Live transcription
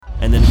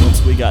And then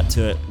once we got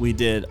to it, we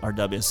did our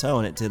WSO,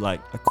 and it did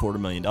like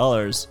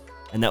 $250,000,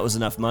 and that was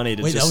enough money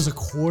to Wait, that was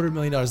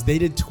 $250,000. They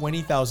did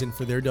 $20,000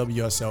 for their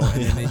WSO,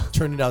 and then they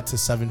turned it out to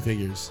 7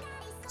 figures.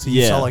 So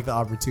you saw like the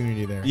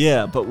opportunity there.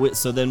 Yeah, but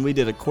so then we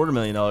did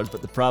 $250,000,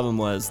 but the problem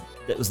was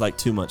it was like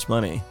too much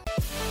money.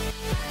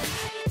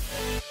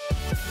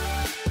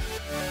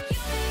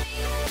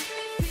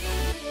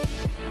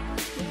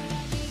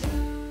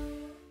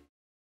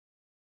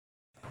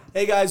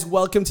 Hey guys,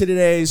 welcome to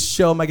today's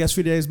show. My guest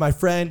for today is my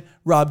friend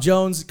Rob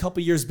Jones. A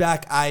couple years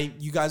back,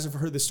 you guys have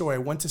heard the story. I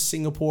went to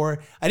Singapore.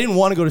 I didn't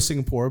want to go to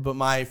Singapore, but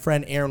my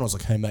friend Aaron was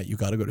like, "Hey Matt, you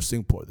got to go to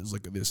Singapore. There's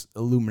like this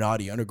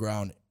Illuminati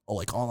underground,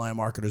 like online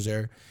marketers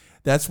there."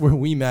 That's where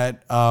we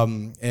met,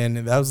 and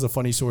that was a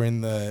funny story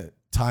in the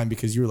time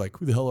because you were like,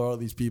 "Who the hell are all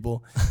these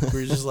people?"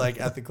 We were just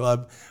like at the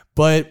club,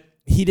 but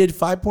he did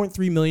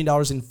 $5.3 million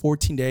in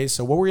 14 days.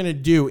 So what we're gonna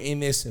do in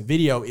this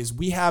video is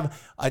we have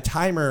a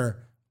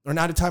timer. Or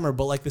not a timer,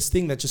 but like this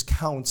thing that just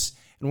counts.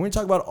 And we're going to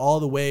talk about all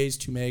the ways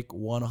to make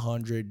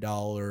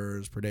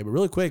 $100 per day. But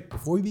really quick,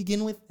 before we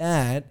begin with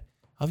that,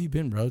 how have you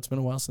been, bro? It's been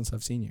a while since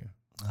I've seen you.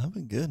 I've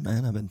been good,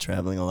 man. I've been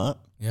traveling a lot.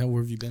 Yeah,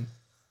 where have you been?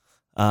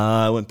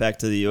 I went back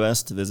to the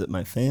U.S. to visit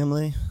my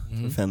family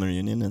for family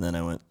reunion, and then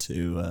I went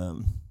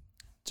to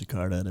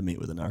Jakarta to meet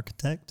with an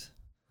architect.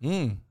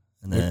 And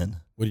then...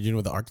 What did you do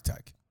with the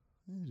architect?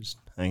 Just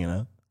hanging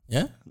out.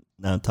 Yeah?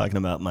 Now I'm talking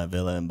about my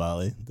villa in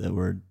Bali that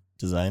we're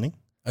designing.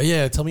 Oh,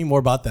 yeah. Tell me more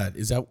about that.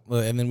 Is that,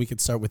 and then we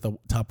could start with the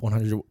top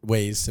 100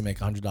 ways to make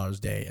 $100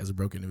 a day as a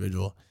broke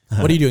individual.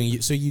 What are you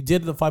doing? So you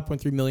did the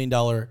 $5.3 million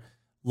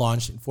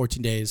launch in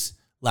 14 days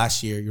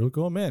last year. You're like,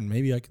 oh man,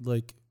 maybe I could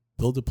like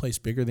build a place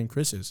bigger than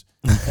Chris's.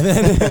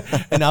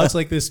 And now it's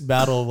like this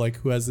battle of like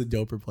who has the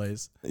doper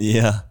place.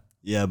 Yeah.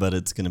 Yeah, but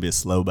it's going to be a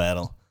slow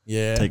battle.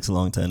 Yeah. It takes a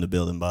long time to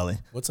build in Bali.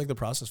 What's like the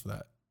process for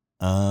that?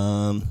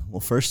 Well,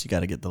 first you got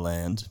to get the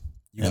land.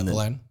 You got the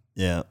land?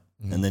 Yeah.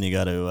 And then you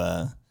got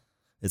to...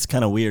 it's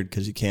kind of weird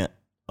because you can't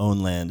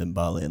own land in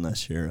Bali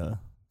unless you're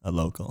a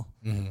local.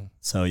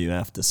 So you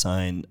have to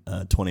sign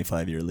a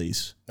 25-year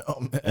lease.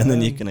 And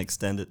then you can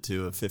extend it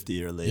to a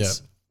 50-year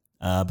lease.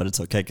 But it's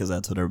okay because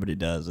that's what everybody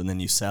does. And then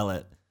you sell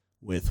it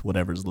with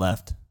whatever's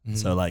left.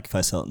 So like if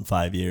I sell it in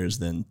 5 years,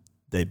 then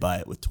they buy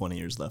it with 20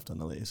 years left on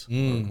the lease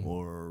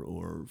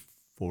or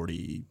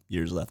 40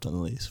 years left on the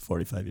lease,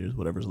 45 years,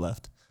 whatever's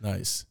left.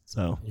 Nice.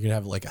 So you're gonna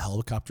have like a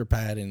helicopter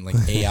pad and like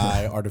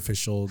AI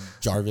artificial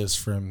Jarvis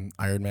from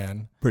Iron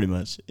Man. Pretty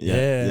much.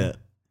 Yeah.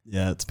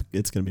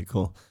 It's gonna be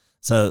cool.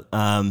 So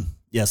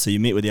so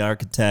you meet with the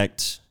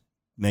architect,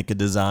 make a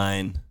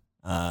design,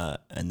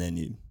 and then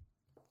you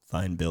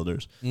find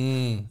builders.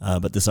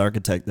 But this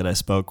architect that I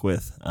spoke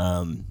with,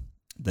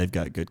 they've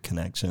got good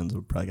connections.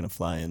 We're probably gonna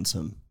fly in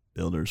some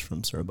builders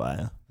from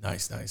Surabaya.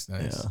 Nice.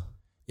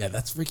 Yeah,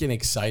 that's freaking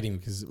exciting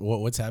because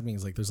what's happening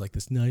is like there's like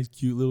this nice,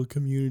 cute little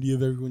community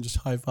of everyone just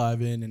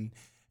high-fiving and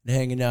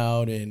hanging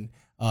out and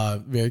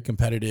very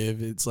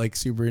competitive. It's like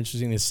super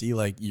interesting to see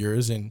like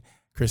yours and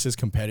Chris's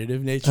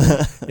competitive nature.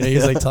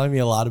 He's like telling me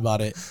a lot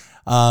about it.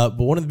 But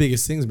one of the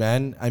biggest things,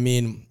 man, I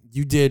mean,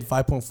 you did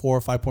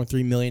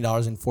 $5.3 million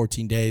in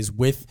 14 days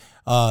with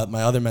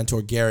my other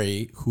mentor,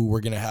 Gary, who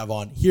we're going to have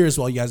on here as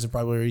well. You guys have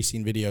probably already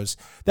seen videos.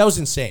 That was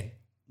insane.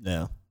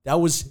 Yeah. That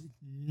was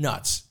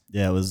nuts.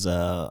 Yeah, it was,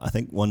 I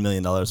think $1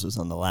 million was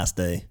on the last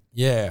day.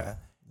 Yeah.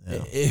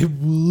 It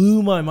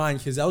blew my mind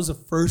because that was the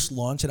first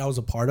launch that I was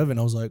a part of. And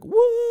I was like,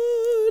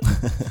 what?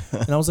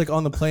 And I was like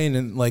on the plane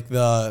and like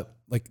the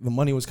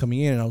money was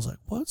coming in and I was like,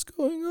 what's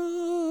going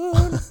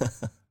on?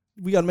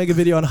 We got to make a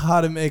video on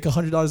how to make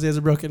 $100 a day as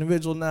a broke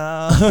individual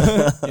now.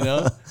 You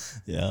know?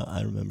 Yeah,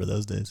 I remember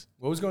those days.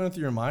 What was going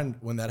through your mind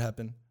when that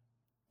happened?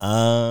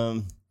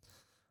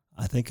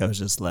 I think I was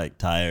just like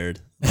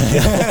tired.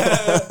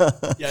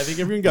 Yeah, I think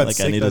everyone got like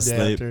sick I need that to day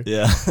sleep. after.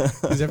 Yeah,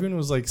 because everyone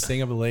was like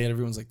staying up late. And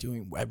everyone's like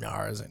doing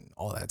webinars and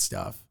all that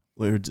stuff.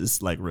 We were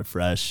just like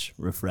refresh,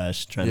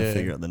 trying to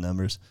figure out the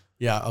numbers.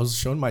 Yeah, I was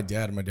showing my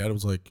dad, and my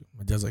dad's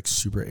like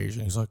super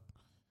Asian. He's like,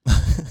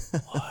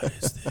 "What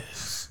is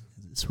this?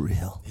 Is this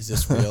real? Is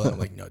this real?" And I'm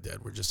like, "No,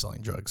 Dad, we're just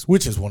selling drugs,"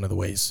 which is one of the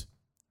ways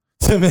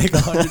to make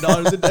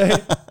 $100 a day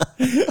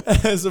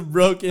as a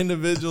broke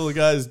individual.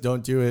 Guys,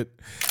 don't do it.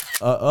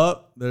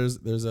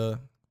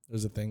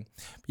 There's a thing.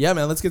 But yeah,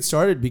 man, let's get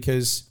started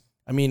because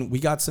I mean we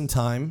got some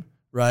time,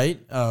 right?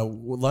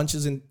 Lunch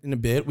is in a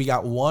bit. We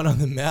got one on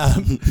the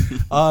map.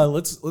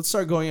 Let's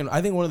start going in.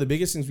 I think one of the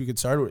biggest things we could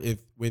start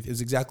with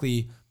is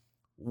exactly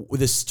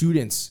the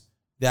students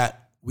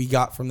that we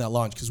got from that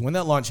launch. Because when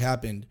that launch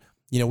happened,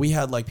 you know, we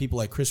had like people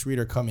like Chris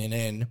Reeder coming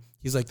in.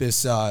 He's like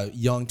this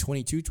young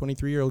 22,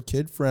 23-year-old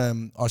kid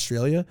from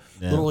Australia.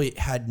 Yeah. Literally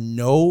had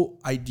no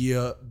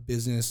idea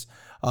business.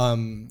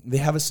 They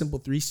have a simple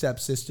 3-step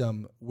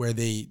system where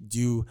they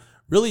do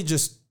really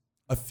just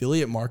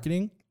affiliate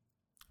marketing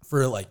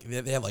for like,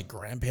 they have like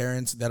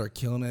grandparents that are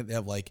killing it. They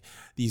have like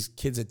these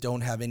kids that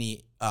don't have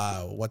any,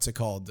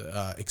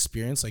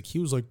 experience. Like he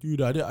was like,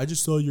 dude, I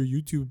just saw your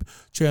YouTube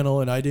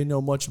channel and I didn't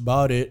know much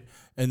about it.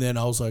 And then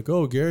I was like,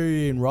 oh,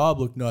 Gary and Rob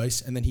look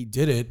nice. And then he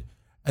did it.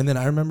 And then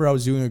I remember I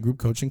was doing a group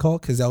coaching call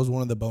because that was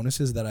one of the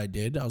bonuses that I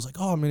did. I was like,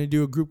 oh, I'm going to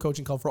do a group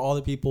coaching call for all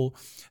the people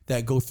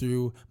that go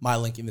through my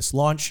link in this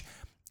launch.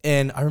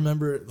 And I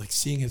remember like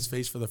seeing his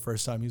face for the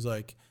first time. He's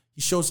like,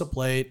 he shows up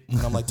late and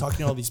I'm like talking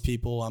to all these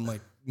people. I'm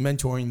like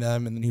mentoring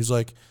them. And then he's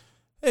like,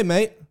 hey,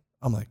 mate.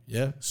 I'm like,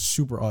 yeah,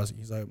 super Aussie.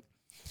 He's like,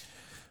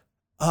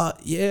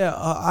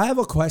 I have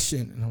a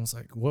question. And I was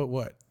like,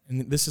 what?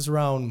 And this is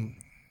around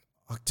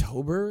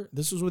October.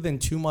 This was within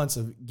 2 months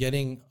of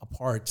getting a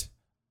part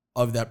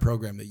of that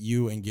program that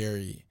you and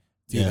Gary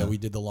did, that we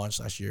did the launch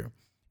last year.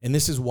 And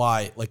this is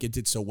why like it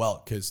did so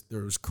well, because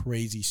there was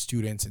crazy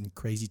students and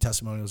crazy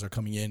testimonials are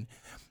coming in.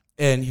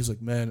 And he's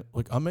like, man,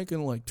 like I'm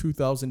making like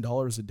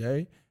 $2,000 a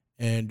day.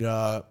 And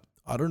I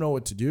don't know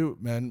what to do,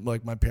 man.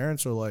 Like my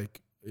parents are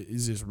like,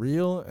 is this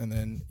real? And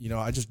then,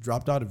 I just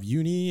dropped out of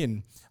uni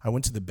and I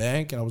went to the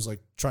bank and I was like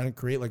trying to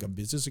create like a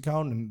business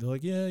account. And they're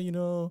like, yeah,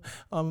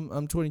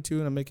 I'm 22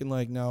 and I'm making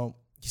like now.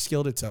 He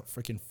scaled it to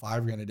freaking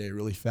 $5,000 a day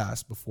really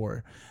fast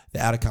before the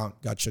ad account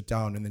got shut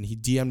down. And then he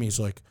DM'd me. He's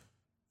like,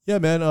 yeah,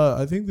 man,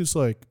 I think this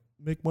like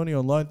make money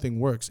online thing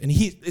works. And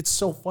it's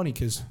so funny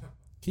because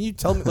can you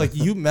tell me, like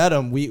you met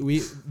him,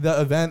 the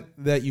event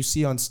that you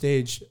see on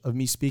stage of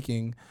me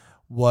speaking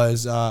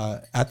was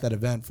at that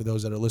event. For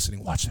those that are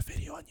listening, watch the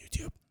video on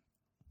YouTube.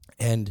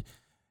 And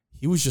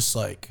he was just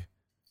like,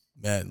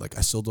 man, like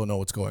I still don't know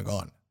what's going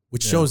on,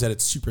 which shows that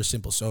it's super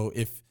simple. So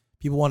if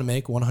people want to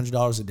make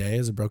 $100 a day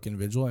as a broke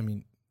individual, I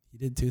mean, he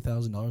did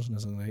 $2,000 in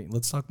his night.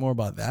 Let's talk more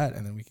about that,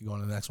 and then we can go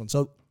on to the next one.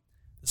 So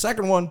the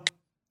second one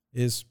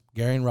is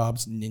Gary and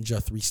Rob's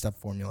Ninja 3-step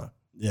formula.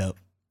 Yep.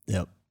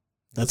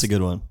 That's a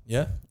good one.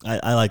 Yeah?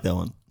 I like that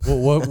one.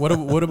 Well,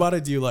 what about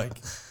it do you like?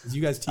 Did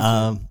you guys teach it?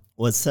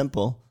 Well, it's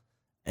simple.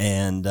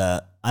 And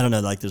I don't know,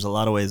 like there's a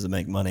lot of ways to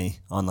make money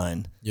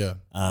online. Yeah.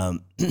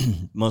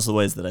 Most of the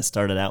ways that I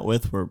started out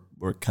with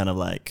were kind of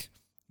like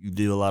you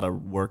do a lot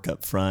of work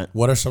up front.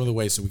 What are some of the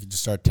ways so we can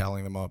just start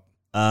tallying them up?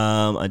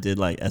 I did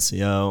like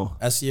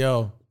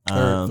SEO.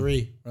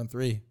 Run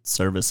three.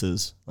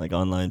 Services, like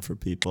online for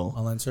people.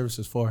 Online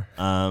services 4.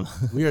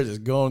 We are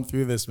just going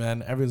through this,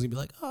 man. Everyone's going to be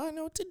like, oh, I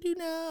know what to do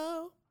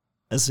now.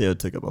 SEO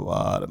took up a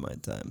lot of my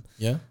time.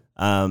 Yeah.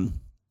 I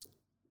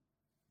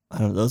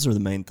don't know. Those are the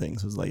main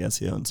things. It was like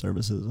SEO and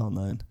services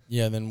online.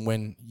 Yeah. Then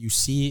when you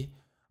see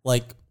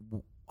like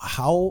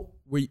what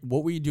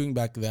were you doing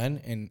back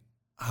then and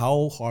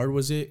how hard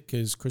was it?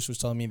 Because Chris was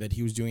telling me that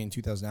he was doing it in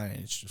 2009 and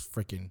it's just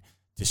freaking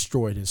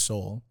destroyed his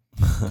soul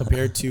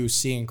compared to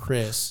seeing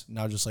Chris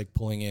now just like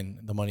pulling in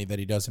the money that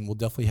he does. And we'll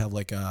definitely have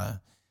like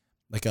a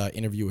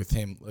interview with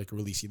him, like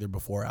release either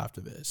before or after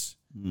this.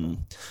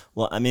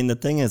 Well, I mean, the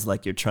thing is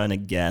like you're trying to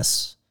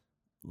guess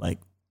like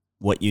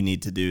what you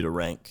need to do to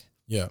rank.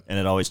 Yeah. And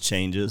it always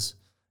changes,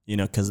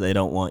 because they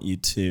don't want you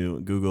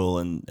to Google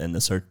and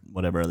the search,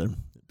 whatever other,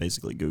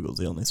 basically Google's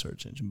the only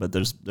search engine, but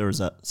there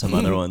was some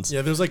other ones.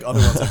 Yeah, there's like other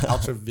ones like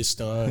Ultra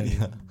Vista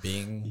and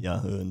Bing.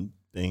 Yahoo and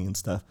Bing and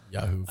stuff.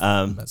 Yahoo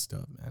messed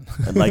up, man.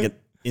 And like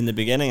in the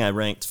beginning, I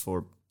ranked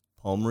for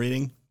palm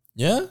reading.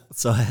 Yeah?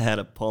 So I had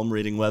a palm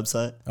reading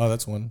website. Oh,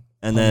 that's one.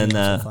 And then,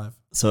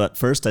 so at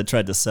first I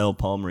tried to sell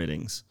palm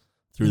readings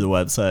through the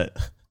website.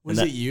 Was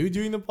it you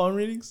doing the palm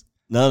readings?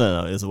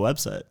 No. It was a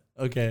website.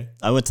 Okay.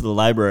 I went to the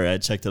library. I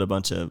checked out a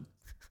bunch of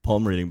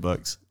palm reading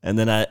books. And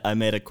then I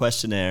made a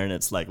questionnaire, and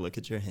it's like, look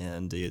at your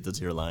hand. Does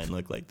your line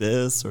look like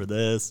this or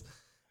this?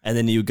 And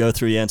then you go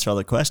through, you answer all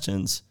the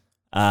questions,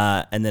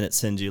 and then it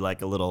sends you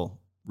like a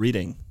little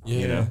reading,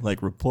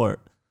 like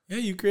report. Yeah,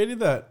 you created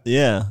that.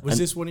 Yeah. Was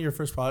this one of your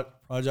first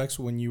projects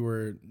when you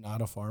were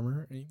not a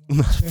farmer anymore?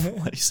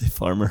 Why do you say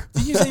farmer?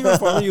 Did you say you were a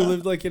farmer? You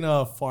lived like in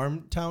a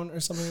farm town or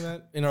something like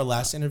that in our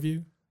last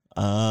interview?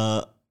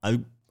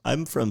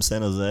 I'm from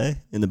San Jose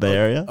in the Bay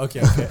Area.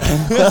 Okay. Who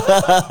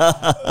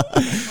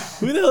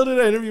the hell did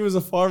I interview as a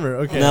farmer?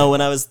 Okay. No,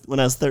 when I was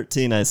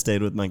 13, I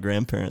stayed with my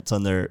grandparents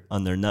on their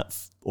nut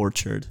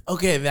orchard.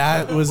 Okay,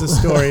 that was a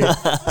story.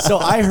 So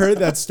I heard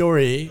that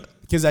story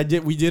because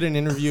we did an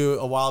interview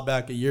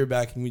a year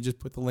back, and we just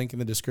put the link in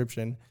the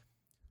description.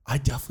 I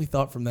definitely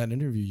thought from that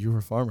interview you were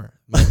a farmer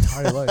my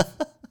entire life.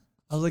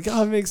 I was like,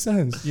 oh, it makes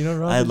sense.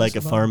 Rob, I had like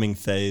a farming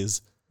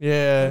phase.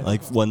 Yeah.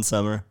 Like one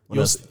summer when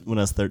I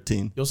was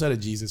 13. You also had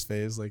a Jesus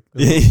phase, like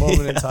a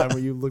moment in time where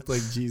you looked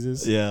like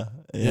Jesus. Yeah.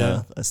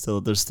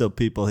 There's still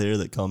people here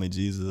that call me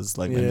Jesus,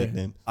 like my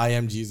nickname. I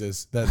am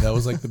Jesus. That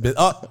was like the bit.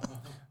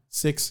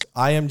 6.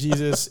 I am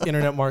Jesus,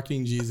 internet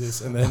marketing Jesus,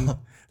 and then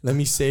let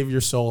me save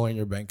your soul in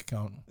your bank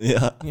account.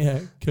 Yeah. Yeah.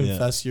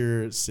 Confess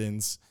your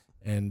sins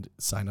and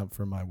sign up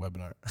for my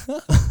webinar.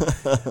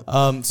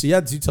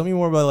 Tell me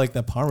more about like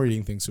that palm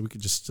reading thing, so we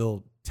could just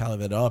still tally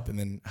that up, and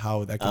then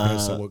how that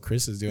compares to what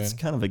Chris is doing. It's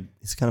kind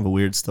of a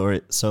weird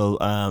story. So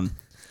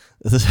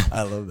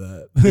I love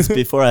that. It's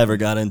before I ever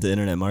got into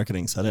internet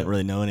marketing, so I didn't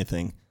really know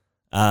anything.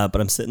 But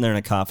I'm sitting there in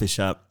a coffee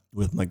shop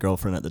with my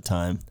girlfriend at the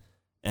time,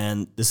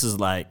 and this is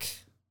like,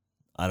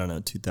 I don't know,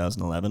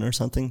 2011 or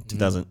something,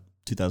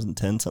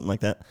 2010, something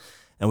like that.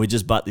 And we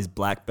just bought these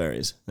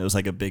Blackberries. It was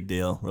like a big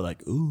deal. We're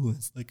like, ooh,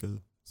 it's like a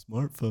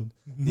smartphone,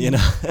 you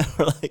know,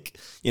 or like,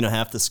 you know,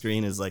 half the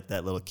screen is like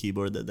that little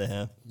keyboard that they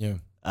have. Yeah.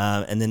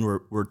 And then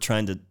we're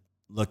trying to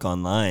look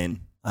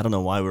online. I don't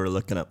know why we were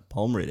looking up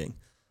palm reading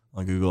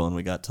on Google, and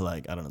we got to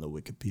like, I don't know, the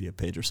Wikipedia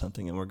page or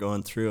something, and we're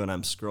going through and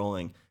I'm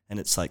scrolling, and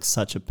it's like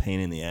such a pain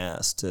in the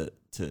ass to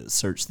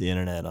search the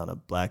internet on a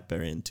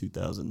BlackBerry in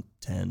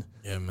 2010.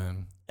 Yeah,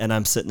 man. And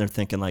I'm sitting there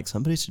thinking like,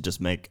 somebody should just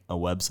make a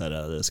website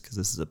out of this, because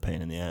this is a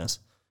pain in the ass.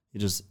 You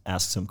just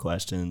ask some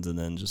questions and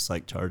then just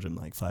like charge them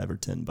like $5 or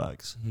 $10.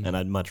 Mm-hmm. And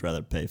I'd much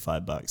rather pay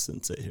 $5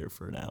 than sit here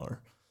for an hour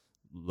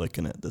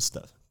looking at this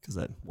stuff, because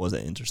I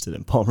wasn't interested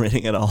in palm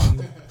reading at all.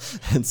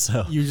 And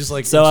so you just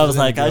like, so I was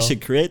like, I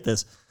should create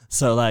this.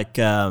 So like,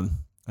 I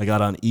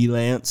got on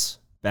Elance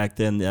back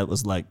then. That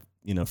was like,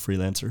 you know,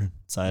 freelancer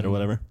site or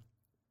whatever.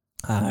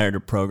 I hired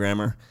a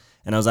programmer,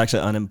 and I was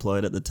actually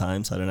unemployed at the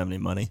time, so I didn't have any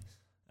money.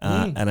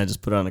 And I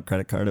just put it on a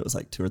credit card. It was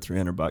like $200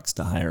 or $300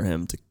 to hire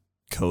him to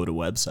code a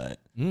website.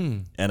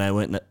 And I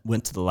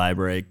went to the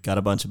library, got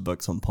a bunch of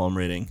books on palm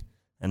reading,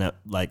 and I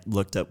like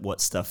looked up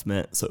what stuff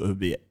meant so it would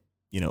be,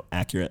 you know,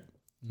 accurate.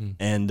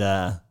 And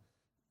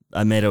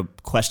I made a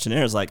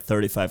questionnaire. It's like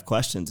 35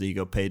 questions. You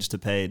go page to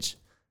page.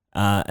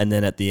 And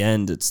then at the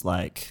end, it's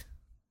like,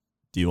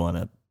 do you want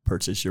to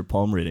purchase your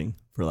palm reading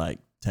for like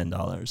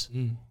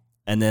 $10?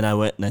 And then I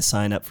went and I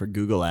signed up for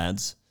Google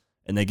Ads,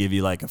 and they give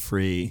you like a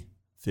free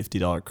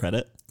 $50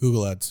 credit.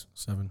 Google Ads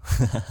 7.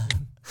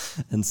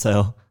 And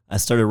so I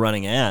started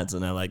running ads,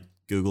 and I like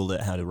Googled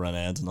it, how to run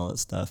ads and all that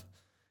stuff.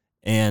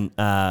 And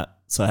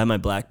so I had my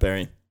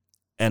BlackBerry,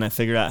 and I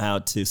figured out how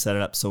to set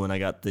it up so when I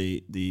got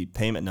the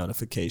payment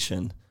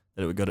notification,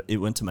 that it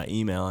went to my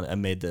email, and I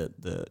made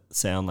the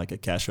sound like a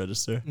cash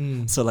register.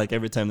 So like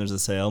every time there's a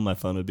sale, my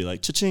phone would be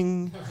like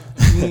cha-ching.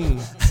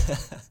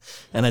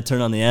 And I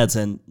turn on the ads,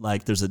 and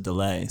like there's a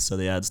delay, so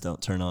the ads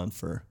don't turn on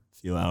for a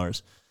few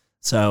hours.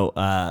 So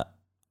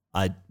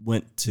I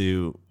went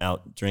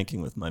out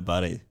drinking with my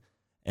buddy,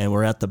 and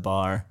we're at the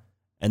bar,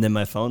 and then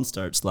my phone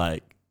starts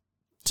like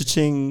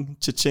cha-ching,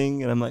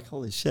 cha-ching, and I'm like,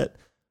 holy shit,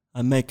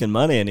 I'm making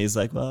money. And he's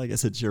like, well, I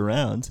guess it's your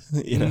round,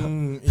 you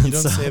know. You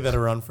don't say that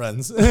around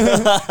friends.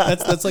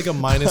 that's like a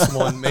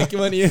 -1 making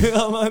money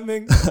on my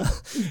thing.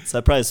 So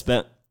I probably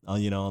spent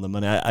all the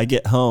money. I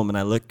get home and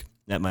I look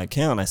at my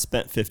account. I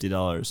spent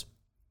 $50,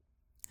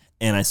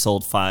 and I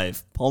sold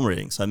 5 palm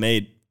readings, so I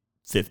made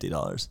 $50.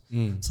 So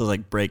it was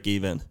like break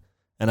even,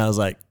 and I was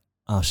like,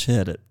 oh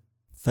shit, it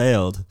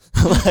failed.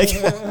 Like,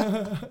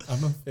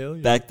 I'm a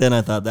failure. Back then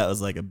I thought that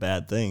was like a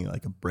bad thing,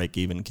 like a break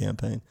even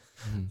campaign.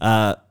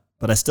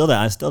 But I still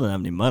didn't have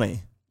any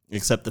money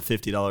except the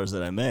 $50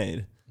 that I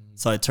made.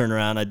 So I turned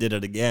around, I did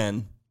it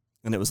again,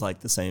 and it was like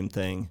the same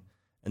thing.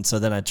 And so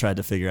then I tried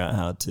to figure out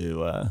how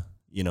to,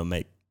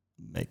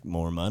 make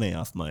more money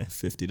off my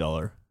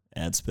 $50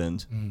 ad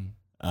spend.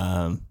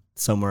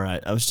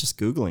 Somewhere I was just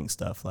Googling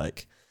stuff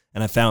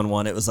and I found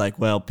one. It was like,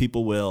 well,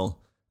 people will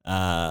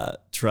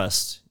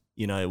trust,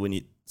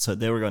 so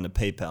they were going to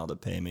PayPal to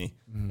pay me.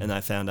 And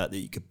I found out that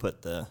you could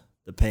put the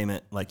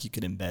payment, like you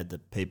could embed the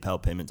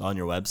PayPal payments on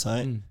your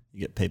website. You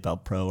get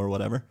PayPal Pro or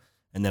whatever,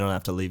 and they don't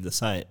have to leave the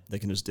site. They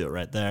can just do it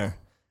right there.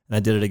 And I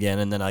did it again,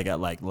 and then I got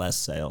like less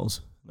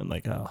sales. I'm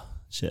like, oh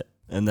shit.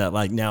 And that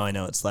like now I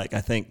know it's like,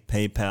 I think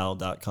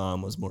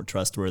PayPal.com was more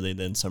trustworthy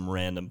than some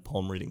random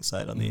palm reading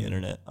site on the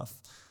internet.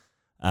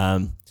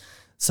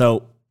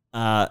 So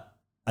I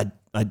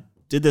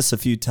did this a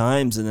few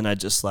times, and then I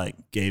just like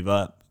gave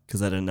up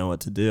because I didn't know what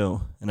to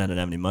do, and I didn't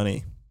have any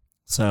money.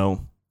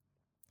 So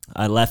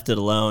I left it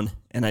alone,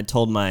 and I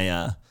told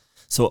my,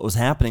 so what was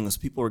happening was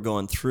people were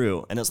going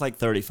through, and it's like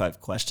 35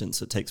 questions,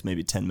 so it takes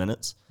maybe 10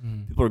 minutes.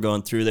 People were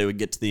going through, they would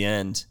get to the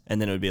end, and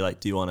then it would be like,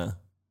 do you want to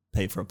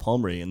pay for a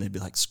palm reading? And they'd be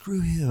like,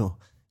 screw you.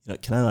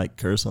 Can I like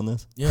curse on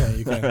this? Yeah,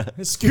 you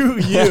can. Screw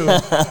you.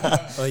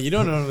 Well, you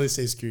don't normally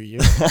say screw you.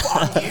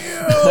 Fuck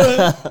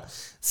you.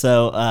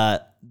 So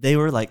they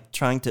were like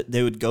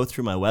they would go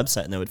through my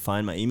website, and they would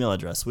find my email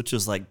address, which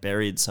was like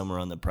buried somewhere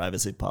on the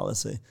privacy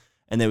policy.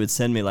 And they would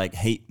send me like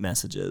hate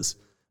messages.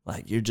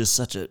 Like, you're just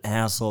such an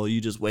asshole. You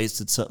just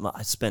wasted something.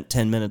 I spent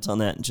 10 minutes on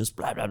that and just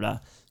blah, blah, blah.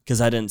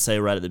 Because I didn't say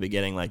right at the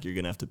beginning, like, you're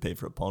going to have to pay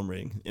for a palm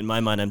reading. In my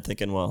mind, I'm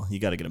thinking, well, you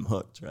got to get them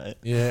hooked, right?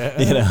 Yeah.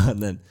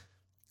 And then,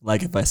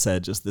 like, if I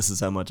said just this is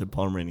how much a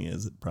palm reading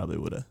is, it probably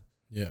would have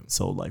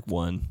sold like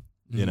one,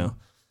 you know?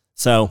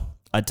 So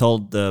I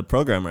told the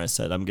programmer, I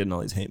said, I'm getting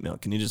all these hate mail.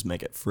 Can you just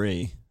make it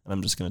free? And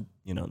I'm just going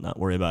to, not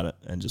worry about it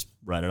and just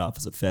write it off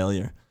as a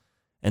failure.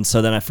 And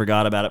so then I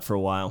forgot about it for a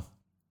while.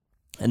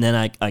 And then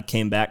I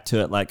came back to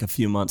it like a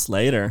few months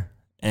later,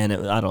 and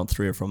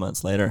 3 or 4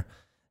 months later,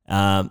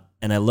 and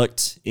I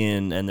looked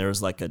in, and there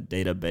was like a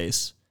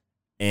database,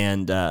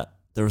 and there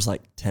was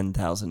like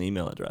 10,000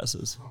 email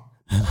addresses.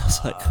 And I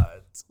was like,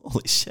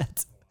 holy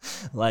shit.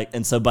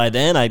 And so by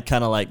then I'd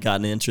kind of like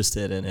gotten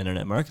interested in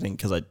internet marketing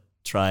because I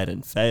tried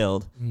and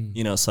failed,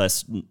 so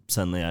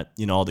suddenly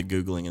all the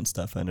Googling and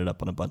stuff, I ended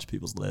up on a bunch of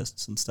people's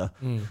lists and stuff.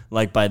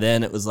 Like by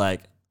then it was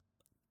like,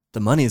 the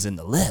money is in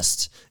the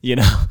list,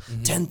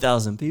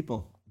 10,000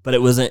 people. but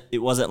it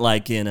wasn't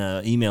like in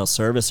a email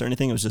service or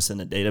anything. It was just in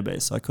a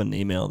database, so I couldn't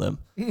email them.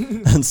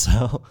 And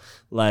so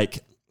like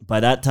by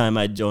that time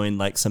I joined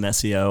like some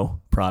SEO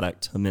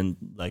product. I'm in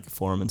like a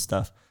forum and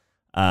stuff.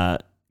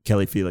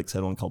 Kelly Felix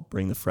had one called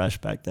Bring the Fresh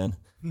back then.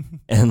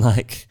 And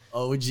like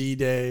OG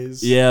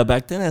days. Yeah,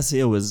 back then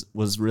SEO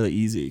was really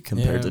easy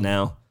compared to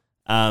now.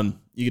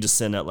 You could just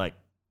send out like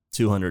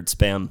 200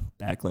 spam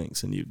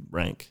backlinks and you'd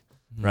rank,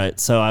 right?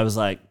 So I was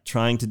like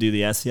trying to do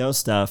the SEO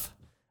stuff,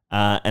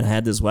 and I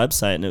had this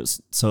website, and it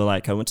was so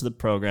like I went to the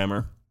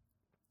programmer,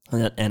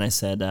 and I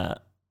said,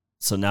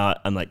 so now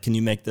I'm like, can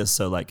you make this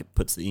so like it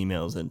puts the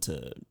emails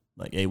into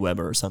like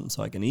Aweber or something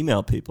so I can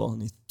email people?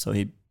 And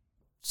he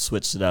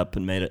switched it up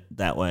and made it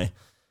that way.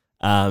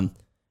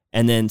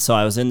 And then so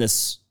I was in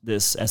this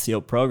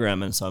SEO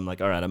program, and so I'm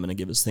like, all right, I'm going to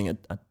give this thing a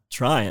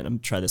try, and I'm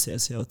try this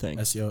SEO thing.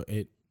 SEO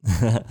 8.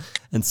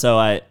 And so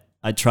I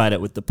tried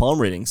it with the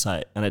palm reading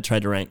site, and I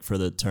tried to rank for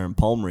the term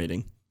palm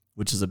reading,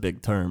 which is a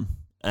big term.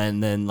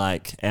 And then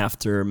like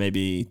after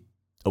maybe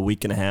a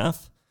week and a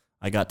half,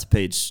 I got to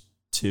page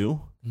 2,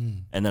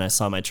 and then I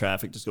saw my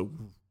traffic just go,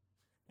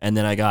 and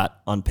then I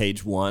got on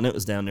page 1. It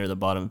was down near the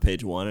bottom of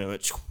page 1, and it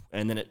went,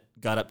 and then it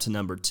got up to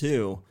number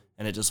 2,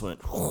 and it just went.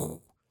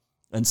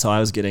 And so I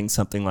was getting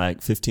something like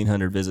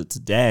 1,500 visits a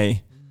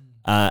day.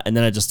 And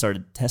then I just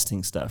started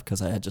testing stuff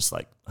because I had just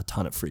like a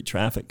ton of free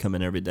traffic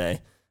coming every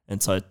day.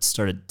 And so I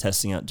started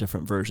testing out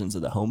different versions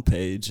of the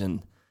homepage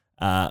and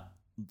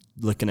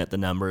looking at the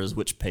numbers,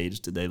 which page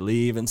did they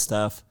leave and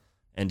stuff,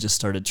 and just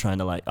started trying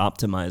to like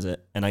optimize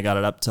it. And I got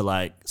it up to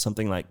like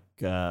something like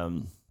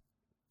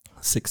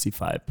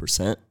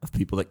 65% of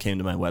people that came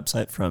to my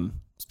website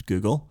from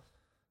Google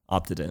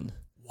opted in.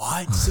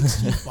 What?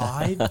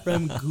 65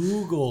 from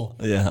Google?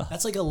 Yeah.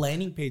 That's like a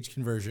landing page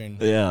conversion.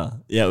 Yeah.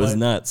 Yeah, it was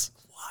nuts.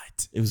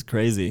 What? It was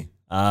crazy.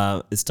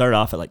 It started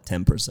off at like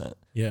 10%.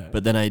 Yeah.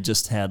 But then I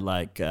just had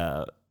like,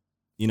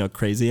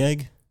 Crazy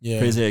Egg. Yeah.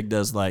 Crazy Egg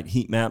does like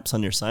heat maps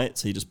on your site.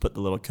 So you just put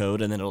the little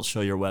code and then it'll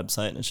show your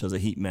website, and it shows a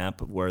heat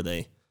map of where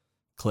they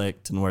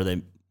clicked and where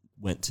they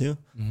went to.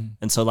 Mm-hmm.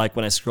 And so like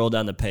when I scrolled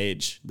down the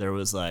page, there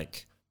was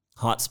like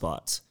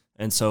hotspots.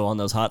 And so on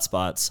those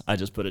hotspots, I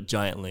just put a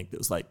giant link that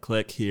was like,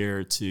 click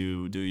here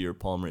to do your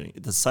palm reading.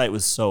 The site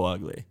was so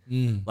ugly.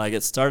 Like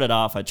it started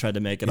off, I tried to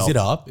make it Is it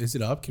up? Is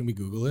it up? Can we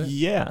Google it?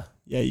 Yeah.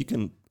 Yeah, you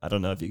can. I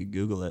don't know if you can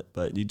Google it,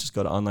 but you just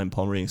go to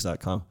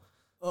onlinepalmreadings.com.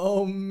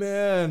 Oh,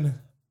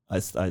 man. I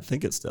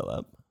think it's still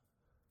up.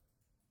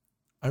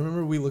 I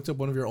remember we looked up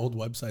one of your old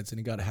websites and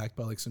it got hacked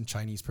by like some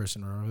Chinese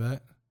person. Remember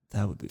that?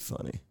 That would be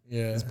funny.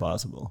 Yeah. It's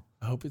possible.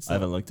 I hope it's I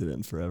haven't looked at it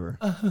in forever.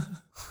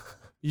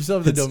 You still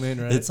have the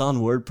domain, right? It's on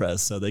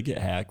WordPress, so they get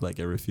hacked like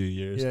every few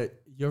years. Yeah.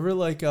 You ever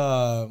like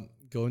go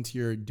into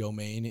your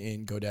domain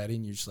in GoDaddy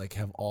and you just like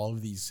have all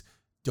of these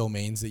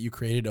domains that you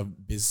created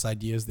of business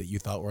ideas that you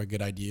thought were a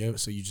good idea,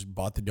 so you just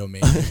bought the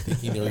domain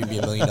thinking there would be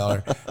 $1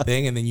 million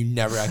thing, and then you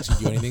never actually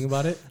do anything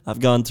about it?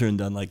 I've gone through and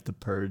done like the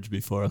purge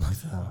before. I'm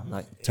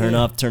like, turn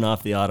off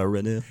the auto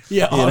renew.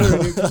 Yeah, auto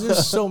renew, because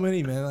there's so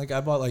many, man. Like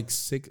I bought like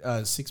six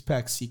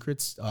pack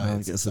secrets. I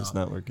guess it's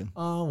not working.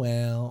 Oh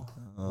well.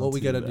 What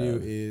we gotta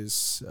do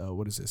is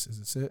what is this? Is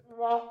this it?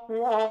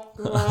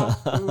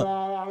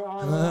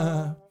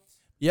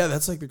 Yeah,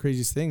 that's like the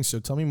craziest thing. So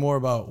tell me more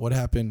about what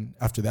happened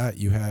after that.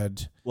 You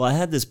had... Well, I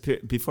had this...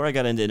 Before I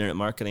got into internet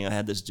marketing, I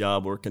had this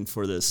job working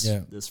for this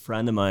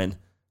friend of mine.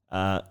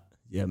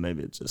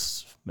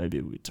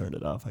 Maybe we turned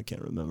it off. I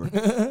can't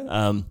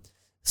remember.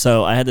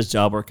 So I had this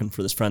job working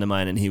for this friend of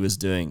mine, and he was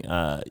doing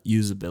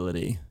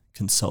usability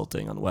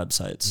consulting on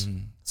websites.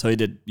 So he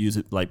did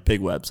like big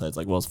websites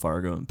like Wells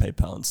Fargo and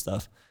PayPal and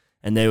stuff.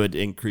 And they would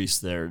increase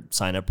their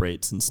sign-up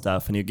rates and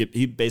stuff. And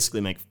he'd basically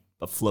make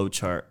a flow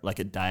chart, like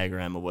a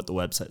diagram of what the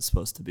website's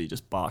supposed to be,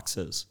 just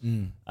boxes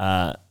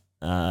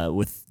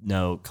with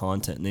no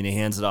content. And then he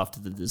hands it off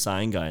to the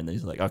design guy, and then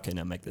he's like, okay,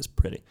 now make this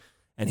pretty.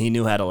 And he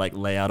knew how to like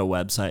lay out a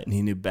website, and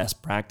he knew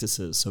best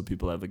practices so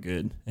people have a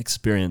good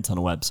experience on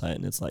a website,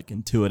 and it's like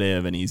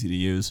intuitive and easy to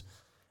use.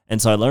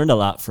 And so I learned a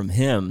lot from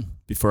him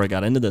before I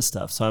got into this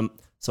stuff. So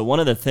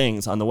one of the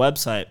things on the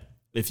website,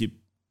 if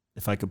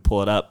I could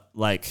pull it up,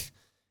 like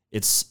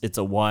it's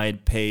a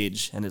wide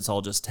page and it's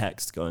all just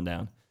text going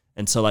down.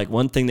 And so like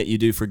one thing that you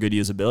do for good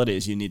usability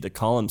is you need the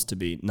columns to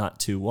be not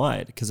too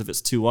wide, because if it's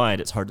too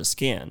wide, it's hard to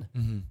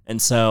scan. And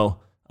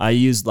so I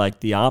used like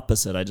the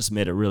opposite. I just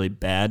made it really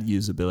bad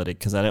usability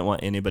because I didn't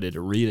want anybody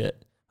to read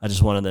it. I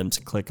just wanted them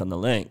to click on the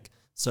link.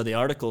 So the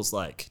article's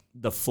like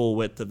the full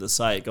width of the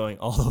site going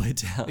all the way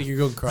down. Like you're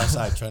going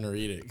cross-eyed trying to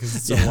read it because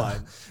it's so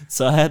wide.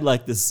 So I had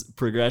like this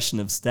progression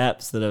of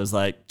steps that I was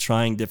like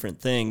trying different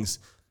things.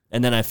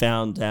 And then I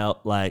found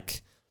out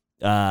like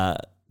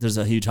there's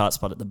a huge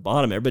hotspot at the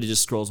bottom. Everybody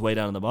just scrolls way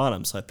down at the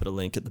bottom. So I put a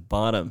link at the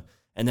bottom.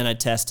 And then I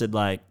tested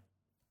like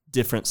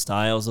different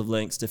styles of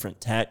links, different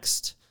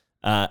text.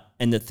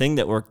 And the thing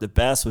that worked the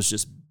best was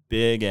just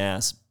big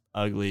ass,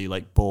 ugly,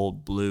 like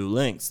bold blue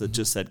links that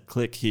just said,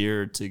 click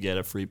here to get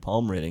a free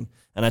palm reading.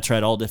 And I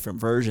tried all different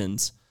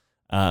versions,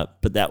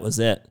 but that was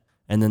it.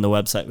 And then the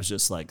website was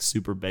just like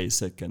super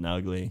basic and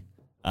ugly.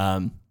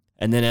 And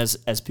And then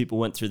as people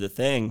went through the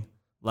thing,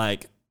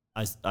 like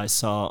I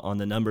saw on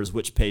the numbers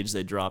which page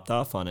they dropped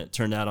off on. It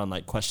turned out on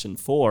like question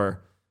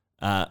 4,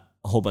 a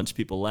whole bunch of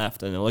people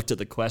left. And I looked at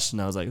the question,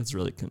 I was like, it's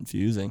really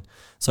confusing.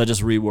 So I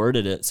just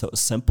reworded it so it was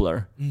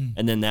simpler.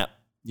 And then that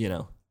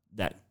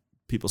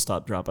people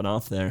stopped dropping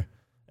off there.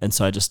 And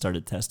so I just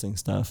started testing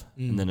stuff,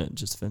 and then it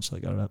just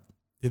eventually got it up.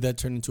 Did that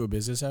turn into a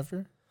business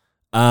after?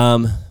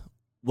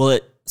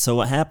 So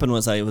what happened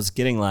was I was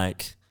getting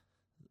like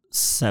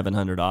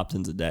 700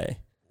 opt-ins a day.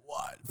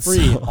 What?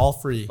 Free, all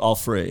free. All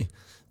free.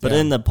 But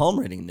in the palm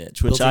reading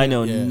niche, which I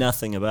know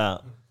nothing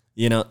about,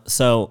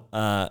 so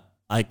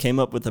I came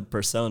up with a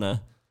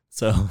persona.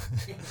 So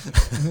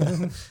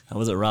how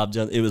was it, Rob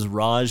Jones? It was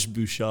Raj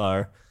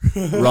Bouchard,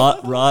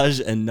 Raj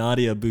and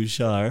Nadia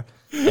Bouchard.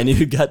 And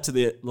you got to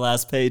the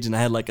last page, and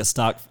I had like I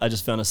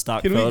just found a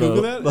stock photo. Can we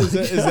Google that?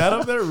 Is that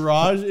up there?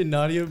 Raj and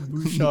Nadia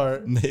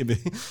Bouchard. Maybe.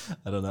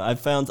 I don't know. I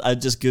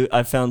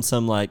found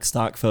some like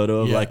stock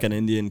photo of like an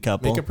Indian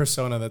couple. Make a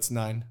persona that's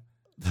 9.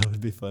 That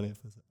would be funny.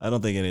 I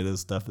don't think any of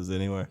this stuff is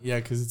anywhere. Yeah,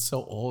 because it's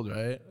so old,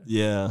 right?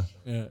 Yeah.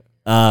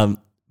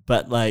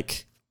 But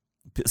like,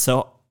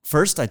 so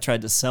first I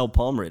tried to sell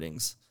palm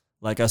readings.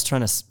 Like I was trying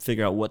to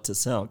figure out what to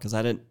sell because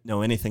I didn't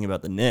know anything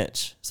about the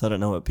niche. So I don't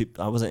know what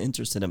people, I wasn't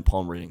interested in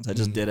palm readings. I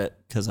just did it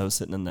because I was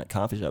sitting in that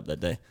coffee shop that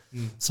day.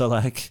 So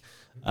like,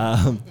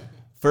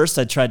 first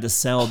I tried to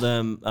sell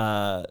them.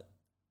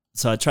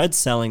 So I tried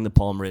selling the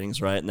palm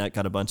readings, right? And that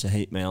got a bunch of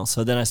hate mail.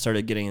 So then I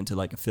started getting into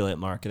like affiliate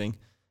marketing.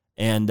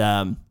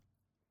 And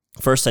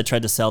first I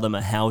tried to sell them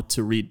a how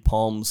to read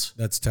palms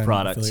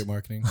product. Affiliate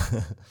marketing.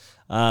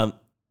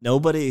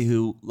 Nobody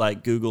who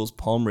like Google's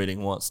palm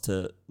reading wants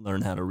to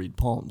learn how to read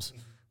palms.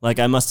 Like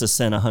I must have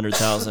sent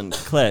 100,000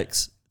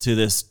 clicks to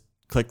this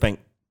ClickBank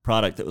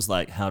product that was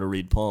like how to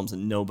read palms,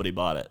 and nobody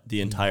bought it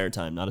the entire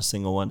time, not a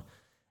single one.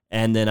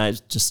 And then I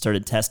just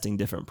started testing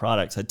different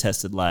products. I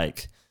tested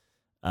like,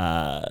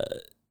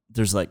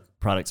 there's like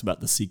products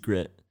about The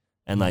Secret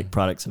and like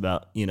products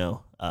about, the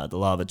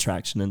law of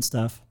attraction and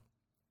stuff.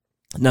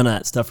 None of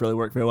that stuff really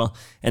worked very well.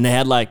 And they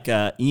had like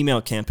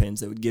email campaigns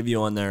that would give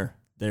you on their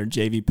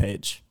JV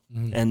page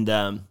and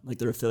like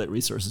their affiliate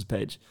resources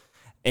page.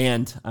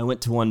 And I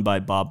went to one by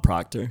Bob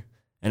Proctor,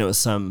 and it was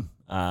some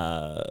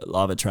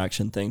law of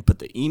attraction thing, but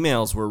the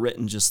emails were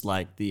written just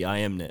like the I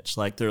am niche.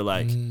 Like they're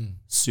like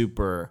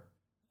super,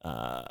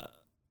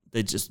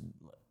 they just,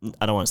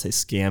 I don't want to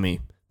say scammy,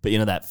 but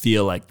that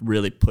feel like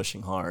really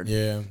pushing hard.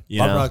 Yeah.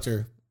 Bob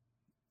Proctor.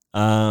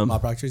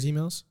 Bob Proctor's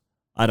emails?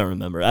 I don't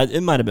remember.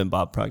 It might have been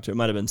Bob Proctor. It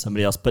might have been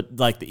somebody else. But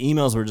like the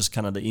emails were just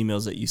kind of the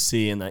emails that you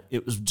see, and that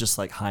it was just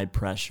like high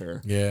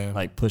pressure. Yeah.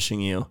 Like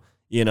pushing you,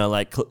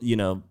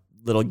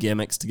 little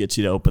gimmicks to get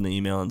you to open the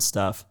email and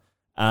stuff.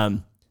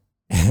 And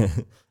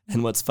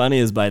what's funny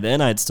is by then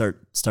I'd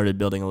started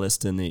building a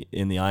list in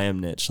the I am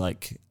niche,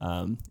 like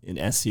in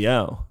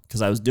SEO,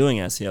 because I was doing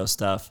SEO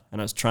stuff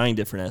and I was trying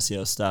different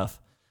SEO stuff.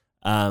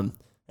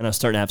 And I was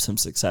starting to have some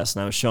success,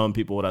 and I was showing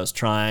people what I was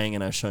trying,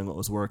 and I was showing what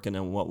was working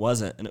and what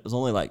wasn't. And it was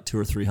only like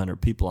 200 or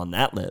 300 people on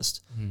that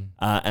list.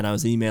 And I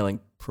was emailing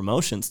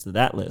promotions to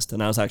that list,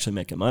 and I was actually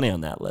making money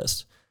on that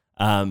list.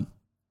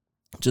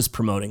 Just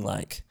promoting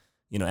like,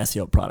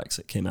 SEO products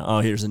that came out. Oh,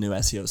 here's a new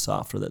SEO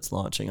software that's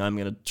launching. I'm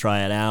going to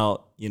try it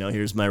out.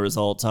 Here's my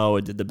results. Oh,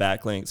 I did the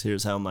backlinks.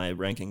 Here's how my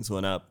rankings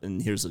went up,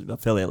 and here's an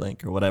affiliate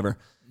link or whatever.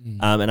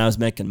 And I was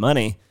making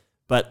money.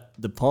 But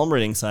the palm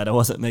reading side, I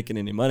wasn't making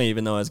any money,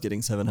 even though I was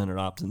getting 700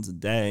 opt-ins a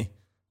day.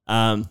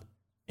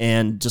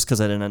 And just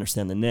because I didn't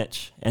understand the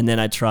niche. And then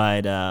I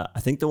tried, I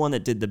think the one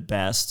that did the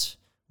best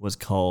was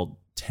called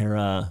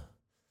Terra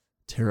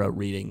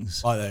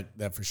Readings. Oh,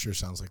 that for sure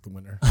sounds like the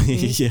winner.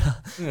 Yeah.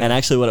 And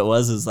actually what it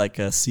was is like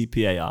a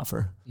CPA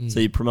offer. So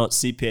you promote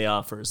CPA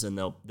offers, and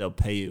they'll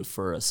pay you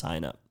for a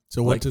sign up.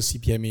 So what does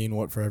CPA mean?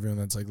 What for everyone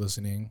that's like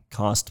listening?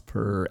 Cost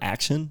per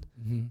action.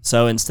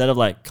 So instead of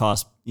like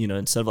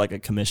instead of like a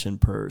commission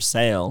per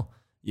sale,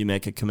 you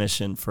make a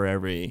commission for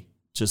every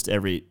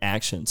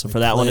action. So like for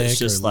that one, it's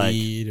just like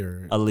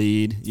a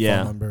lead. Yeah.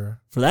 Phone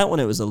number. For that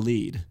one, it was a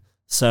lead.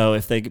 So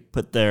if they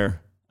put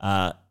their,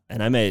 and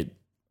I made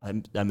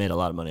a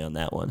lot of money on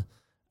that one.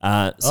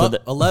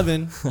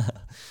 11.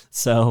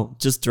 So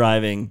just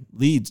driving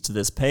leads to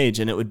this page,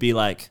 and it would be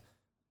like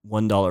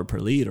 $1 per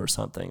lead or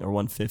something, or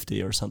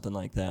 $1.50 or something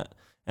like that.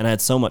 And I had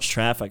so much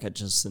traffic, I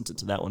just sent it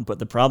to that one. But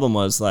the problem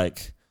was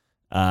like,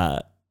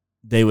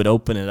 they would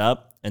open it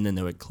up and then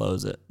they would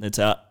close it. It's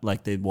out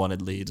like they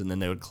wanted leads, and then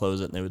they would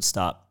close it and they would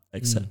stop.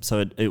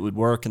 So it would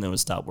work and then it would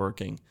stop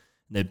working.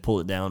 And they'd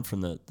pull it down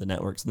from the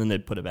networks, and then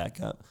they'd put it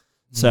back up.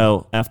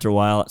 So after a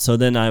while,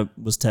 then I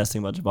was testing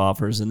a bunch of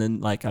offers, and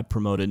then like I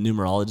promoted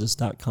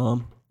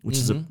numerologist.com, which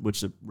is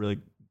a really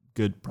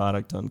good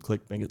product on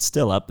ClickBank. It's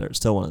still up there. It's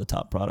still one of the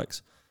top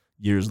products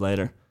years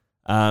later.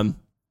 And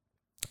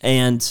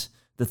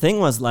the thing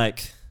was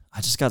like, I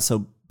just got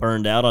so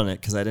burned out on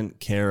it because I didn't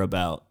care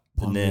about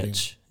the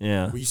niche. Reading.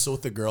 Yeah. Were you still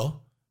with the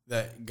girl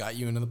that got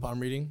you into the palm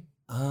reading?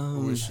 Or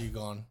was she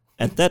gone?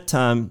 At that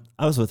time,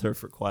 I was with her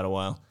for quite a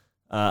while,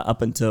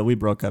 up until we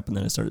broke up, and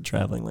then I started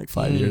traveling like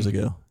 5 years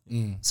ago.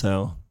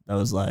 So That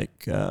was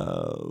like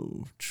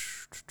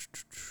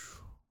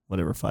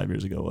whatever 5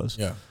 years ago was.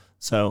 Yeah.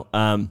 So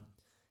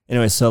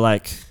anyway, so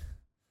like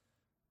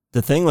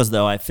the thing was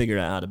though, I figured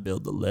out how to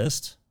build the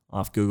list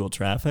off Google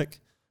Traffic,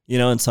 you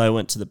know, and so I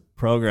went to the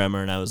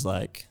programmer and I was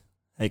like,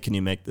 hey, can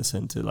you make this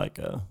into like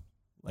a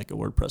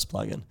WordPress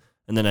plugin?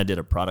 And then I did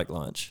a product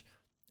launch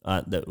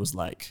that was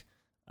like,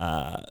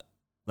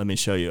 let me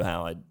show you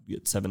how I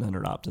get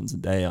 700 opt-ins a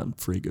day on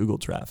free Google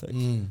traffic.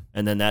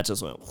 And then that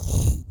just went,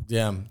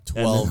 damn,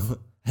 12.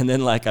 And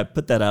then like I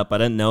put that up. I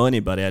didn't know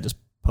anybody. I just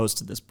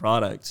posted this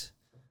product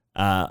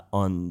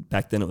on,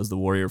 back then it was the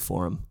Warrior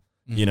Forum.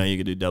 You know, you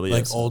could do WS.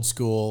 Like old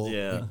school,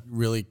 Yeah. like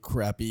really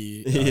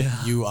crappy Yeah.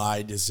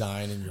 UI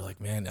design. And you're like,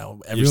 man,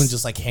 now everyone's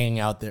just like hanging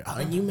out there.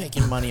 Are you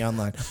making money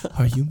online?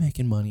 Are you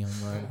making money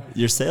online?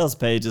 Your sales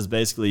page is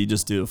basically you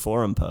just do a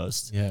forum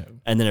post. Yeah.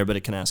 And then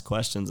everybody can ask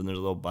questions and there's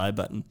a little buy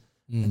button.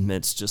 And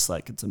it's just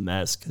like, it's a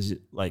mess because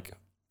like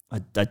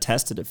I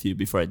tested a few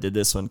before I did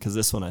this one because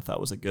this one I thought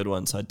was a good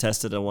one. So I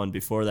tested a one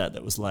before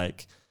that was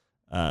like,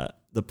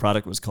 the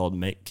product was called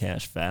Make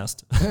Cash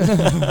Fast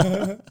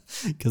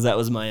because that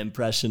was my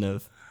impression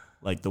of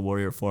like the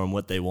Warrior Forum,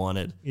 what they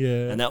wanted.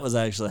 Yeah. And that was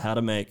actually how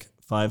to make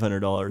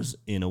 $500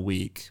 in a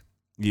week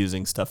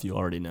using stuff you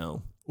already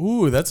know.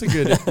 Ooh, that's a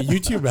good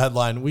YouTube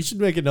headline. We should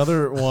make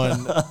another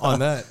one on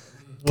that.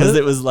 Because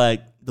it was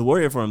like the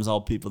Warrior Forum is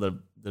all people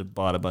that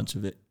bought a bunch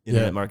of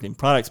internet marketing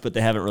products, but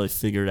they haven't really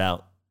figured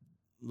out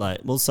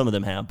like, well, some of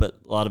them have, but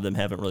a lot of them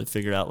haven't really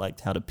figured out like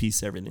how to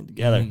piece everything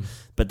together.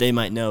 But they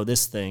might know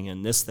this thing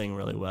and this thing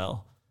really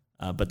well,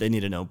 but they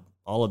need to know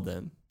all of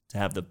them to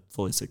have the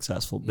fully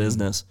successful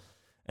business.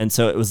 And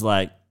so it was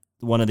like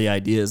one of the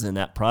ideas in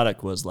that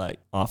product was like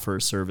offer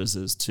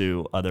services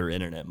to other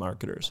internet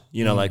marketers.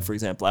 You know, like for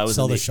example, I was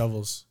sell the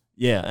shovels.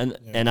 Yeah,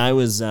 and I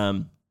was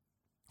well,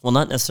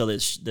 not necessarily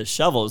the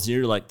shovels.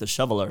 You're like the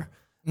shoveler.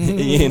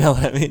 You know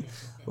what I mean?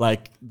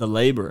 Like the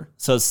labor.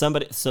 So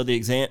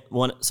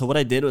what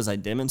I did was I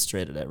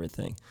demonstrated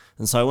everything.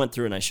 And so I went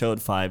through and I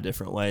showed 5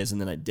 different ways and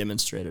then I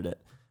demonstrated it.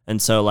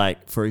 And so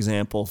like, for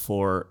example,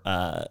 for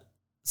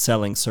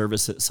selling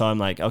services. So I'm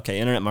like, okay,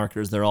 internet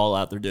marketers, they're all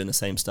out there doing the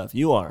same stuff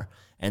you are.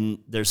 And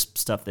there's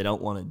stuff they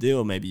don't want to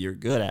do, maybe you're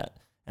good at.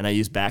 And I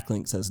used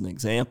backlinks as an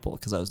example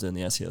because I was doing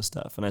the SEO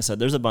stuff. And I said,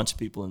 there's a bunch of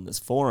people in this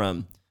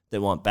forum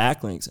that want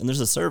backlinks. And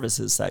there's a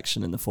services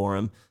section in the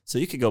forum. So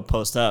you could go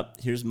post up,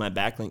 here's my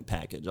backlink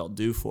package I'll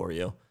do for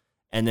you.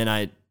 And then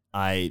I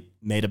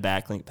made a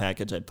backlink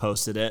package. I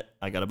posted it.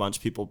 I got a bunch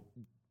of people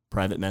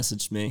private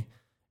messaged me.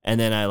 And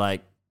then I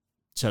like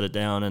shut it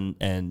down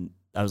and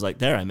I was like,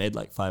 there, I made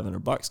like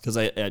 $500 because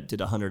I did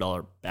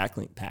 $100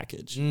 backlink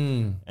package.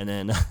 And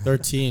then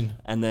 13.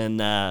 And then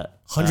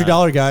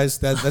 $100 guys.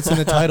 That's in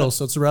the title,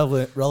 so it's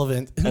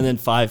relevant. And then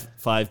five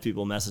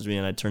people messaged me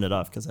and I turned it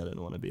off because I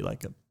didn't want to be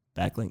like a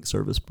backlink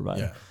service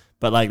provider. Yeah.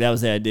 But like that was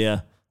the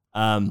idea.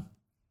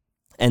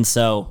 And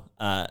so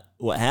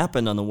what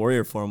happened on the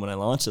Warrior Forum when I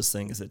launched this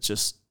thing is it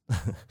just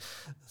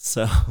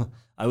so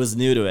I was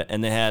new to it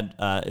and they had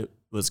it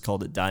was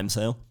called a dime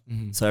sale.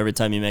 So every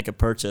time you make a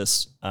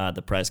purchase,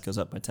 the price goes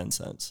up by 10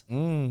 cents.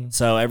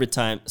 So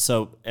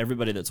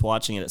everybody that's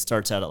watching it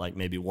starts out at like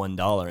maybe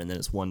 $1 and then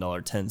it's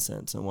 $1.10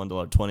 and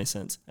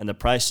 $1.20 and the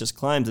price just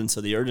climbs and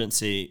so the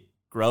urgency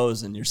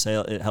grows and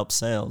it helps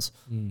sales.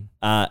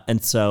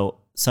 And so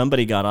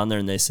somebody got on there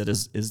and they said,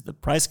 is the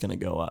price going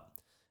to go up?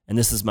 And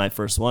this is my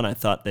first one. I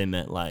thought they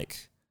meant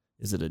like,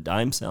 is it a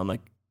dime sale? I'm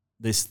like,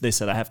 they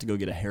said, I have to go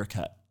get a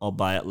haircut. I'll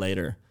buy it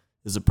later.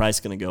 Is the price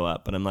going to go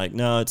up? And I'm like,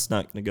 no, it's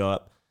not going to go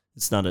up.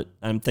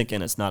 I'm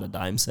thinking it's not a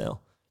dime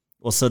sale.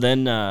 Well, so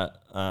then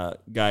another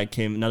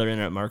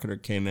internet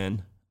marketer came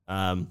in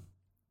and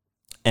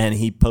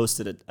he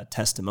posted a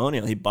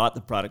testimonial. He bought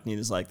the product and he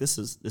was like, this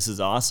is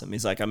awesome.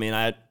 He's like, I mean,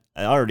 I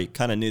already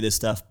kind of knew this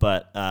stuff,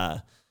 but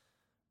I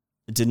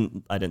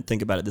didn't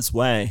think about it this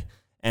way.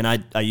 And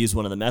I used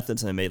one of the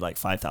methods and I made like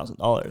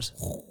 $5,000.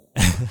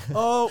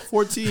 Oh,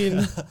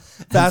 14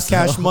 fast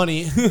cash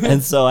money.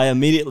 And so I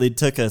immediately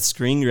took a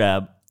screen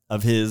grab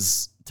of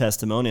his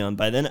testimonial. And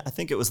by then I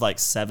think it was like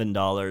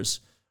 $7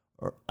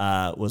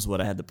 was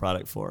what I had the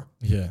product for.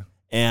 Yeah.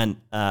 And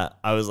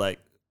I was like,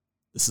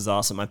 this is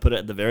awesome. I put it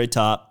at the very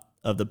top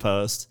of the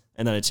post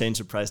and then I changed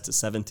the price to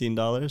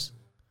 $17.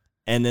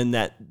 And then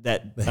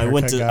I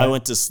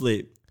went to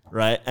sleep.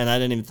 Right. And I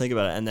didn't even think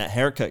about it. And that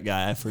haircut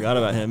guy, I forgot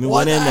about him. He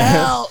went in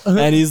there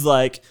and he's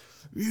like,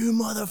 you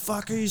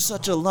motherfucker, you're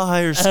such a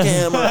liar,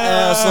 scammer,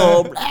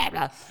 asshole, blah,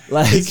 blah.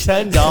 Like it's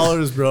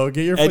 $10, bro.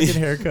 Get your fucking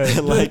haircut.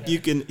 And like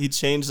he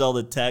changed all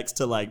the text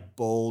to like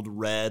bold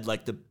red,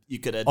 like you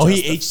could adjust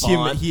he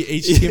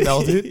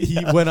HTML'd it. He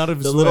went out of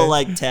his the way. little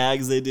like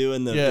tags they do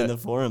in the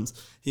forums.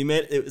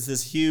 It was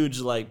this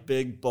huge, like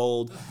big,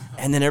 bold,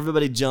 and then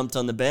everybody jumped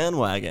on the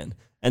bandwagon.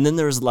 And then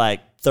there was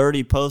like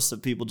 30 posts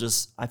of people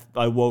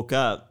I woke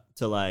up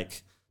to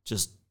like,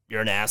 just, you're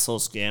an asshole,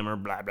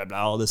 scammer, blah, blah, blah,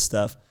 all this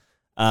stuff.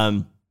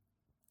 And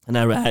And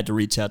I had to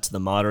reach out to the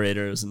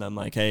moderators, and I'm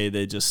like, hey,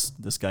 this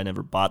guy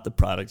never bought the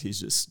product. He's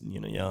just,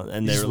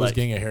 and they were like,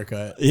 getting a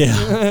haircut.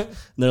 Yeah. And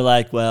they're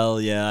like,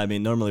 well, yeah, I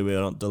mean, normally we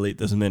don't delete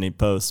this many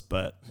posts,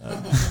 but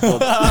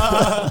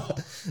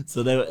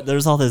so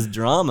there's all this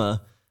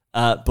drama.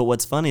 But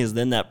what's funny is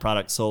then that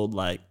product sold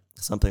like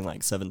something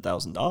like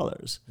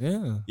 $7,000.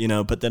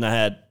 Yeah. But then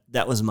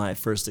that was my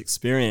first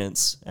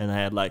experience, and I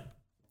had like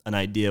an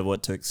idea of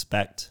what to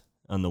expect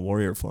on the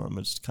Warrior Forum,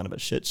 which is kind of a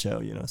shit show,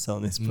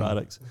 selling these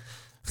products.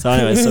 So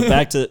anyway, so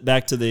back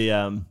to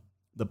the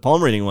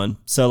palm reading one.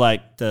 So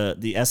like the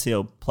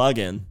SEO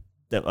plugin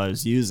that I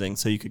was using,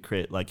 so you could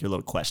create like your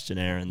little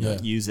questionnaire and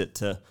then use it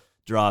to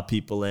draw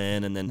people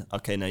in, and then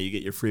okay, now you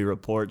get your free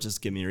report.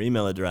 Just give me your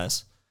email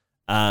address.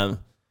 I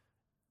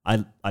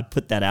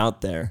put that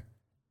out there,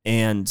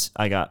 and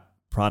I got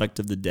product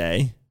of the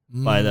day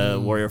by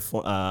the Warrior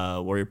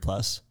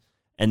Plus,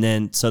 and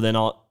then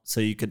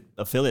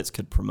affiliates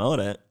could promote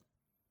it,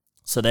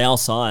 so they all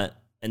saw it.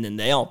 And then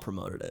they all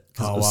promoted it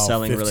because it was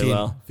selling really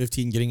well.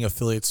 15 getting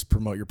affiliates to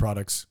promote your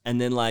products.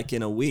 And then like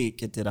in a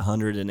week, it did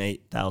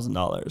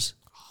 $108,000.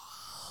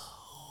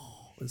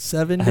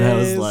 7 days. And I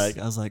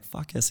was like,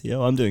 fuck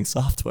SEO. I'm doing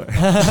software.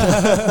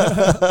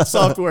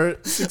 Software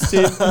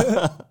 16.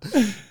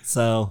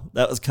 So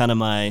that was kind of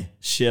my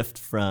shift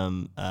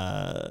from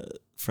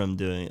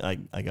doing.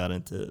 I got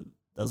into,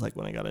 that was like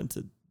when I got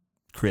into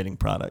creating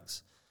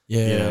products.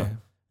 Yeah.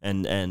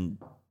 And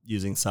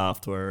using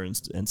software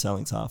and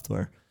selling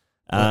software.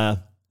 And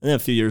then a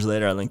few years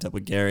later, I linked up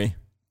with Gary,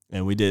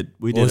 and we did.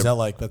 What was that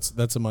like?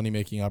 That's a money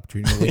making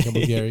opportunity. Link up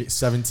with Gary.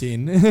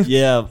 17.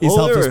 Yeah, he's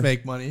helped us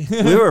make money.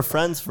 We were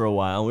friends for a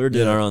while. We were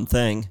doing our own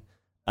thing.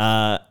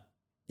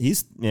 He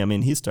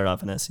started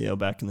off in SEO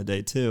back in the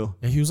day too.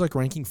 Yeah, he was like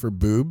ranking for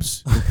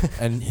boobs,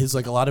 and his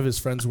like a lot of his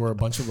friends were a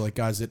bunch of like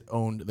guys that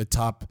owned the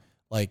top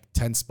like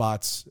 10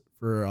 spots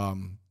for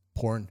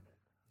porn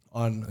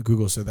on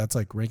Google. So that's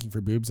like ranking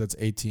for boobs. That's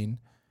 18.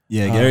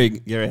 Yeah,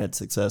 Gary had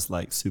success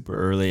like super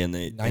early in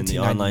the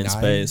online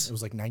space. It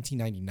was like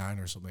 1999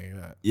 or something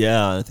like that.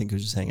 Yeah, I think he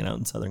was just hanging out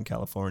in Southern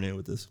California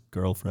with his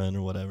girlfriend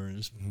or whatever,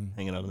 just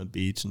hanging out on the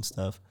beach and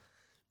stuff.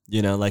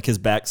 Like his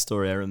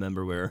backstory, I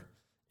remember we were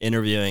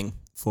interviewing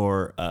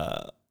for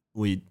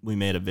we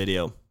made a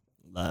video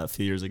a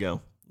few years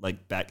ago,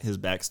 like his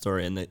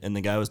backstory, and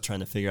the guy was trying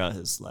to figure out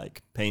his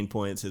like pain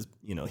points, his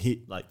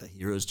he like the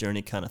hero's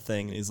journey kind of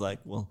thing, and he's like,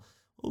 well.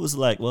 What was it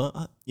like?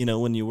 Well,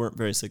 when you weren't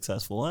very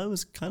successful, I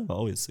was kind of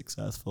always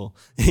successful.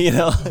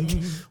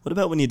 What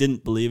about when you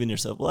didn't believe in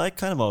yourself? Well, I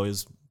kind of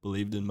always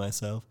believed in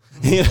myself.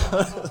 It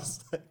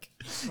was like,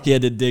 he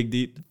had to dig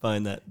deep to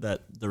find that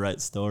the right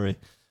story.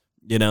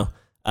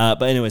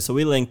 But anyway, so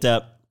we linked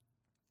up,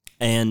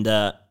 and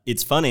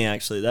it's funny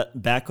actually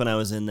that back when I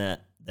was in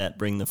that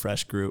Bring the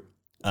Fresh group,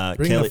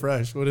 the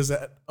Fresh. What is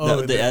that?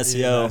 Oh, the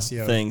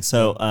SEO thing.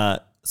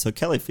 So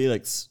Kelly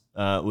Felix.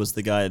 Was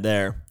the guy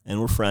there,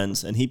 and we're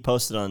friends, and he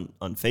posted on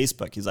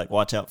Facebook, he's like,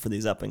 watch out for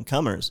these up and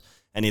comers,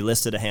 and he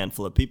listed a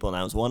handful of people, and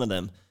I was one of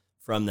them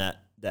from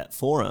that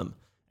forum,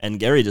 and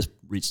Gary just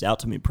reached out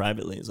to me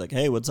privately. He's like,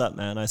 hey, what's up,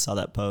 man? I saw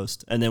that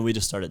post, and then we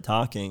just started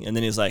talking, and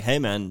then he's like, hey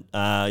man,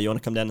 you want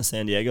to come down to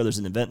San Diego? There's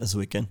an event this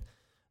weekend.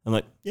 I'm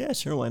like, yeah,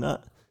 sure, why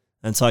not?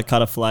 And so I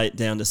caught a flight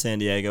down to San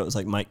Diego. It was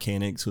like Mike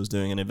Koenigs was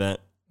doing an event,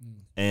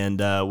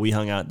 and we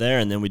hung out there,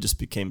 and then we just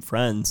became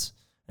friends.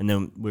 And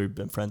then we've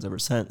been friends ever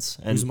since.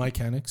 And who's Mike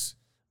Koenigs?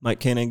 Mike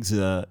Koenigs,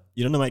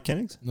 you don't know Mike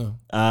Koenigs? No.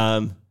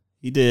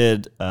 He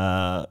did,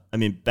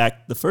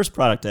 the first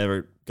product I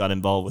ever got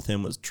involved with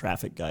him was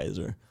Traffic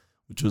Geyser,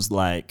 which was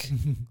like...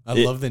 I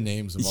love the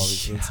names of all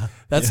these things.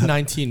 That's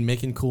 19,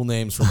 making cool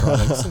names for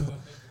products.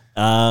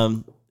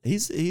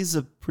 He's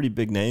a pretty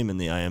big name in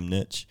the IM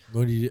niche.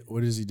 What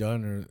has he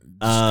done, or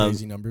just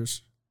crazy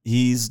numbers?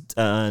 He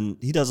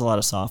does a lot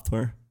of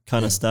software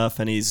kind of stuff,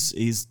 and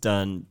he's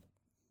done...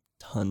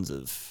 tons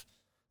of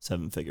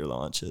 7-figure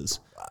launches.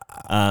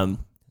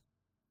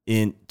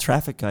 In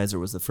Traffic Geyser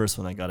was the first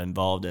one I got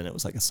involved in. It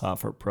was like a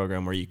software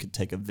program where you could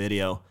take a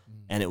video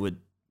and it would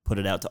put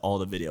it out to all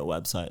the video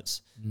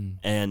websites.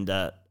 And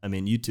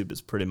YouTube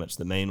is pretty much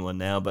the main one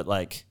now, but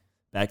like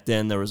back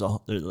then there's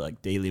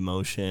like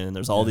Dailymotion,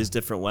 there's all these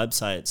different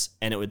websites,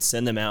 and it would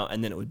send them out,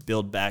 and then it would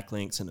build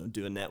backlinks, and it would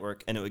do a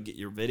network, and it would get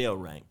your video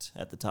ranked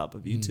at the top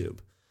of YouTube.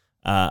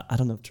 I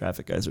don't know if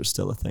Traffic Geyser is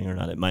still a thing or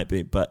not. It might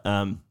be, but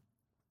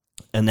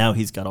and now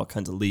he's got all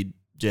kinds of lead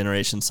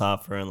generation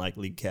software and like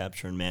lead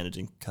capture and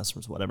managing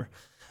customers, whatever.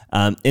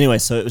 Anyway,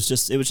 so it was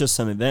just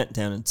some event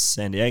down in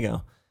San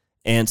Diego,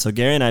 and so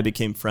Gary and I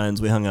became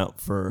friends. We hung out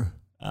for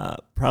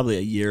probably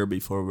a year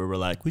before we were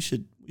like, we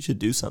should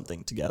do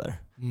something together.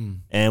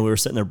 And we were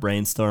sitting there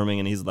brainstorming,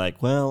 and he's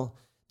like, well,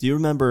 do you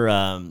remember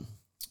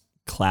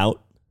Klout?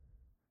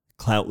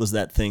 Klout was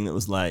that thing that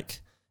was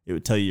like, it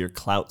would tell you your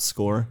Klout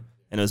score,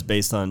 and it was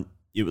based on,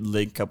 it would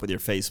link up with your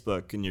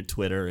Facebook and your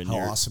Twitter and how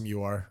awesome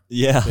you are.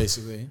 Yeah.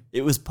 Basically.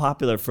 It was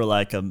popular for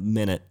like a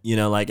minute,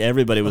 like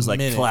everybody was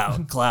like,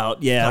 Klout.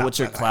 Yeah. What's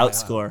your Klout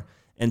score?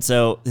 And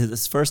so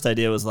his first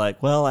idea was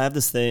like, well, I have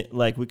this thing,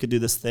 like we could do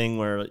this thing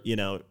where,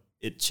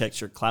 it checks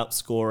your clout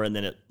score, and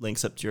then it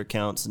links up to your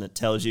accounts, and it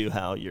tells you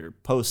how your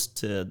post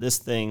to this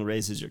thing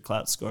raises your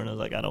clout score. And I was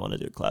like, I don't want to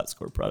do a clout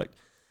score product.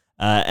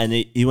 And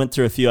he went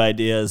through a few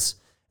ideas,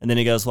 and then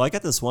he goes, well, I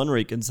got this one where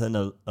you can send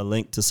a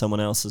link to someone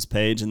else's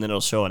page, and then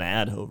it'll show an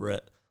ad over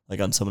it,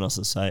 like on someone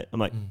else's site. I'm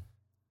like,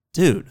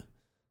 dude,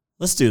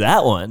 let's do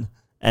that one.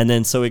 And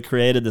then so we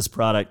created this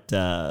product,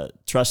 I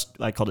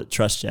called it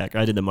Trust Jacker.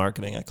 I did the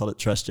marketing. I called it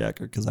Trust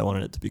Jacker because I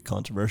wanted it to be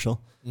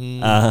controversial.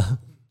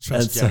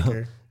 Trust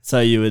Jacker. So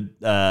you would,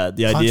 the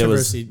idea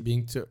was... Controversy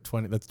being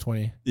 20, that's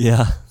 20.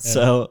 Yeah.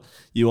 So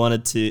you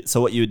wanted to,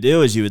 so what you would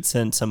do is you would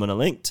send someone a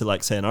link to,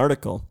 like, say, an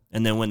article.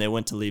 And then when they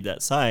went to leave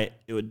that site,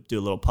 it would do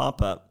a little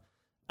pop-up.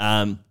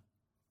 And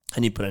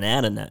you put an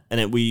ad in that.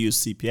 And we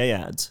use CPA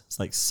ads. It's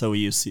like, so we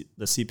use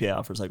the CPA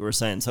offers, like we were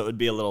saying. So it would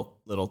be a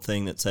little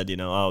thing that said,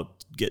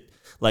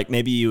 like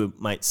maybe you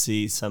might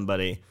see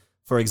somebody,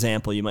 for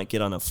example, you might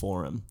get on a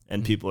forum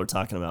and people are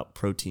talking about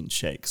protein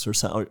shakes or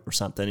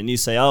something. And you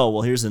say, oh,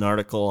 well, here's an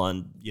article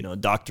on,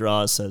 Dr.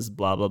 Oz says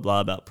blah, blah, blah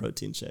about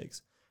protein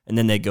shakes. And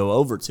then they go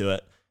over to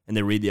it and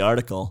they read the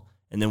article.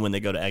 And then when they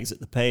go to exit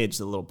the page,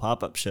 the little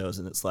pop-up shows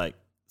and it's like,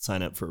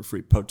 sign up for a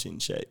free protein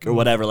shake or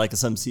whatever, like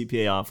some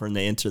CPA offer, and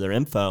they enter their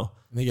info.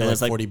 And they get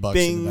like $40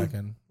 in the back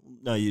end.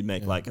 No, you'd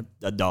make like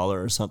a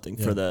dollar or something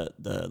for the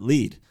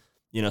lead,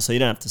 so you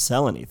don't have to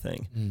sell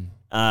anything.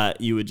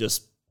 You would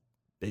just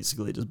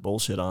basically just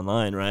bullshit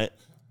online, right?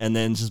 And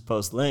then just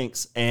post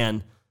links.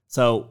 And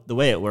so the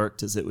way it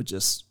worked is it would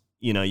just,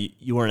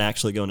 you weren't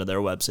actually going to their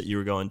website.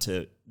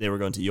 They were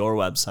going to your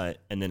website,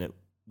 and then it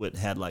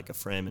had like a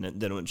frame in it.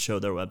 Then it would show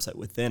their website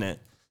within it.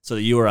 So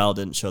the URL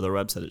didn't show their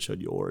website, it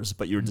showed yours,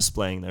 but you were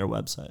displaying their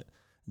website.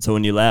 And so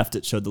when you left,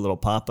 it showed the little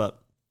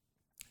pop-up.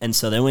 And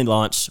so then we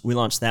launched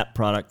that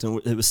product,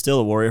 and it was still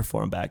a Warrior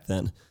Forum back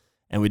then.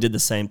 And we did the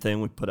same thing.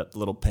 We put up the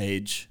little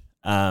page.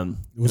 Was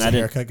the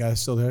haircut guy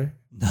still there?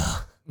 No,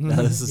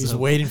 he's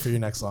waiting for your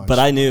next launch. But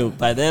I knew,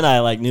 by then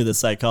I knew the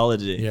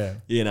psychology. Yeah.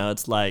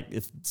 It's like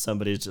if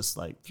somebody's just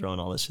like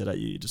throwing all this shit at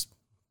you, you just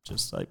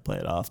like play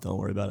it off. Don't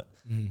worry about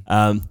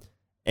it.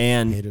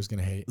 And haters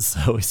gonna hate.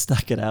 So we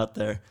stuck it out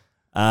there.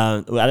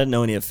 I didn't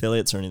know any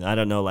affiliates or anything. I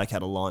don't know like how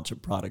to launch a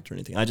product or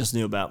anything. I just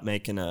knew about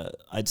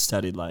I'd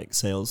studied like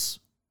sales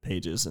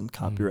pages and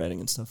copywriting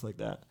and stuff like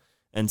that.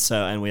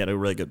 And we had a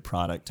really good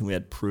product, and we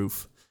had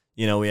proof.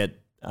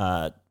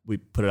 We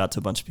put it out to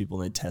a bunch of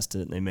people, and they tested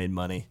it and they made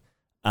money.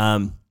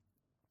 And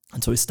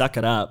so we stuck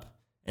it up,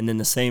 and then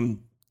the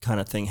same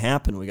kind of thing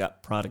happened. We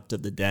got product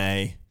of the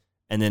day,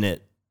 and then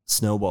it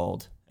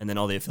snowballed, and then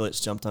all the affiliates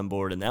jumped on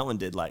board, and that one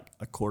did like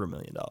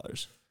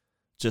 $250,000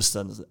 just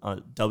on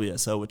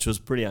WSO, which was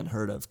pretty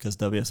unheard of because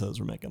WSOs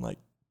were making like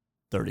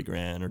 30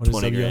 grand or what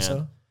 20 is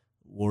grand.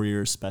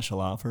 Warrior special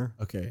offer.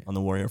 Okay. On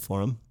the Warrior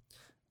Forum.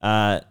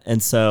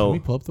 And so can we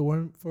pull up the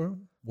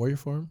Warrior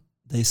Forum?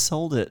 They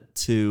sold it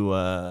to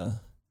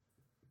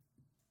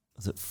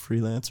was it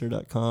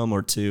freelancer.com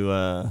or to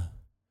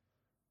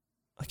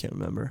I can't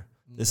remember.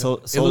 They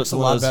sold it looks a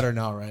lot better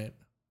now, right?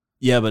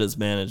 Yeah, but it's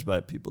managed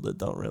by people that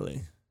don't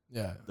really.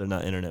 Yeah. They're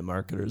not internet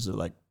marketers. They're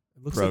like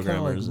it looks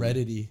programmers. Like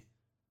Reddit-y.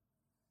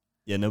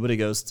 Yeah, nobody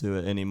goes to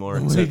it anymore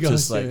except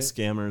just like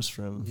scammers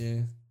from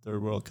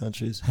third world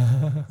countries.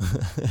 I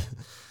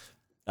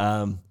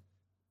don't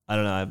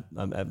know.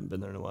 I haven't been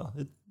there in a while.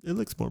 It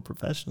looks more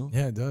professional.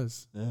 Yeah, it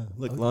does. Yeah.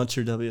 Look, launch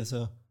your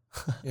WSO.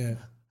 Yeah.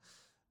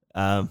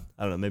 I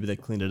don't know. Maybe they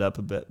cleaned it up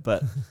a bit,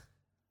 but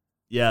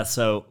yeah.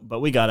 So,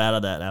 but we got out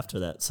of that after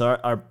that. So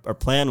our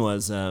plan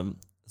was, so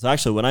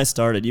actually when I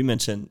started, you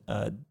mentioned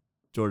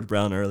George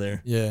Brown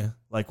earlier. Yeah.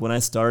 Like when I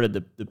started,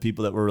 the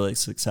people that were really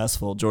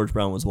successful, George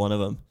Brown was one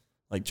of them.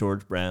 Like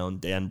George Brown,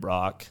 Dan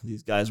Brock,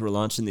 these guys were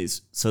launching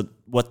these. So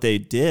what they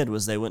did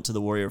was they went to the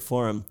Warrior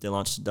Forum, they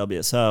launched a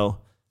WSO,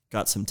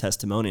 got some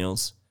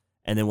testimonials,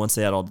 and then once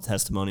they had all the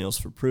testimonials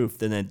for proof,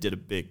 then they did a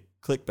big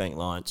ClickBank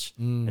launch,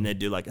 and they'd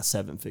do like a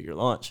 7-figure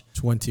launch.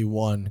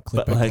 21 ClickBank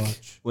but like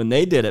launch. When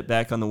they did it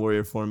back on the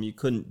Warrior Forum, you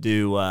couldn't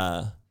do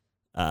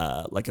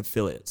like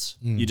affiliates.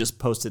 You just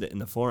posted it in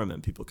the forum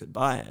and people could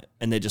buy it,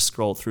 and they just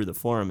scroll through the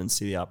forum and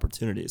see the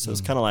opportunity. So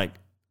it's kind of like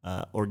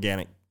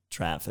organic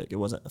traffic. It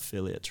wasn't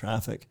affiliate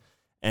traffic.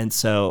 And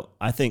so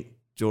I think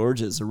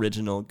George's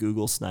original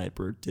Google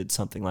Sniper did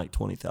something like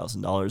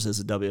 $20,000 as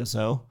a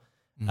WSO.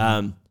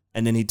 And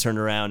then he turned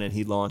around and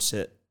he launched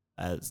it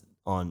as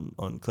on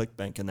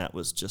ClickBank, and that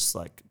was just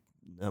like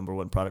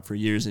 #1 product for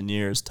years and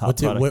years.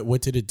 Product.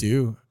 What did it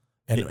do?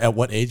 And at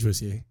what age was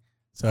he?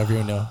 So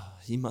everyone know.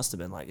 He must have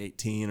been like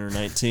 18 or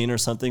 19 or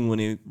something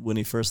when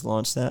he first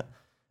launched that.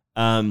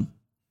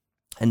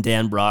 And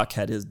Dan Brock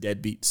had his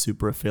Deadbeat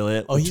Super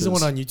affiliate. Oh, he's the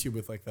one on YouTube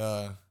with like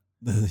the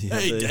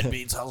hey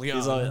Deadbeats, how's it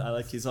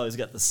going? He's always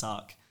got the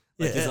sock.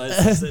 Like he's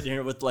always sitting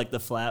here with like the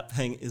flap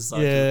hanging his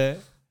sock. Yeah.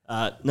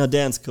 No,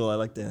 Dan's cool. I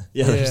like Dan.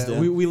 Yeah.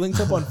 Dan. We linked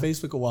up on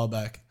Facebook a while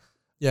back.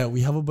 Yeah,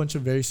 we have a bunch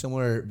of very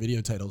similar video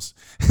titles.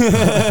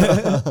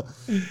 Yeah,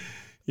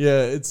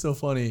 it's so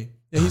funny.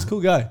 Yeah, he's a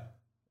cool guy.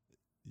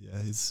 Yeah,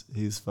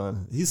 he's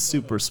fun. He's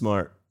super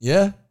smart.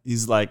 Yeah.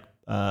 He's like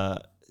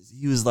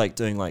he was like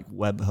doing like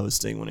web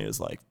hosting when he was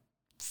like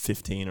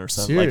 15 or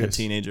something, like a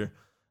teenager.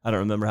 I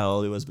don't remember how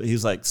old he was, but he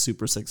was like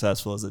super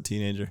successful as a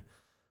teenager.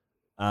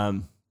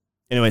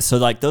 Anyway, so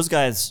like those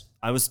guys,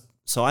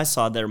 I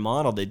saw their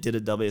model. They did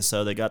a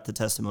WSO, they got the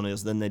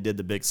testimonials, then they did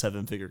the big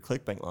 7-figure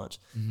ClickBank launch.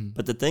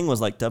 But the thing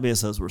was, like,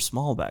 WSOs were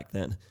small back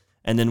then.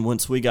 And then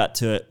once we got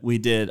to it, we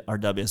did our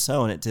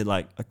WSO, and it did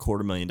like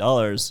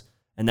 $250,000,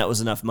 and that was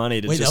enough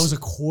money to that was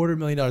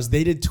 $250,000.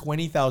 They did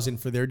 20,000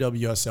 for their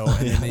WSO,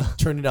 and then they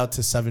turned it out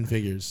to 7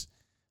 figures.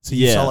 So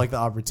you saw like the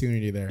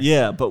opportunity there.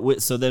 Yeah,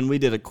 but so then we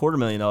did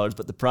 $250,000,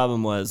 but the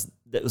problem was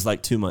it was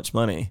like too much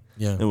money.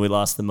 Yeah, and we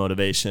lost the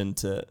motivation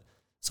to.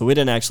 So we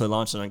didn't actually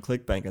launch it on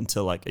ClickBank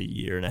until like a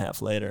year and a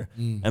half later,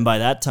 and by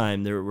that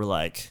time there were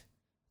like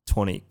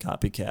 20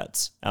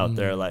 copycats out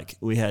there. Like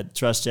we had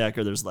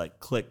TrustJacker, there's like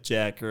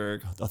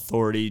ClickJacker,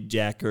 Authority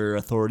Jacker,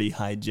 Authority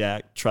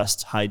Hijack,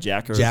 Trust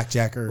Hijacker,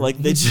 Jacker. Like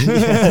they,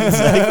 yeah,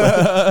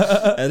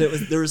 exactly.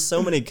 And there were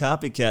so many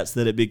copycats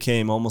that it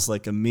became almost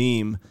like a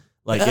meme.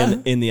 Like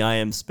in the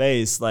IM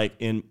space,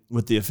 like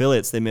with the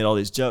affiliates, they made all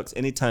these jokes.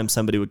 Anytime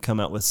somebody would come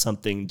out with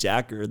something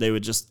jacker,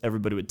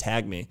 everybody would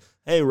tag me.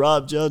 Hey,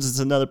 Rob Jones, it's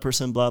another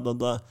person, blah, blah,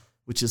 blah.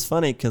 Which is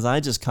funny because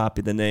I just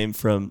copied the name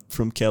from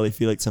Kelly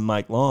Felix and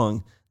Mike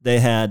Long. They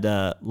had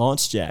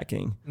launch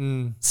jacking.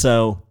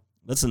 So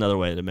that's another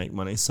way to make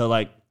money. So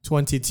like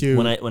 22.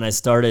 When I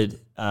started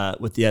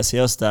with the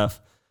SEO stuff,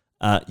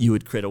 you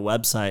would create a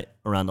website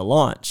around the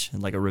launch,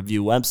 and like a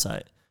review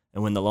website.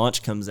 And when the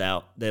launch comes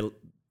out,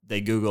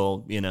 they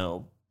Google,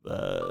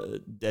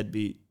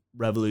 Deadbeat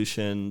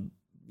Revolution,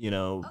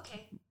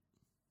 Okay.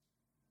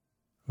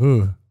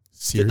 Ooh,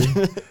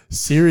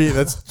 Siri,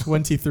 that's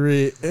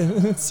 23.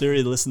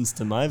 Siri listens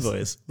to my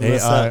voice. We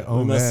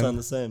must sound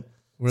the same.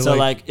 So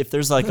like if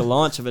there's like a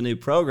launch of a new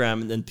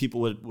program, then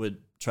people would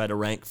try to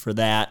rank for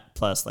that,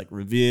 plus like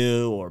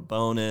review or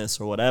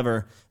bonus or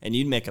whatever. And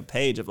you'd make a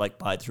page of like,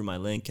 buy through my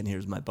link and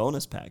here's my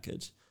bonus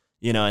package,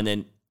 and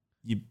then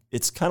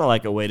it's kind of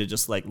like a way to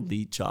just like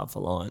leech off a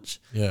launch.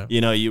 Yeah.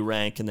 You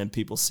rank and then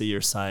people see your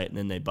site and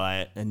then they buy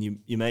it, and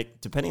you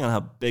make, depending on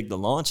how big the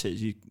launch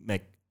is, you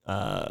make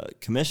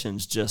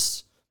commissions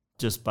just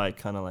by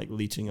kind of like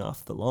leeching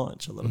off the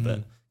launch a little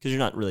bit, because you're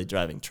not really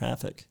driving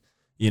traffic.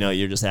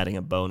 You're just adding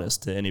a bonus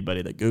to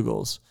anybody that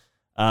Googles.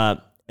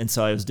 And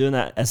so I was doing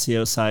that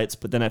SEO sites,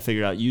 but then I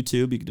figured out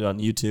YouTube. You could do it on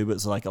YouTube. It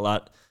was like a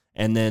lot.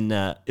 And then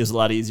it was a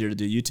lot easier to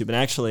do YouTube. And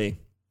actually,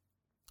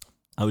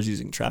 I was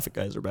using Traffic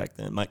Geyser back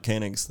then, Mike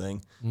Koenig's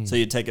thing. So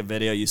you take a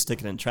video, you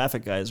stick it in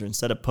Traffic Geyser.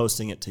 Instead of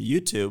posting it to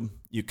YouTube,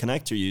 you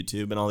connect your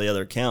YouTube and all the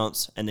other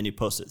accounts, and then you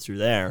post it through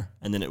there,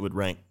 and then it would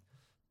rank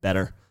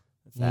better,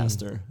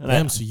 faster.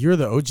 And so you're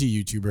the OG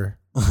YouTuber.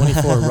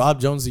 24, Rob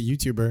Jones, the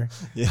YouTuber.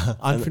 Yeah.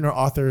 Entrepreneur,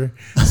 author,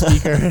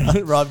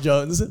 speaker, Rob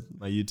Jones.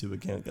 My YouTube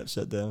account got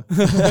shut down.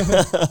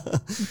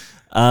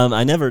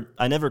 I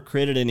never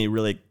created any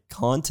really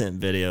content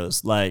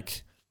videos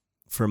like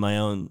for my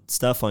own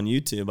stuff on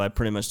YouTube. I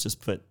pretty much just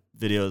put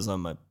videos on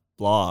my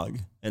blog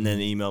and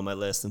then email my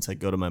list and say,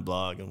 go to my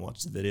blog and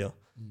watch the video.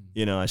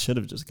 I should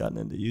have just gotten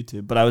into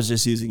YouTube, but I was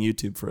just using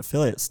YouTube for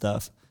affiliate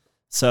stuff.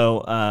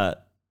 So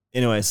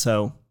anyway,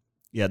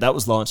 yeah, that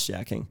was launch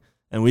jacking.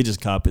 And we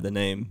just copied the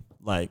name.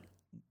 I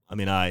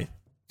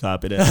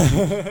copied it.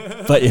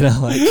 But,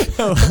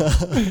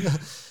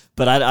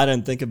 but I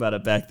didn't think about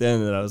it back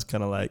then, that I was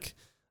kind of like,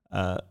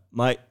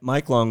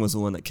 Mike Long was the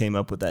one that came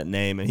up with that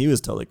name, and he was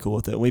totally cool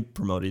with it. We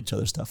promoted each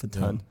other's stuff a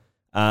ton.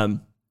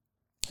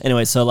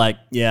 Anyway, so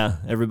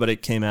everybody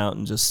came out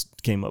and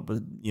just came up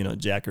with,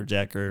 Jacker,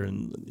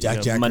 and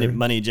Jacker.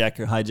 money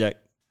Jacker, hijack,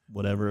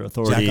 whatever,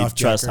 Authority,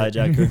 Trust, Jacker.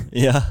 Hijacker.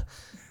 Yeah.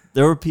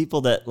 There were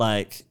people that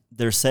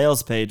their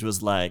sales page was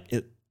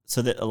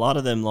so that a lot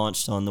of them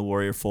launched on the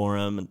Warrior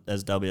Forum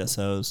as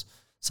WSOs.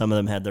 Some of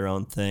them had their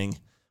own thing.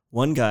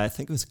 One guy, I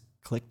think it was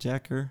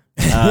ClickJacker,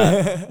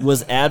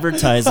 was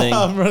advertising.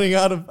 I'm having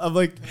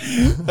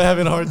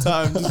a hard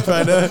time just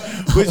trying to,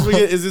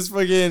 is this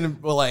fucking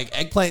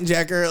eggplant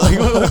jacker?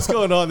 What's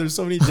going on? There's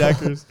so many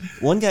jackers.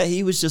 One guy,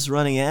 he was just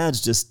running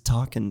ads, just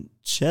talking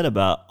shit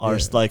about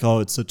ours, oh,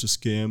 it's such a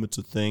scam, it's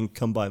a thing,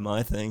 come buy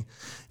my thing.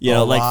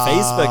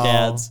 Facebook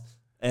ads.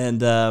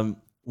 And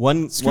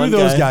Screw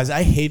those guys.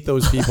 I hate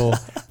those people.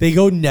 They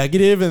go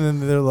negative and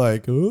then they're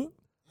like, ooh.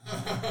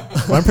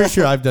 Well, I'm pretty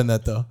sure I've done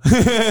that though.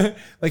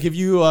 If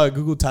you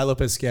Google Ty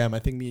Lopez scam, I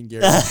think me and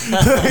Gary.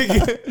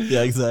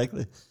 Yeah,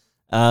 exactly.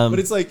 But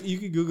it's you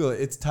can Google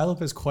it. It's Ty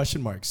Lopez ?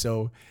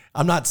 So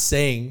I'm not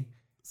saying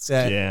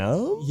that.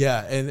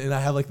 Yeah. And I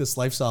have this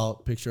lifestyle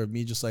picture of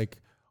me just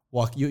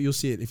walk. You'll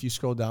see it if you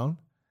scroll down.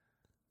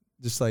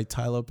 Just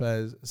Ty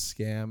Lopez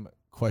scam ?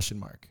 I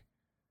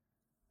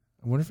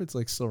wonder if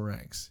it's still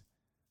ranks.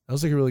 That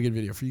was a really good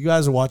video. For you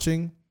guys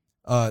watching,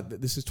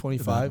 this is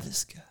 25.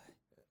 This guy.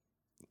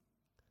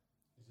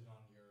 Is it on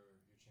your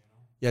channel?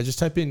 Yeah, just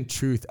type in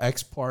truth.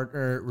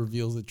 Ex-partner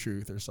reveals the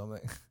truth or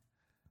something.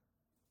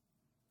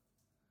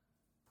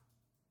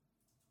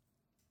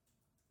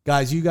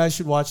 Guys, you guys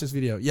should watch this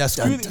video. Yeah,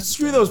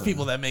 screw those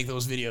people that make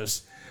those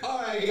videos.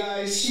 All right,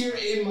 guys, here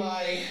in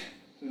my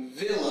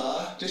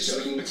villa. Just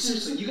joking, but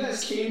seriously, you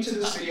guys came to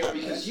this video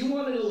because you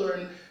wanted to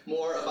learn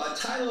more about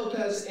Tai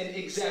Lopez and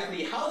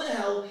exactly how the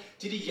hell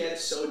did he get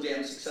so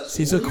damn successful.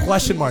 See, it's a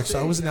question mark, so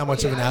I wasn't that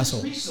much of an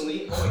asshole.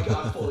 Recently, oh my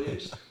god,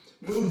 foliage.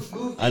 Moved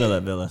I know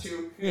that villa.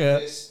 to Yeah.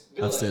 this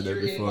villa I've stayed there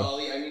here in before.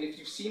 Bali. I mean, if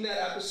you've seen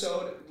that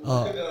episode,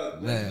 look at the link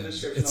in the Man,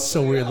 description. it's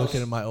so weird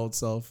looking at my old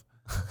self.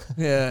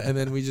 Yeah, and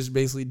then we just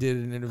basically did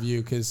an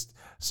interview because.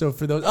 So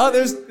for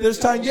those, there's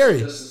Ty and Gary.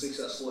 Just as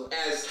successful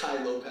as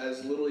Tai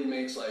Lopez, literally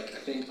makes like I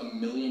think $1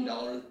 million.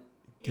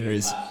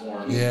 Gary's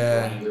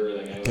Yeah,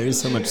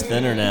 Gary's so much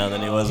thinner now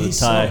than he was with He's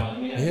Ty.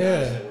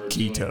 yeah.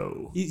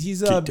 Keto.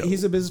 He's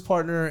Keto. a business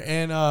partner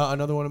and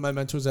another one of my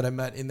mentors that I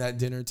met in that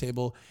dinner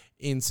table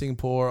in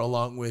Singapore,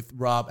 along with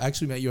Rob. I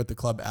actually met you at the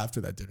club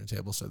after that dinner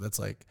table, so that's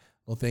like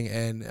a little thing.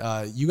 And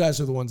you guys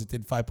are the ones that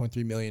did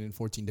 5.3 million in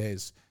 14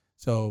 days.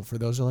 So for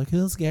those who are like,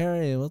 who's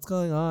Gary? What's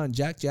going on?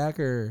 Jack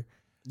Jacker.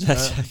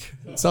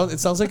 It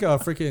sounds like a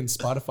freaking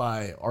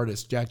Spotify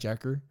artist, Jack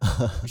Jacker.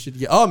 We should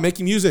get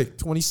making music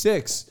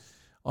 26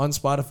 on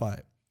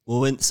Spotify.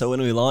 Well, when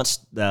we launched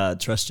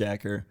Trust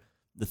Jacker,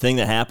 the thing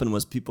that happened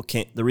was people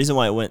can't. The reason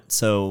why it went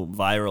so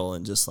viral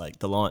and just like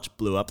the launch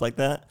blew up like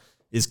that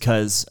is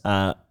because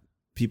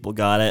people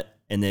got it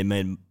and they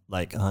made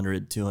like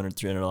 $100, $200,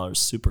 $300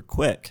 super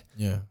quick.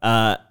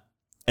 Yeah.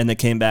 And they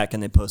came back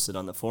and they posted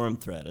on the forum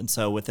thread. And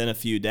so within a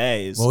few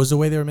days, What was the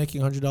way they were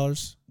making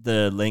 $100?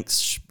 the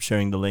links,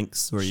 sharing the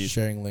links where you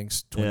Sharing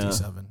links,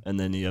 27. and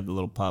then you have the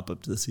little pop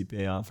up to the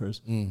CPA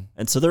offers. Mm.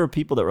 And so there were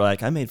people that were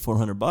like, I made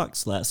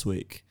 $400 last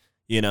week,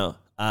 and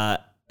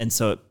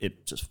so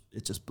it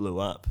just blew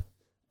up.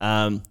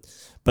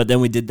 But then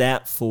we did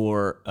that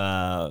for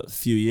a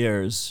few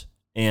years,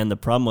 and the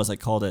problem was I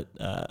called it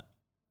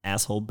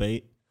asshole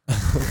bait.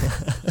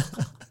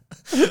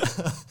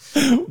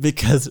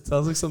 Because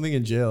Sounds like something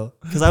in jail.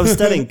 I was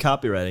studying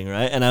copywriting,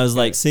 right? And I was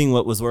like seeing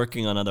what was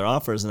working on other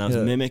offers, and I was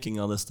mimicking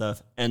all this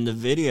stuff. And the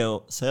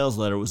video sales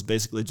letter was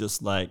basically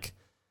just like,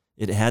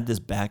 it had this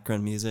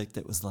background music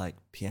that was like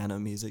piano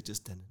music,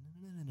 just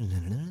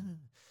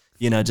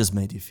just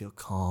made you feel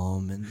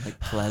calm and like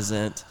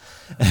pleasant.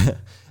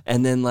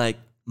 And then like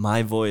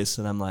my voice,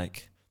 and I'm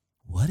like,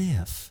 what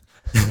if?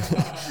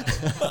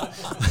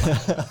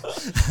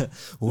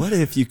 What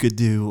if you could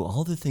do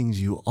all the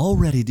things you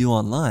already do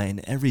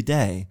online every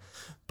day,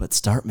 but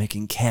start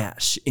making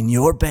cash in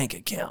your bank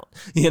account?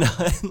 And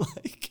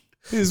like,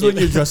 This is when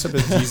you dressed up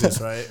as Jesus,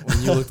 right?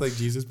 When you looked like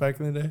Jesus back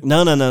in the day?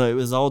 no. It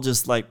was all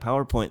just like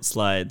PowerPoint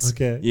slides.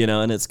 Okay.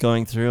 And it's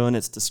going through and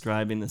it's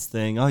describing this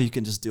thing. Oh, you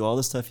can just do all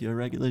the stuff you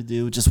regularly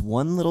do, just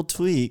one little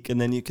tweak,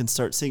 and then you can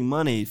start seeing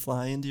money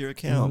fly into your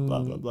account,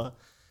 blah, blah, blah.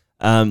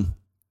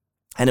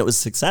 And it was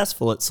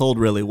successful. It sold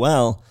really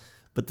well.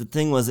 But the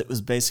thing was, it was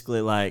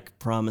basically like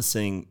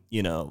promising,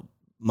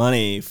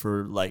 money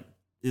for like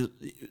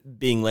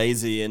being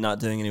lazy and not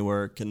doing any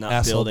work and not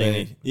Asshole building bait.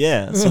 any.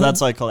 Yeah. So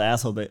that's why I call it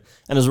asshole bait.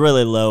 And it was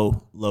really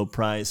low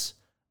price.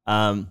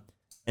 And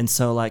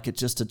so like it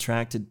just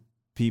attracted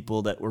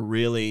people that were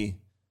really,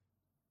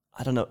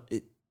 I don't know.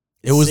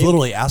 It was seemed-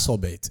 literally asshole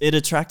bait. It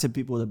attracted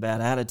people with a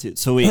bad attitude.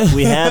 So we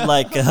had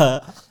like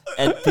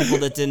and people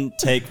that didn't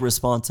take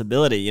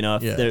responsibility,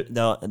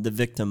 the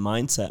victim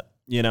mindset,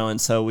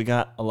 and so we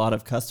got a lot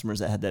of customers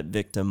that had that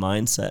victim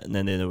mindset, and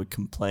then they would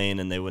complain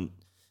and they wouldn't,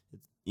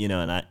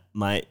 and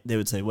they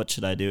would say, what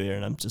should I do here?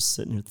 And I'm just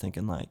sitting here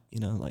thinking like,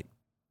 like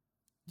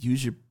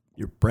use your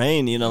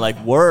brain,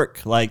 like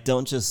work, like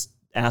don't just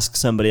ask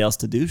somebody else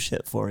to do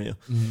shit for you.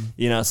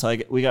 Mm-hmm. So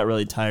we got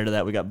really tired of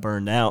that. We got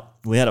burned out.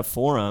 We had a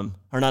forum,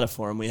 or not a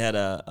forum. We had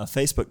a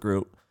Facebook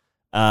group,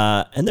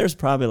 and there's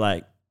probably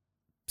like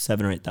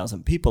 7,000 or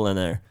 8,000 people in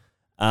there.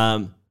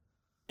 And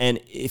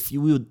if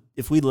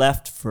we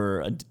left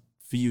for a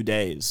few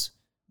days,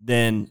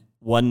 then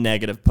one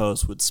negative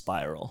post would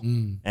spiral,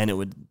 and it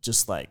would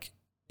just like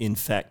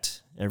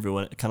infect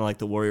everyone. Kind of like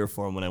the Warrior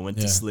Forum when I went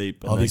to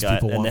sleep, and All these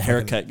people and want the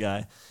haircut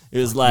guy. It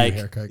was like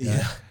haircut guy.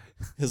 yeah.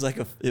 It was like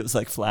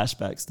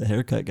flashbacks to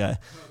haircut guy,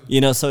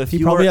 So if He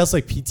you probably were, has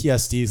like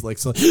PTSDs. Like,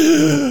 so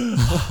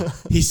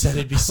he said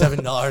it'd be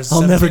 $7.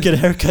 I'll never get a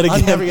haircut again.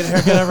 I'll never get a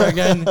haircut ever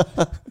again.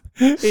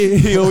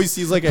 he always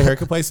sees like a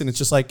haircut place, and it's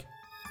just like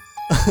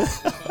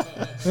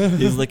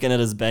He's looking at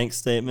his bank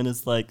statement.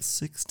 It's like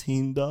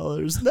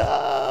 $16.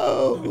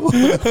 No.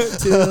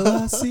 till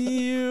I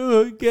see you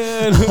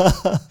again.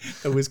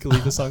 A Wiz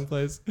Khalifa song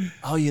plays.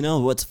 Oh,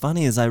 what's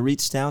funny is I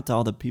reached out to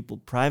all the people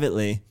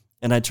privately,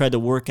 and I tried to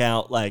work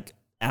out, like,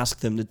 ask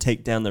them to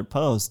take down their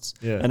posts.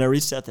 Yeah. And I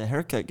reached out to the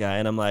haircut guy,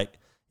 and I'm like,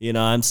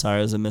 I'm sorry,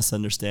 it was a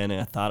misunderstanding.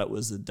 I thought it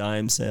was a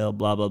dime sale,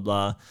 blah, blah,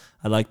 blah.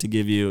 I'd like to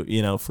give you,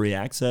 free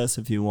access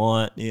if you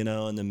want,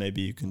 and then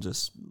maybe you can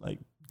just, like,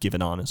 give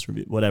an honest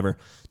review, whatever.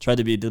 Tried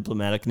to be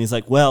diplomatic. And he's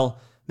like, well,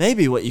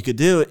 maybe what you could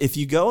do, if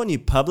you go and you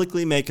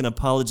publicly make an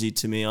apology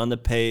to me on the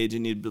page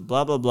and you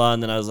blah, blah, blah.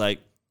 And then I was like,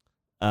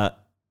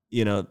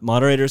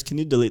 moderators, can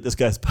you delete this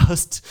guy's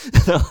post?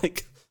 And I'm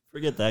like,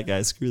 forget that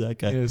guy. Screw that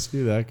guy. Yeah,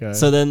 screw that guy.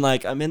 So then,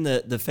 like, I'm in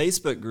the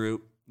Facebook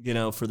group,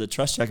 for the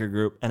Trust Checker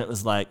group, and it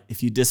was like,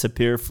 if you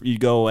disappear, you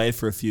go away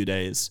for a few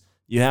days,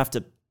 you have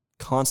to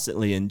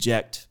constantly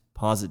inject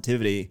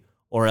positivity,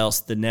 or else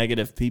the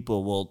negative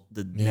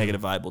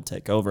negative vibe will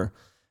take over.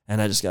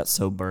 And I just got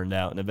so burned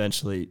out, and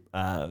eventually,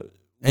 and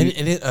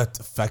it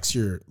affects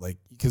your, like,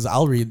 because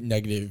I'll read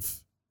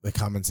negative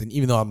comments, and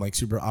even though I'm like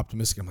super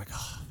optimistic, I'm like,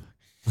 oh,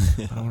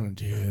 I don't want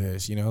to do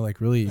this,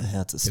 like really.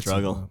 It's a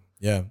struggle.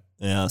 Yeah.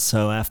 Yeah.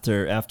 So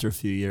after a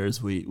few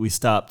years, we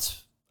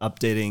stopped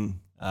updating.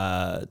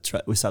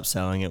 We stopped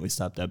selling it. We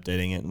stopped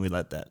updating it, and we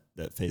let that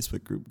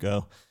Facebook group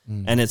go.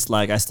 And it's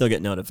like I still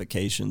get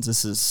notifications.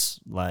 This is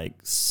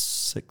like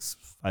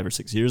 5 or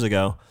 6 years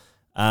ago.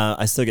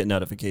 I still get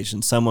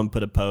notifications. Someone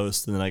put a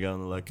post, and then I go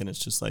and look, and it's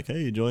just like,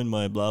 hey, you joined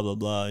my blah blah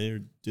blah.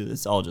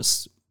 It's all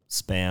just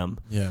spam.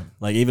 Yeah.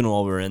 Like even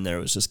while we were in there,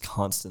 it was just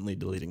constantly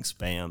deleting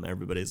spam.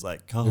 Everybody's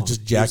like, oh, they're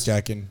just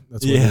jacking.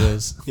 That's what it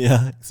is.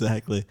 Yeah,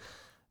 exactly.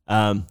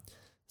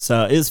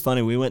 So it was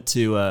funny. We went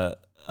to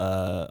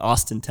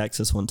Austin,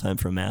 Texas one time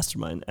for a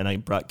mastermind, and I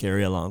brought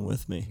Gary along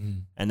with me.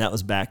 And that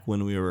was back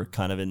when we were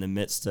kind of in the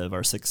midst of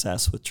our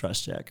success with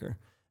TrustJacker,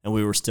 and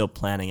we were still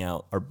planning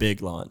out our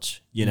big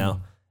launch,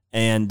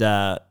 and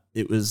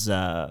it was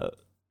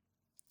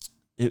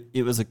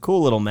it was a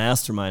cool little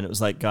mastermind. It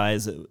was like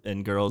guys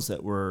and girls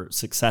that were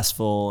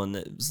successful, and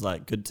it was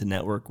like good to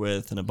network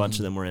with, and a bunch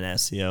of them were in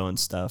SEO and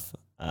stuff.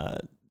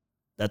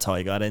 That's how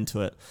I got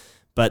into it.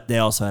 But they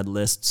also had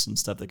lists and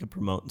stuff they could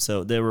promote, and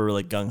so they were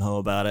really gung-ho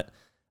about it.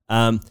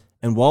 And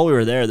while we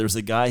were there was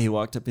a guy who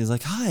walked up, he's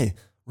like, hi,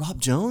 Rob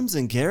Jones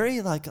and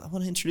Gary, like, I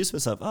want to introduce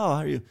myself. Oh,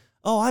 how are you?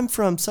 Oh, I'm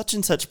from such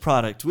and such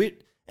product. And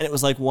it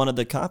was like one of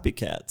the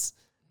copycats.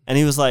 And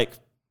he was like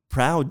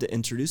proud to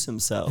introduce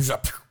himself.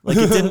 Like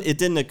it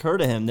didn't occur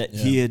to him that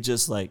he had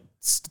just like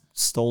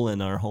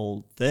stolen our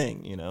whole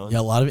thing, Yeah,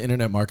 a lot of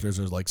internet marketers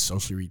are like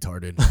socially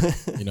retarded,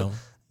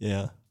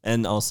 Yeah.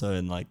 And also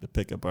in like the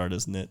pickup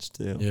artist niche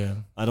too. Yeah.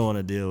 I don't want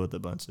to deal with a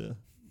bunch of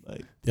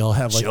like, they'll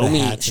have like show me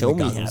how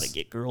to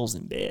get girls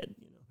in bed.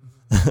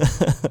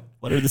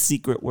 What are the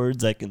secret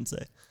words I can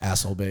say?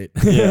 Asshole bait.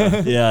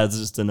 Yeah, it's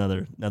just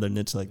another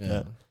niche like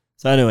that.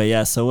 So anyway,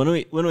 yeah. So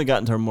when we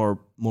got into our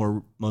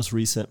most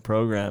recent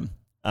program,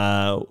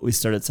 we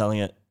started selling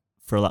it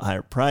for a lot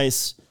higher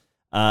price,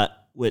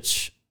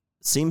 which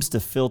seems to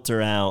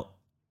filter out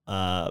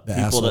the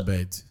people asshole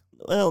bait.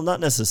 Well, not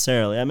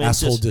necessarily. I mean,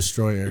 asshole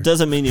destroyer. It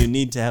doesn't mean you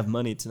need to have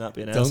money to not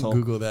be an asshole. Don't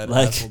Google that,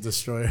 like, asshole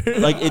destroyer.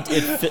 Like it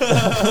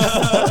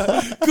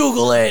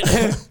Google it.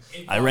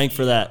 I rank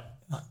for that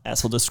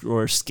asshole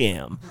destroyer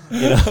scam.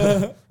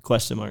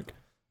 Question mark.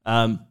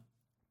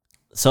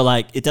 So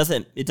like it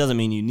doesn't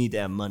mean you need to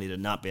have money to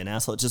not be an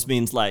asshole. It just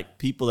means like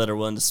people that are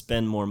willing to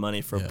spend more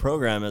money for a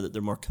program, that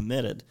they're more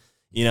committed.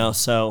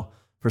 So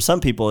for some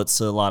people it's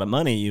a lot of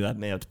money. You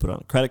may have to put on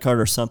a credit card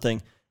or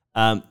something.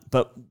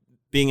 But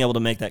being able to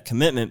make that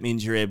commitment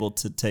means you're able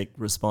to take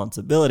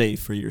responsibility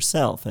for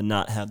yourself and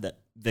not have that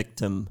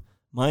victim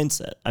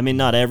mindset. I mean,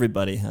 not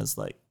everybody has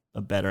like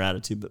a better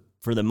attitude, but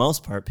for the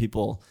most part,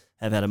 people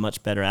have had a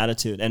much better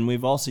attitude. And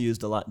we've also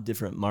used a lot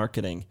different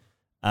marketing.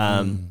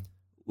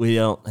 We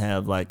don't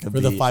have like for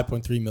the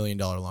 $5.3 million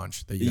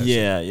launch that you guys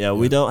yeah.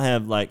 We don't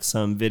have like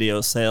some video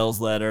sales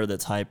letter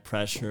that's high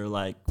pressure.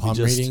 Like palm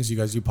readings. You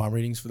guys do palm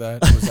readings for that?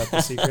 Was that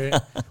the secret?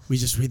 We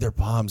just read their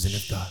palms, and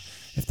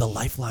if the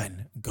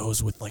lifeline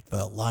goes with like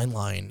the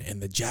line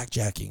and the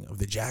jacking of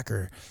the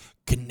jacker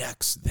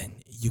connects, then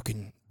you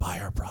can buy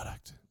our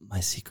product.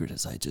 My secret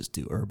is I just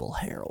do herbal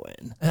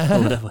heroin.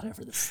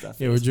 Whatever this stuff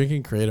is. We're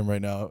drinking Kratom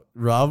right now.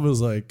 Rob was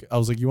like, I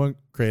was like, you want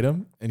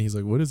Kratom? And he's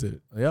like, what is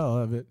it? Yeah, I'll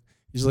have it.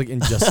 He's like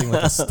ingesting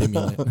like a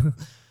stimulant.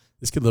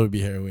 This could literally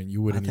be heroin.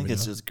 You wouldn't even know. I think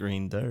it's just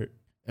green dirt.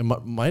 And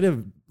might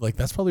have, like,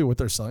 that's probably what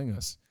they're selling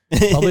us.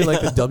 Probably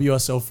like the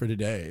WSO for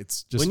today.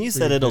 It's just when you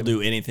said it'll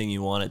do anything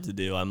you want it to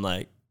do, I'm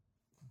like,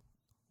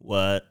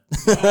 what?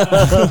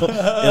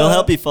 It'll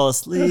help you fall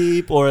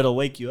asleep, or it'll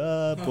wake you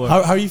up. Or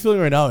how are you feeling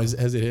right now? Has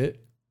it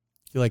hit?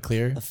 Feel like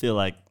clear? I feel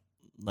like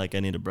I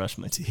need to brush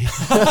my teeth.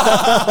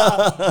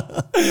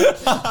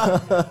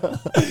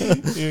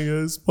 Yeah,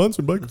 guys,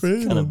 sponsored by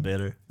Kratom. Kind of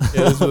bitter.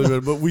 Yeah, it's really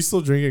good, but we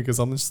still drink it because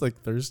I'm just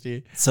like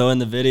thirsty. So in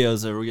the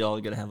videos, are we all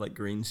gonna have like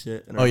green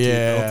shit in our teeth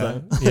all the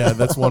time? Yeah,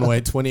 that's one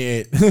way.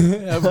 28.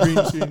 Have green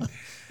shit.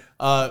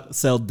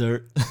 Sell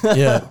dirt.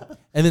 Yeah.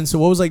 And then, so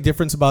what was like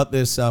difference about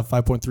this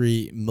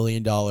 $5.3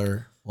 million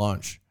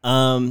launch?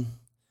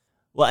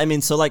 Well, I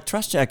mean, so like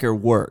TrustJacker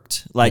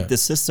worked. Like the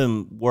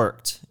system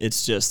worked.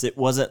 It's just, it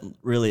wasn't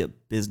really a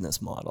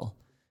business model.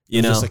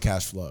 You know, just a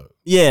cash flow.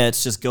 Yeah,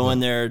 it's just go in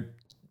there,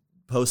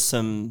 post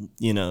some,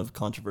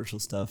 controversial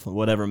stuff or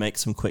whatever, make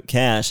some quick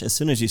cash. As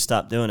soon as you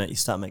stop doing it, you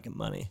stop making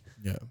money.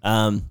 Yeah.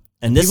 And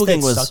this people thing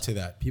get was stuck to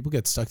that. People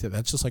get stuck to that.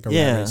 That's just like a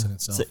rat race in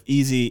itself. It's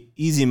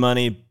easy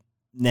money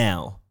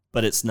now,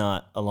 but it's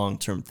not a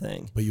long-term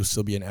thing. But you'll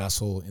still be an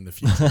asshole in the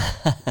future.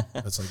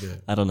 That's like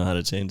it. I don't know how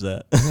to change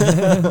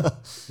that.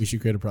 We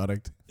should create a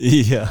product.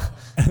 Yeah.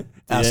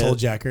 Asshole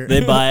jacker. They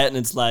buy it and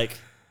it's like,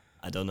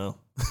 I don't know.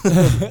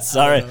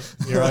 Sorry.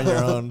 You're on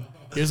your own.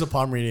 Here's a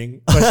palm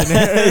reading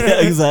questionnaire.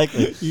 Yeah,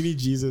 exactly. You need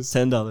Jesus.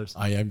 $10.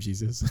 I am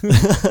Jesus.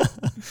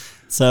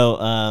 So,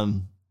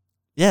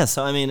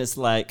 so I mean, it's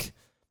like,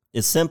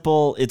 it's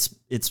simple.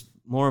 It's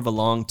more of a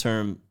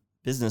long-term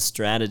business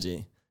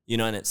strategy,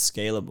 and it's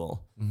scalable.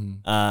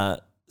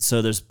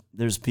 So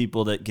there's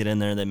people that get in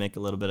there, they make a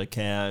little bit of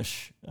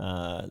cash.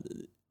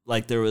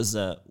 Like there was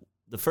the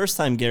first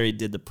time Gary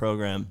did the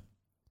program,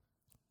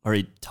 or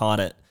he taught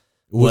it,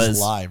 was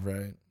live,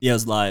 right? Yeah, it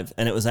was live,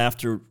 and it was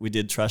after we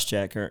did Trust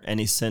Jacker, and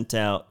he sent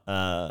out.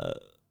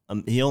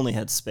 He only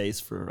had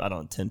space for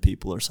 10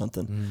 people or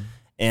something,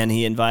 and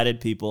he invited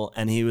people,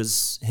 and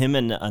him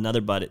and another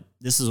buddy.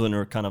 This is when we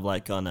were kind of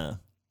like on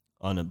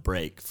a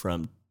break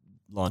from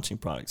launching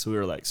products. So we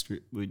were like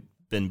we'd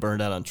been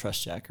burned out on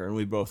Trust Jacker, and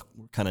we both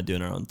were kind of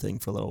doing our own thing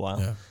for a little while.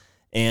 Yeah.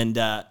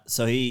 And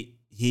so he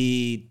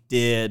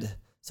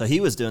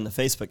was doing the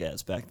Facebook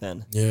ads back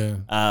then.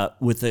 Yeah.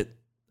 With a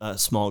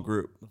small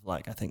group of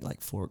I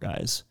think 4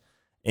 guys,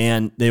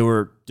 and they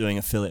were doing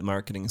affiliate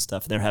marketing and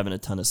stuff. They're having a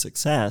ton of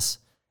success.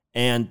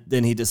 And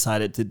then he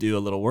decided to do a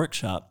little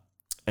workshop,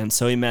 and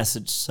so he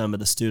messaged some of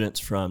the students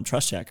from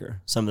Trust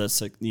Jacker, some of the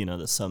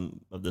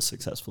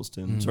successful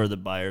students or the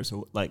buyers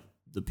or like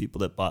the people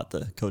that bought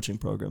the coaching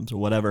programs or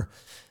whatever.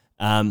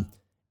 And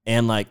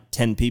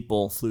 10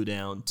 people flew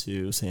down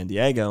to San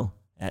Diego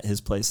at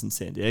his place in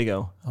San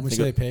Diego. How much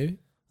did they pay? It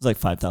was like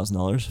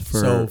 $5,000 for.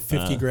 So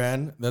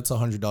 $50,000. That's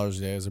 $100 a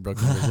day as a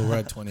broken individual. We're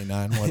at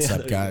 29. What's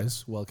up,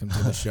 guys? Welcome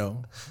to the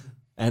show.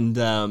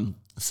 And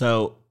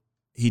so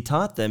he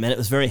taught them, and it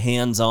was very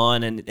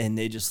hands-on, and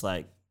they just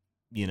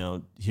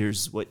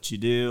here's what you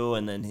do,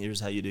 and then here's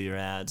how you do your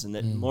ads. And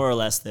then more or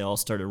less they all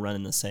started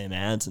running the same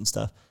ads and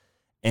stuff.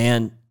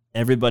 And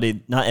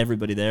not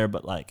everybody there,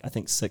 but I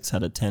think 6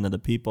 out of 10 of the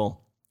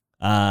people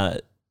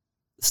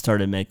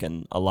started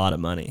making a lot of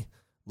money,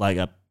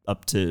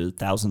 up to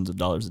thousands of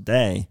dollars a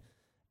day.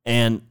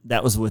 And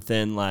that was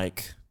within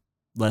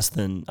less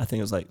than, I think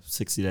it was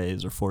 60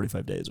 days or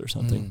 45 days or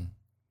something.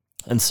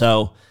 And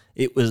so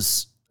it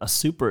was a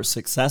super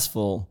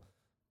successful,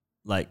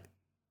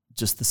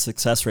 just the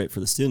success rate for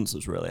the students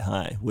was really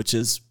high, which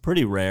is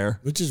pretty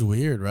rare. Which is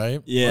weird,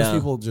 right? Yeah. Most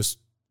people just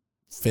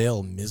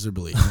fail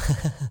miserably.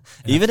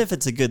 Even if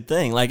it's a good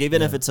thing,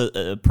 if it's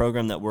a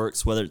program that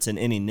works, whether it's in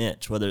any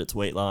niche, whether it's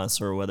weight loss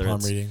or whether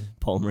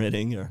palm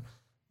reading or,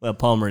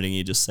 palm reading,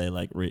 you just say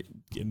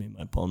give me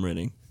my palm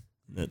reading.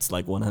 It's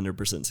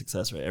 100%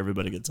 success rate.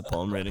 Everybody gets a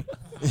palm reading.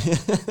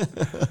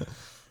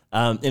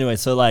 Anyway,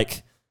 so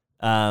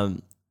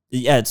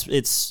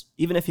it's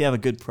even if you have a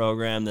good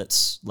program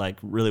that's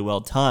really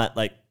well taught,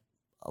 a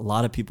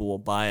lot of people will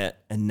buy it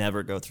and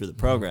never go through the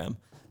program,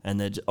 and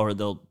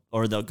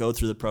they'll go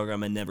through the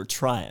program and never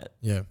try it.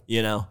 Yeah.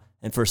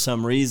 And for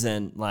some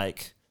reason,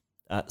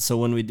 so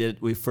when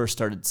we first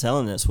started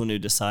selling this, when we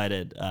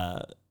decided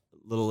a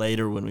little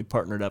later when we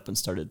partnered up and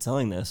started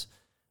selling this,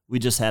 we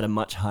just had a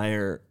much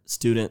higher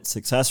student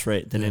success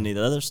rate than any of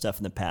the other stuff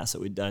in the past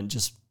that we'd done,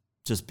 just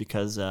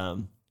because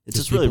it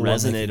just really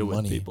resonated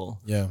with people.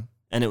 Yeah.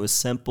 And it was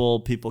simple.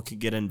 People could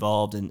get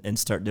involved and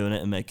start doing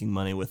it and making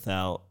money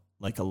without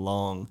a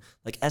long,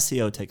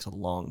 SEO takes a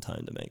long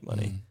time to make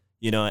money,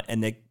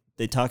 and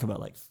they talk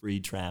about free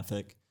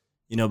traffic,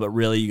 but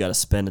really you got to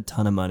spend a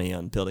ton of money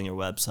on building your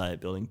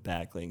website, building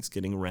backlinks,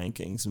 getting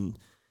rankings. And,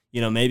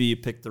 maybe you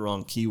picked the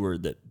wrong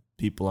keyword that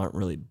people aren't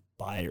really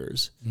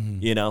buyers,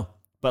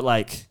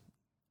 but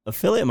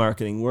affiliate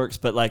marketing works,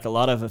 but a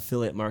lot of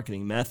affiliate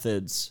marketing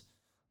methods,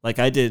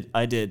 I did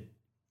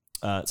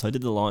so I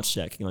did the launch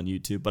checking on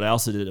YouTube, but I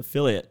also did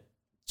affiliate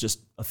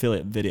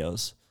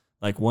videos.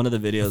 One of the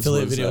videos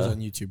affiliate was, videos on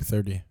YouTube,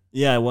 30.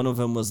 Yeah, one of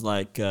them was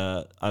I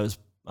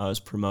was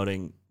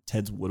promoting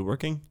Ted's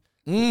Woodworking,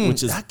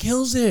 which is that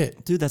kills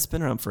it, dude. That's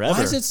been around forever.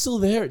 Why is it still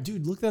there,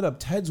 dude? Look that up.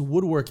 Ted's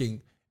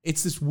Woodworking.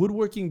 It's this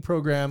woodworking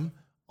program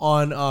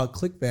on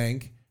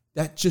ClickBank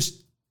that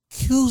just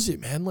kills it,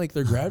 man.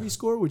 Their gravity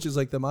score, which is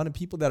the amount of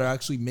people that are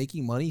actually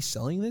making money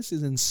selling this,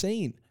 is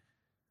insane.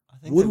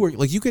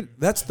 Woodworking,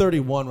 that's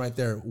 31 right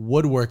there.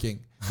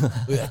 Woodworking.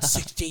 That's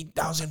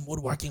 16,000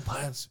 woodworking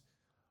plans.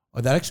 Oh,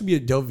 that'd actually be a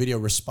dope video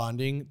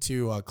responding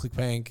to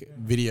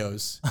ClickBank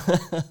videos.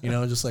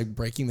 Just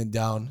breaking them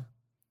down.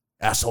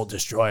 Asshole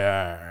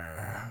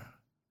destroyer.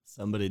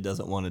 Somebody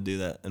doesn't want to do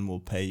that and will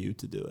pay you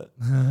to do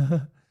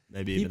it.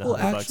 Maybe even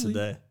 $100 a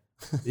day.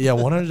 Yeah,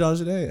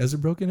 $100 a day as a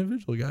broken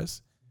individual,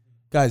 guys.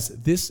 Guys,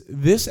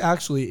 this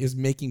actually is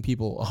making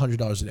people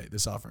 $100 a day,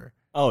 this offer.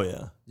 Oh,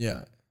 yeah.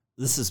 Yeah.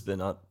 This has been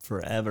up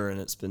forever,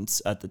 and it's been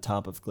at the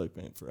top of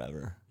ClickBank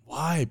forever.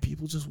 Why?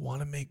 People just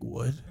want to make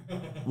wood?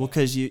 Well,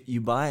 because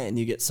you buy it and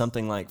you get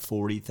something like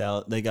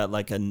 40,000. They got a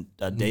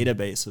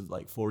database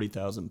of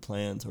 40,000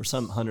 plans or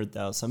some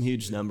 100,000, some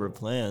huge number of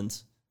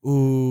plans.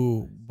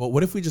 Ooh, but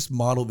what if we just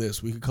model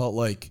this? We could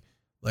call it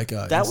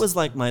that was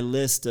my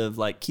list of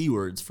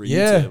keywords for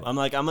YouTube. I'm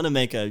I'm going to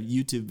make a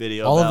YouTube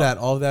video. All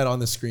of that on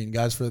the screen,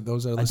 guys, for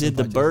those that are listening. I did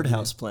the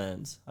birdhouse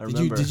plans. I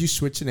remember. Did you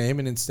switch the name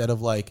and instead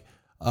of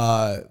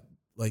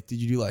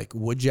did you do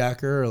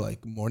Woodjacker or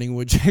Morning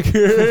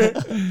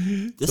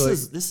Woodjacker?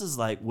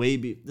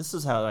 This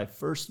is how I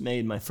first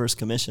made my first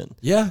commission.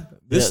 Yeah.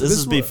 This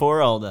is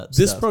before all that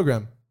This stuff.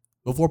 program.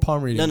 Before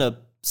palm reading. No,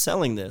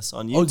 selling this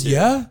on YouTube. Oh,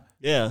 yeah?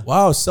 Yeah.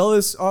 Wow, sell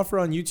this offer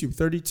on YouTube,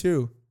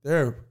 32.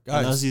 There, And I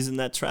was guys. using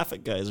that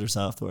Traffic Geyser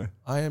software.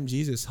 I am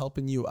Jesus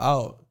helping you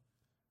out.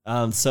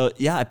 So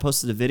yeah, I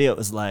posted a video. It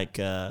was like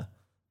I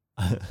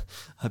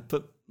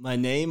put my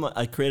name.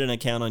 I created an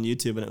account on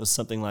YouTube, and it was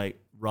something like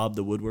Rob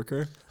the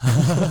Woodworker.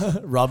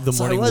 Rob the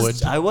So morning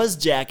wood. I was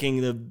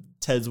jacking the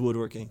Ted's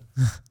Woodworking.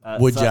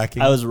 Wood so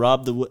jacking. I was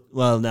Rob the Wood.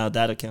 Well, now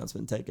that account's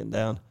been taken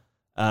down.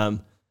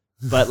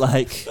 But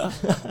like,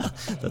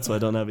 that's why I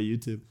don't have a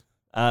YouTube.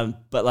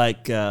 But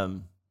like,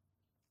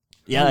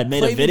 yeah, I made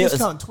Claim a video.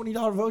 discount,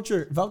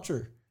 $20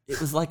 voucher. It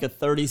was like a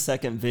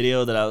 30-second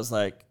video that I was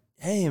like,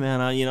 hey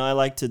man, I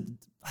like to,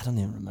 I don't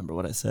even remember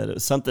what I said. It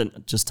was something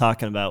just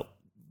talking about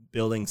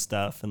building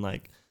stuff and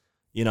like,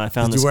 I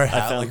found Did this. you wear a I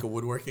hat, found, like a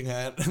woodworking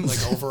hat and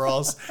like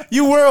overalls?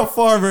 You were a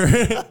farmer.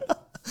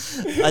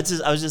 I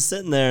was just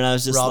sitting there and I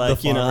was just Rob the like,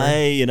 farmer.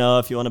 hey,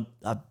 if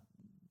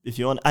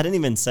you want, I didn't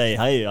even say,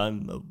 hey,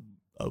 I'm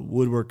a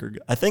woodworker.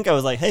 I think I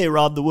was like, hey,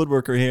 Rob the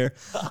Woodworker here.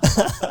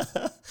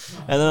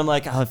 And then I'm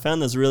like, I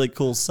found this really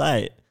cool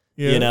site,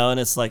 and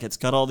it's like, it's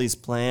got all these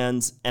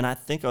plans. And I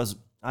think I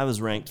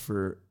was ranked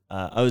for,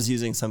 I was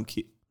using some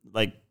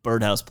like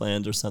birdhouse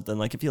plans or something.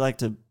 Like if you like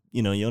to,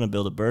 you want to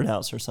build a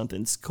birdhouse or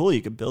something, it's cool.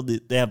 You could build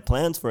it. They have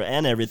plans for it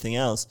and everything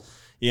else.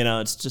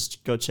 It's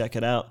just go check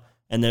it out.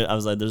 And then I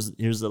was like,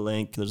 here's the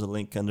link. There's a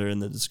link under in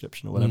the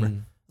description or whatever.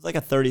 It's like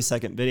a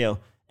 30-second video.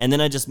 And then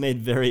I just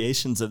made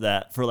variations of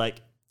that for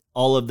like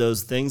all of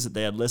those things that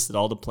they had listed,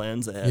 all the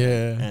plans they had.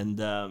 Yeah.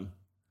 And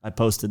I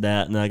posted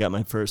that, and then I got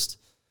my first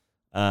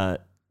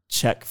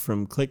check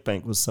from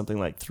ClickBank was something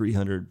like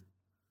 $300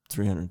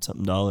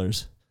 something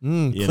dollars.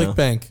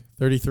 ClickBank,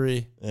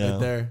 33 Yeah. right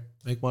there.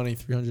 Make money,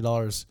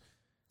 $300.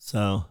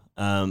 So,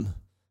 but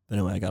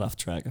anyway, I got off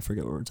track. I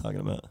forget what we were talking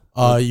about.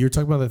 You were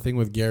talking about the thing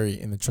with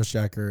Gary and the Trust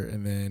Jacker,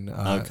 and then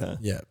Okay.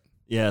 yeah.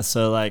 Yeah.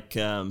 So like,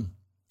 but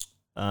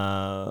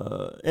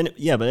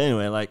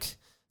anyway, like,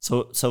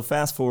 so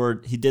fast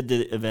forward, he did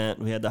the event.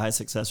 We had the high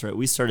success rate.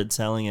 We started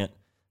selling it.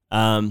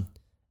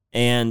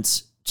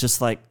 And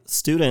just like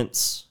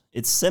students,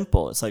 it's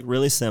simple. It's like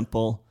really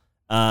simple.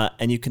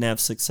 And you can have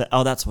success.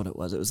 Oh, that's what it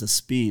was. It was the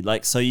speed.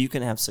 Like, so you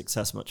can have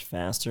success much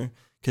faster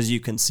because you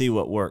can see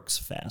what works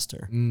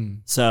faster.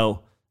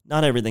 So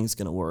not everything's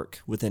going to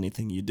work with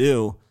anything you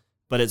do,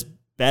 but it's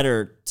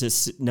better to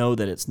know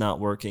that it's not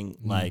working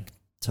like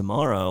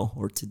tomorrow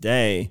or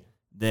today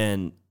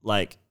than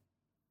like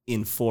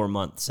in 4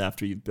 months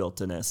after you've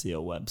built an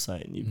SEO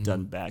website and you've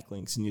done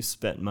backlinks and you've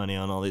spent money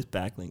on all these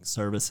backlink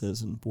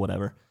services and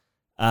whatever.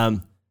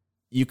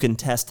 You can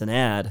test an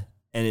ad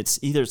and it's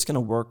going to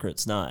work or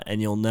it's not.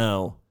 And you'll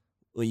know,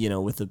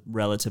 with a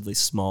relatively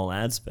small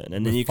ad spend.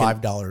 And then you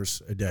can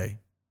 $5 a day.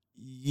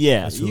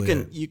 Yeah, That's you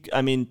really can.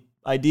 I mean,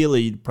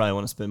 ideally, you'd probably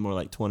want to spend more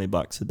like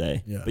 $20 a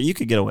day. Yeah. But you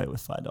could get away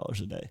with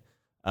 $5 a day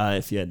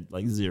if you had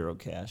like zero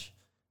cash.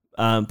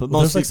 But Well, there's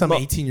mostly like some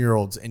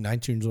 18-year-olds and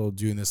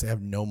 19-year-olds doing this. They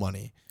have no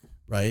money,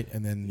 right?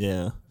 And then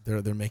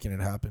they're making it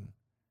happen.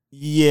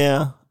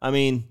 Yeah. I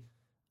mean,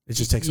 It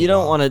just takes. you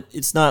don't want to.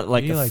 It's not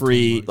like You need a like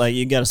free. $20. Like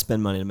you got to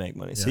spend money to make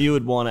money. So Yeah. you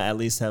would want to at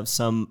least have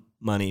some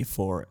money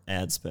for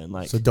ad spend.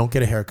 Like So don't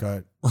get a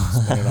haircut.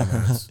 Spend it on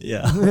ads.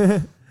 yeah.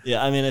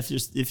 Yeah, I mean, if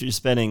you're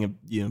spending a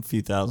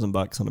few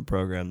 $1,000 on a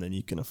program, then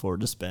you can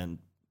afford to spend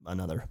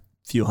another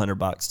few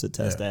 $100 to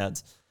test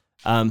ads.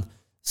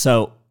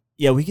 So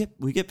yeah, we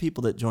get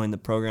people that join the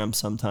program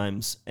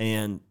sometimes,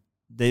 and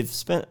they've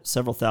spent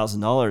several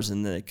 $1,000s,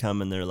 and they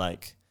come and they're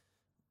like,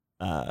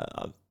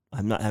 "I'm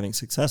not having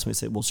success." And we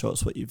say, "Well, show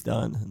us what you've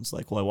done." And it's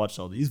like, "Well, I watched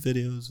all these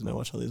videos, and I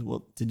watched all these."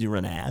 Well, did you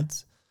run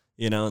ads?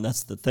 And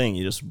that's the thing.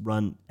 You just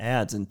run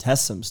ads and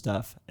test some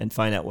stuff and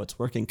find out what's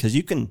working, because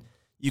you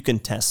can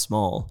test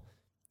small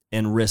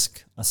and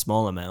risk a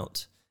small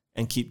amount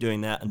and keep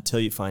doing that until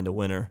you find a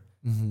winner.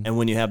 Mm-hmm. And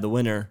when you have the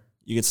winner,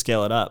 you can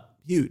scale it up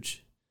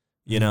huge,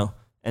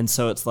 And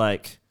so it's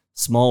like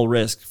small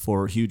risk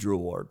for huge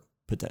reward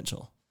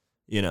potential,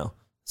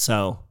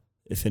 So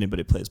if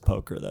anybody plays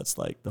poker, that's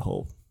like the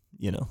whole,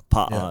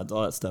 pot odds,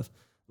 all that stuff.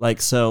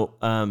 Like, so,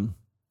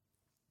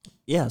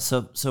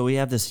 so we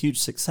have this huge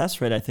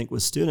success rate, I think,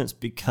 with students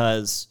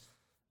because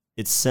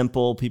it's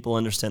simple. People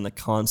understand the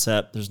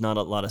concept. There's not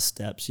a lot of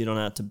steps. You don't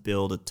have to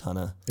build a ton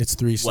of It's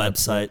 3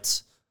 steps.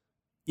 websites.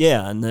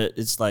 Yeah, and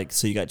it's like,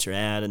 so you got your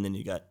ad, and then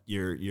you got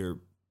your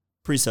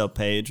pre-sale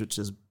page, which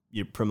is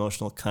your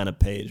promotional kind of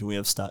page. And we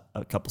have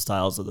a couple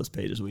styles of those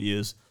pages we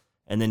use.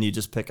 And then you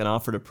just pick an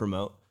offer to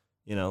promote,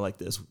 like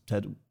this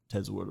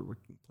Ted's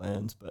Woodworking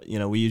plans. But,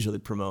 we usually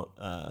promote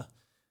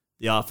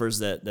the offers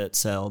that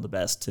sell the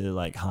best to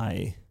like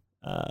high,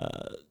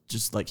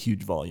 just like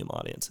huge volume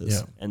audiences.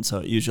 Yeah. And so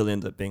it usually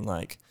ends up being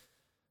like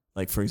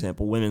for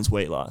example, women's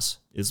weight loss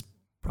is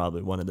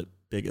probably one of the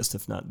biggest,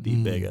 if not the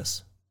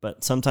biggest.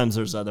 But sometimes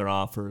there's other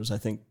offers. I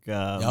think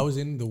I was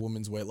in the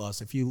women's weight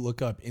loss. If you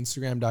look up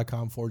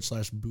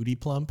Instagram.com/booty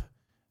plump,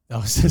 that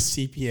was a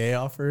CPA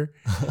offer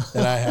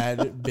that I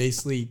had.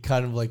 Basically,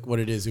 kind of like what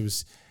it is. It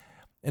was,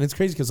 and it's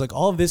crazy because like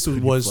all of this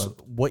was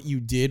what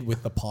you did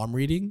with the palm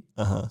reading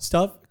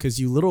stuff. Because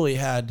you literally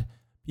had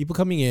people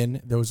coming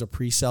in. There was a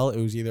pre-sell.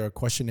 It was either a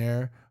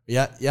questionnaire.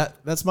 Yeah,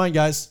 that's mine,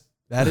 guys.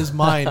 That is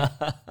mine.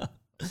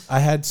 I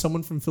had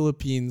someone from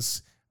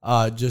Philippines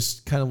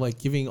just kind of like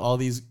giving all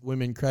these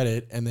women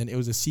credit, and then it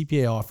was a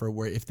CPA offer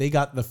where if they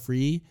got the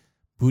free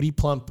Booty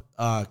Plump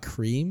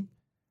cream,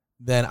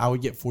 then I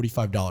would get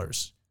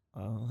 $45,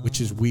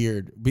 which is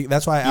weird.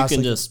 That's why I asked. You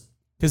can like, just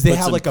because they put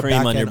have some like a cream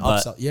back on your end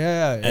butt, upsell.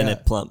 Yeah, and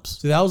it plumps.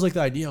 So that was like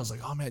the idea. I was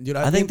like, oh man, dude,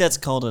 I think that's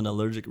called an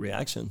allergic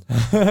reaction.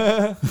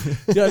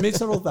 dude, I made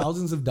several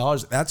thousands of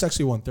dollars. That's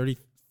actually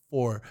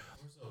 $134.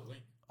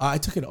 I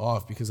took it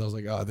off because I was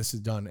like, oh, this is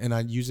done. And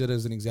I use it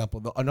as an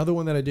example. Another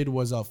one that I did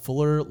was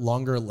fuller,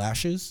 longer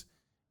lashes.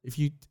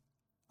 I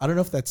don't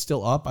know if that's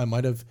still up. I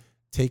might have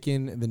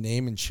taken the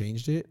name and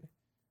changed it.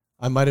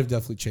 I might have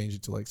definitely changed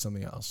it to like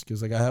something else.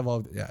 Because like I have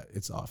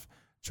it's off.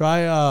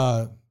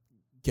 Try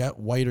get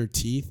whiter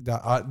teeth.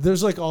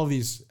 There's like all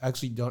these.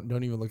 Actually,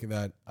 don't even look at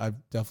that. I've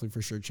definitely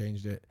for sure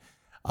changed it.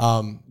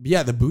 But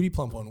yeah, the Booty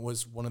Plump one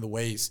was one of the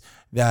ways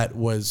that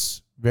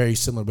was very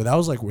similar. But that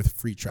was like with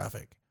free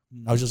traffic.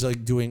 I was just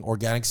like doing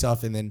organic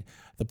stuff. And then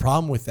the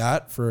problem with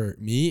that for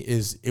me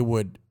is it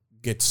would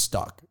get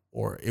stuck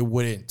or it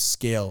wouldn't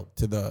scale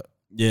to the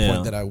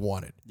point that I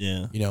wanted.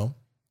 Yeah. You know?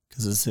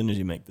 Because as soon as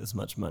you make this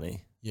much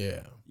money,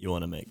 yeah, you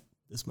want to make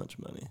this much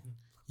money.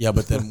 Yeah,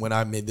 but then when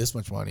I made this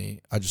much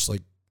money, I just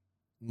like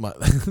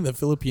the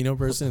Filipino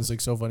person is like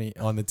so funny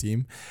on the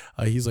team.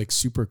 He's like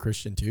super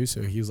Christian too,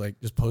 so he's like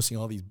just posting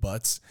all these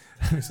butts.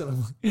 So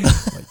I'm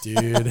like,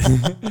 dude,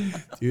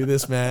 do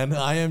this, man.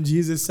 I am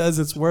Jesus says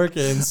it's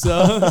working.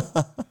 So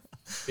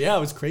yeah, it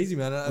was crazy,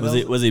 man.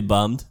 Was he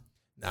bummed?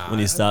 Nah, when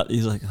he stopped?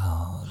 He's like,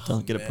 oh,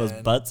 don't get to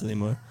post butts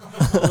anymore.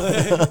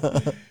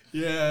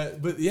 Yeah,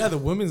 but yeah, the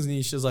women's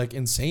niche is like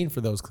insane for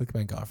those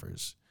ClickBank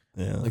offers.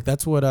 Yeah, like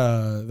that's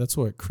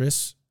what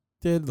Chris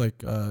did.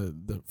 Like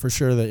for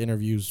sure the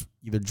interviews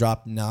either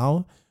drop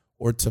now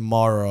or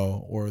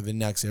tomorrow or the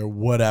next day or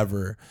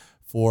whatever.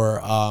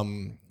 For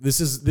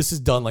this is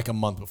done like a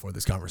month before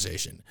this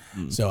conversation.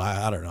 So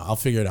I don't know. I'll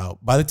figure it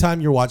out. By the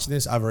time you're watching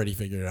this, I've already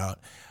figured it out.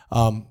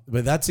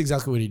 But that's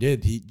exactly what he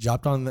did. He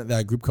dropped on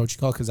that group coaching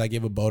call because I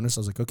gave a bonus. I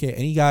was like, okay,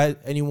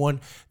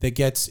 anyone that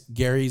gets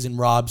Gary's and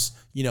Rob's,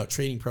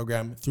 trading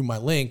program through my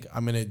link,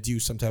 I'm gonna do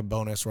some type of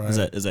bonus. Where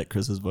is that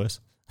Chris's voice?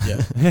 Yeah.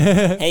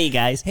 Hey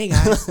guys. Hey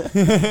guys.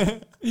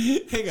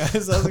 Hey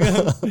guys. How's it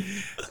going?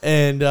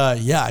 And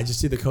I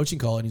just did the coaching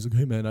call, and he's like,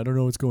 hey man, I don't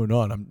know what's going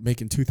on. I'm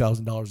making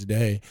 $2,000 a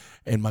day,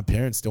 and my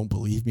parents don't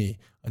believe me.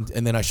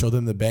 And then I show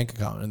them the bank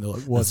account, and they're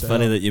like, "What's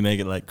funny that you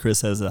make it like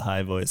Chris has a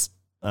high voice.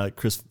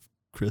 Chris,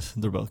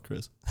 they're both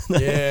Chris.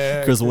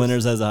 Yeah, Chris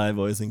Winters has a high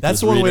voice, and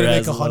that's Chris one way to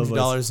Reader make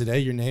 $100 a day.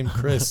 You're named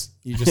Chris.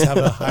 You just have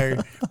a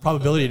higher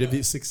probability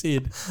to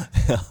succeed.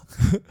 Yeah.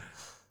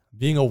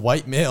 Being a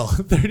white male,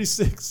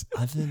 36.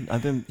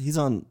 He's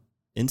on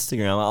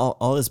Instagram.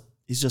 All this.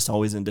 He's just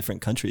always in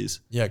different countries.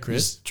 Yeah,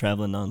 Chris, just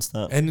traveling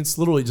nonstop, and it's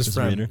literally just Chris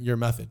from Reader. your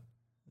method.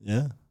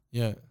 Yeah.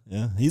 Yeah.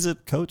 He's a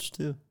coach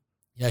too.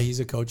 Yeah,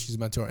 he's a coach. He's a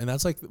mentor, and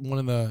that's like one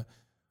of the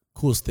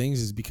coolest things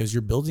is because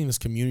you're building this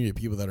community of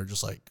people that are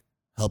just like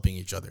helping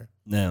each other.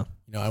 Yeah.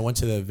 I went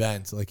to the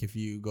event. Like if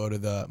you go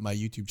to my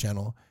YouTube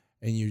channel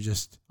and you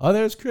just, oh,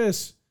 there's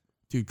Chris.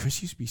 Dude,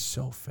 Chris used to be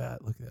so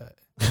fat. Look at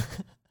that.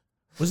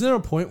 Wasn't there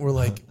a point where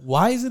like,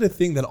 why is it a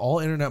thing that all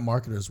internet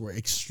marketers were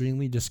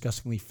extremely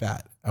disgustingly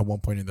fat at one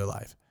point in their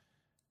life?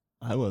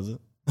 I wasn't.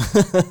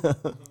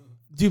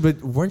 Dude,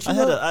 but weren't you?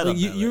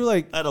 You were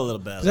like, I had a little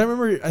bad. I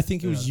remember, I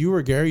think it was you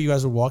or Gary. You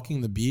guys were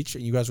walking the beach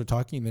and you guys were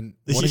talking. And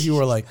then one of you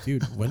were like,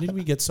 dude, when did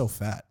we get so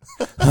fat?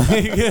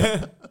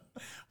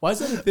 Why is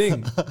that a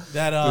thing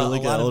that a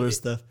lot older of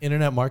stuff.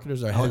 Internet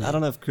marketers are heavy? I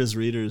don't know if Chris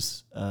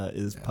Readers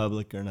is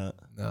public or not.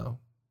 No.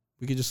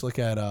 We could just look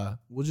at,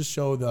 we'll just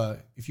show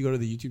if you go to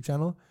the YouTube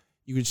channel,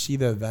 you could see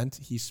the event.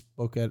 He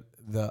spoke at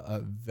the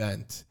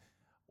event.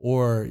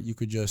 Or you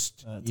could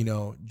just,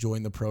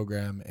 join the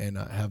program and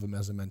have him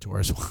as a mentor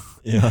as well.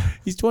 Yeah.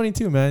 He's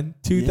 22, man.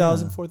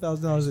 $2,000,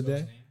 $4,000 a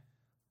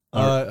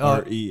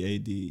day.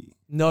 READ.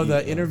 No,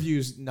 the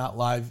interview's not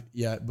live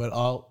yet, but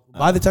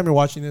by the time you're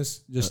watching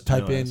this, just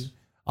type in.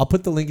 I'll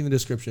put the link in the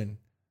description.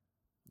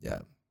 Yeah.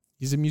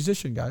 He's a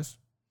musician, guys.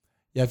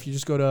 Yeah, if you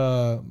just go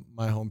to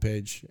my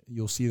homepage,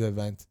 you'll see the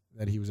event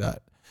that he was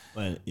at.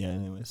 But yeah,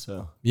 anyway,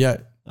 so. Yeah.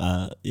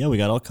 We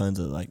got all kinds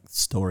of like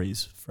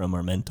stories from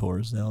our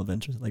mentors, the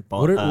adventures. Like,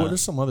 what are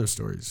some other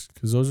stories?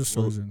 Because those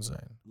stories are insane.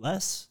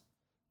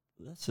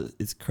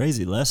 It's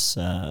crazy. Les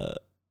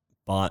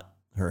bought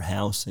her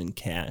house in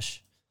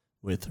cash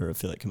with her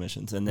affiliate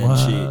commissions, and then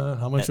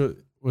how much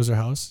was her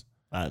house?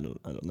 I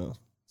don't know.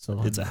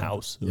 So it's a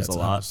house. It was a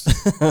lot.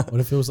 What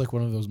if it was like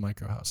one of those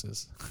micro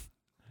houses?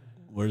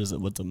 Where is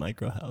it? What's a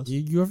micro house?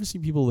 You ever see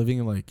people living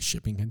in like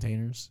shipping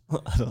containers?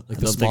 I don't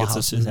think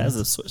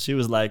it's she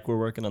was like, we're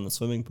working on the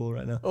swimming pool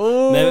right now.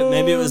 Oh,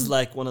 maybe it was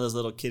like one of those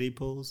little kiddie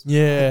pools.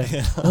 Yeah.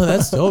 Oh,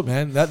 that's dope,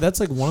 man. That's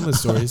like one of the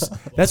stories.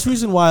 That's the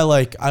reason why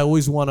like I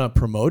always want to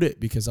promote it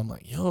because I'm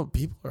like,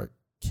 people are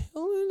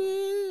killing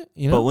it.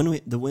 But when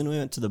we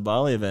went to the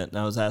Bali event, and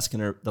I was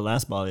asking her the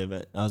last Bali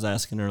event, I was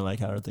asking her like,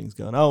 how are things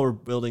going? Oh, we're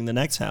building the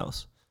next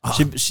house.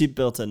 She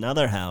built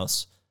another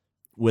house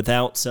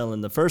without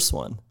selling the first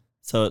one.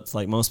 So it's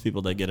like most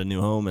people that get a new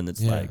home and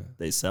it's like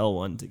they sell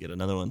one to get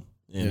another one.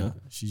 You know?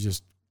 She's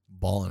just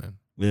balling it.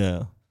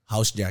 Yeah.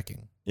 House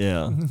jacking.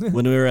 Yeah.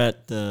 When we were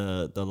at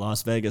the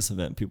Las Vegas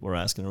event, people were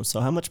asking her, so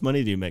how much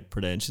money do you make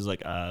per day? And she's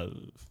like, I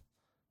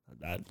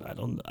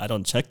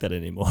don't check that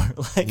anymore.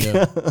 Like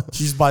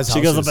she just buys houses.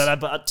 She goes, but I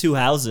bought 2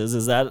 houses.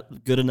 Is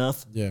that good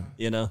enough? Yeah.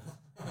 You know?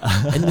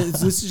 And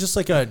this is just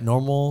like a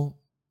normal,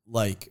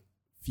 like,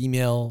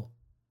 female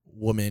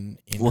woman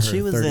in her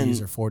she was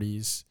 30s or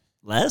 40s.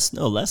 Les?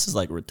 No, Les is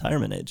like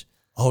retirement age.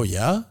 Oh,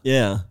 yeah?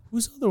 Yeah.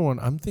 Who's the other one?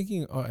 I'm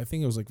thinking, I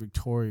think it was like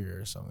Victoria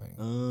or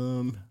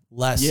something.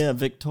 Les. Yeah,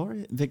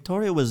 Victoria.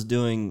 Victoria was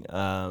doing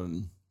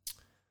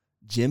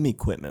gym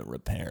equipment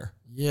repair.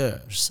 Yeah.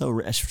 So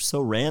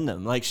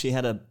random. Like she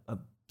had a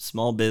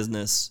small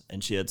business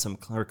and she had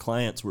her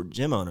clients were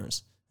gym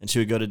owners and she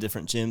would go to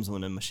different gyms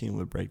when a machine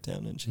would break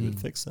down and she would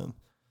fix them.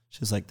 She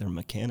was like their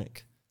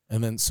mechanic.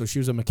 And then, so she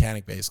was a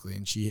mechanic basically,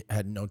 and she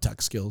had no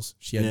tech skills.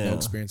 She had no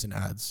experience in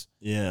ads.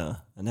 Yeah.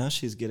 And now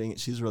she's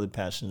really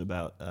passionate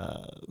about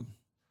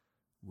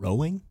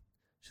rowing.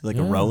 She's like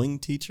a rowing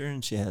teacher,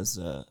 and she has,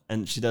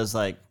 and she does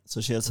like,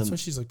 so she has That's why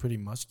she's like pretty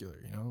muscular,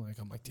 you know? Like,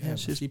 I'm like, damn, if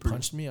she pretty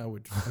punched me, I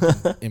would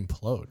fucking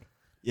implode.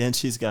 Yeah. And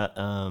she's got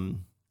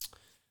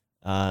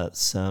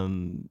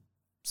some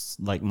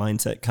like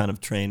mindset kind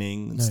of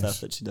training and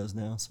stuff that she does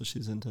now. So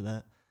she's into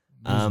that.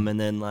 And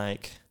then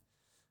like,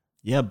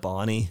 yeah,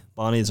 Bonnie.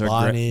 Bonnie's her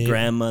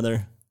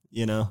grandmother,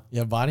 you know.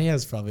 Yeah, Bonnie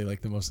has probably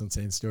like the most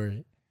insane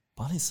story.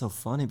 Bonnie's so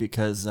funny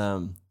because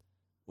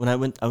when I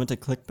went to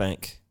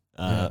ClickBank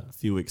a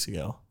few weeks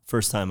ago.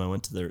 First time I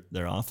went to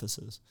their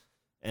offices.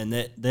 And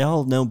they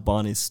all know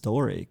Bonnie's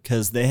story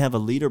because they have a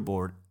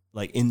leaderboard,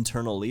 like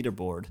internal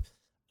leaderboard.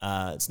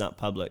 It's not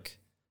public,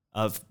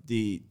 of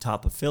the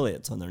top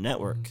affiliates on their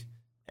network. Mm-hmm.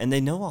 And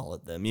they know all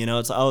of them. You know,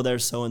 it's,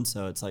 there's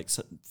so-and-so. It's like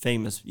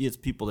famous. It's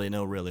people they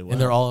know really well.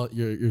 And they're all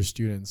your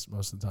students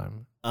most of the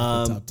time.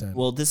 Like the top 10.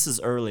 Well, this is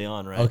early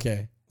on, right?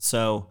 Okay.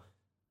 So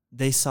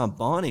they saw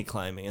Bonnie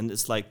climbing. And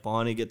it's like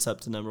Bonnie gets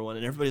up to number 1.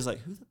 And everybody's like,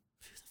 who the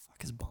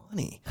fuck is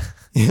Bonnie?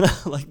 You know,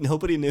 like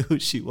nobody knew who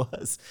she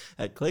was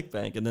at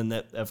ClickBank. And then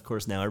that, of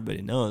course, now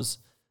everybody knows.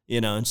 You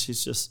know, and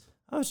she's just,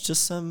 it's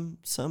just some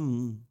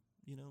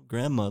you know,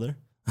 grandmother.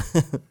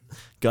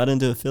 Got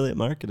into affiliate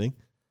marketing.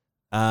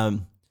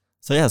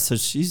 So yeah, so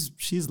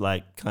she's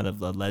like kind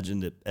of a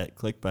legend at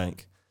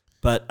ClickBank.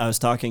 But I was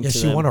talking to them.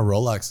 Yeah, she won a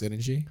Rolex,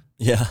 didn't she?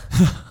 Yeah.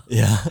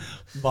 Yeah.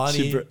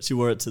 Bonnie. She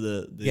wore it to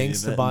the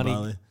Gangsta event Bonnie. in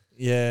Bali.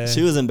 Yeah.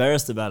 She was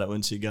embarrassed about it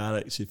when she got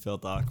it. She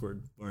felt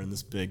awkward wearing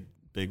this big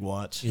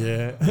watch.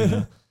 Yeah.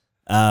 You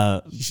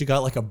know? She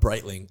got like a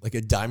Breitling, like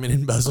a diamond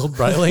embezzled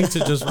Breitling to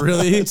just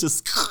really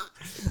just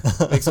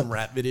make some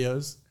rap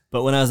videos.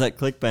 But when I was at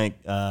ClickBank,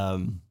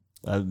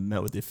 I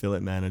met with the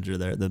affiliate manager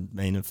there, the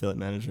main affiliate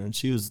manager, and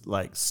she was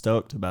like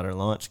stoked about her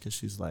launch because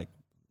she's like,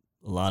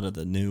 a lot of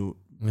the new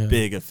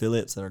big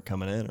affiliates that are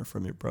coming in are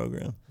from your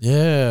program.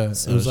 Yeah.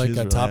 So it was like a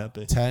really top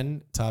happy.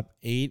 10, top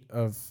 8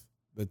 of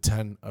the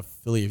 10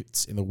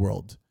 affiliates in the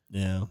world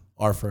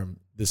are from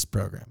this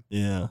program.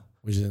 Yeah.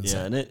 Which is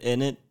insane. Yeah,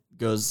 and it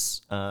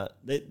goes,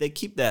 they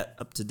keep that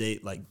up to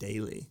date like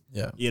daily.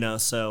 Yeah. You know,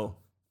 so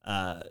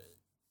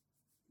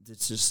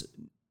it's just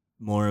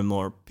more and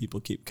more people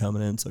keep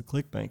coming in. So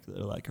ClickBank,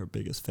 they're like our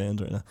biggest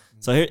fans right now.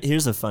 So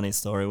here's a funny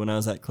story. When I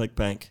was at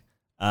ClickBank,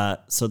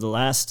 so the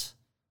last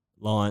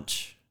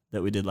launch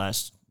that we did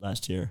last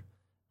year,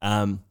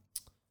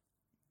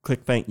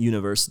 ClickBank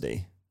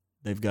University,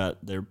 they've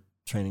got their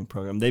training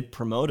program. They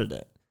promoted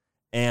it,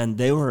 and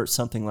they were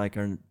something like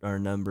our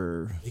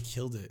number. They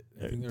killed it.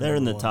 They're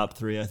in the top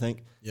 3, I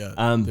think.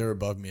 Yeah, they're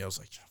above me. I was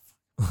like,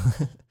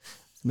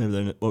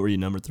 maybe what were you,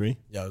 number 3?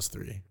 Yeah, I was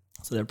 3.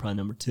 So they're probably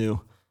number 2.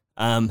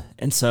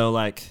 And so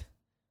like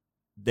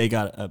they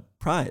got a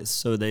prize.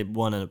 So they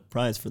won a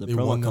prize for the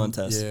promo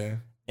contest. Yeah.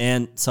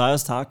 And so I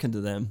was talking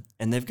to them,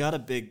 and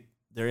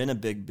they're in a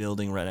big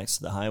building right next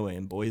to the highway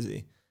in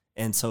Boise.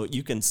 And so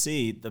you can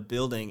see the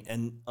building,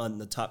 and on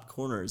the top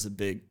corner is a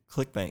big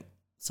ClickBank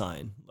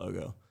sign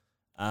logo.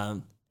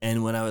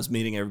 And when I was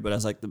meeting everybody, I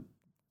was like, the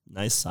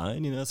nice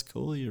sign, you know, it's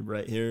cool. You're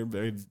right here,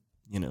 very,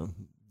 you know,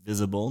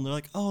 visible. And they're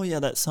like, oh yeah,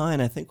 that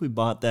sign. I think we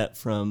bought that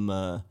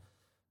from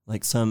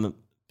like some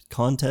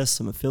contest,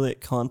 some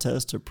affiliate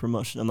contest or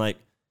promotion. I'm like,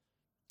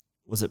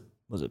 was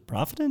it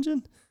Profit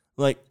Engine?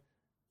 I'm like,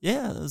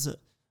 yeah, that was it.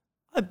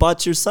 I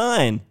bought your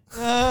sign.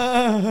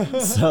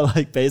 So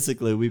like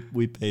basically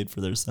we paid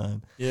for their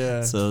sign.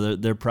 Yeah. So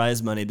their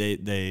prize money,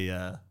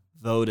 they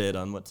voted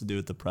on what to do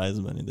with the prize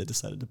money. They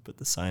decided to put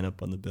the sign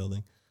up on the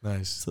building.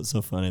 Nice. So it's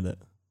so funny that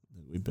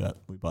we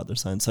bought their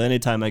sign. So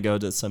anytime I go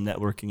to some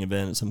networking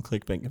event, some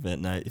ClickBank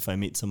event, and if I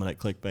meet someone at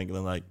ClickBank and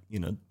they're like, you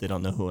know, they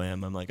don't know who I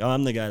am, I'm like, oh,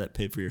 I'm the guy that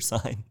paid for your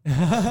sign.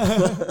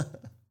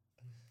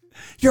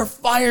 You're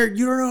fired.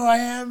 You don't know who I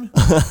am.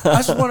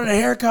 I just wanted a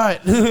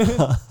haircut.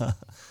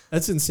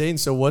 That's insane.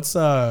 So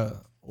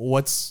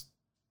what's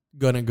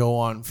gonna go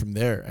on from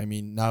there? I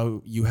mean,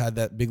 now you had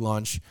that big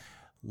launch.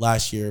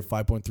 last year,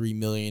 5.3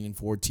 million in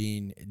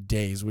 14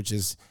 days, which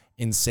is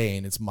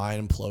insane. It's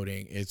mind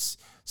imploding. It's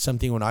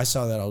something when I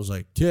saw that, I was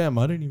like, damn,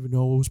 I didn't even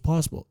know it was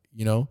possible,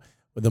 you know?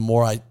 But the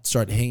more I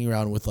start hanging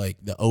around with like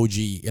the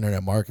OG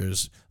internet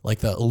marketers, like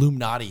the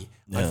Illuminati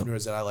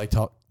entrepreneurs that I like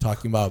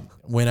talking about,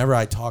 whenever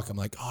I talk, I'm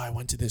like, oh, I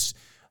went to this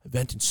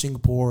event in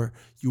Singapore.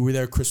 You were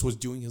there. Chris was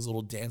doing his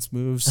little dance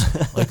moves,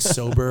 like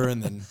sober.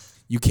 And then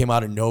you came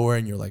out of nowhere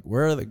and you're like,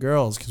 where are the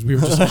girls? Because we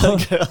were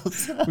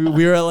just,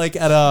 we were like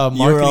at a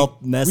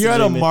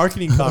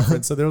marketing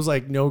conference. So there was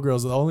like no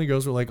girls. The only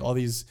girls were like all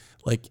these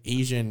like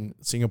Asian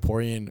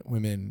Singaporean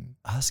women.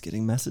 I was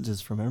getting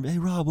messages from everybody. Hey,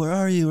 Rob, where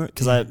are you?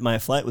 Because my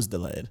flight was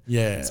delayed.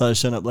 Yeah. So I was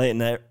showing up late,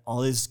 and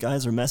all these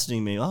guys were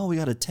messaging me. Oh, we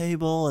got a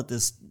table at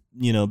this,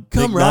 big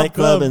Rob,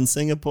 nightclub in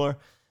Singapore,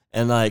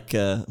 and like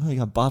we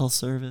got bottle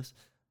service.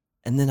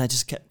 And then I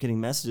just kept getting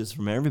messages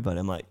from everybody.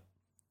 I'm like,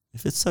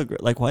 if it's so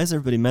great, like, why is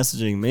everybody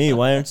messaging me?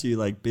 Why aren't you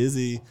like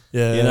busy?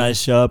 Yeah. And I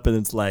show up, and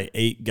it's like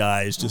 8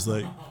 guys just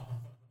like.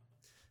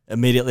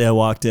 Immediately, I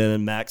walked in,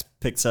 and Max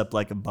picks up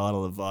like a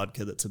bottle of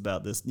vodka that's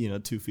about this, 2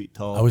 feet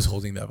tall. I was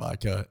holding that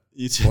vodka,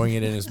 pouring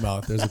it in his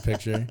mouth. There's a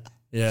picture.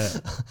 Yeah.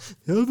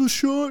 Have a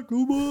shot.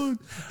 Come on.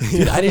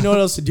 Dude, I didn't know what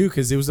else to do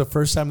because it was the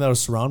first time that I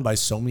was surrounded by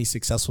so many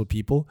successful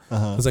people.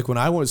 Because like when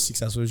I was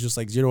successful, it was just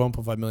like 0 to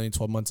 1.5 million,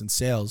 12 months in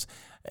sales.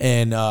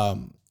 And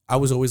I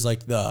was always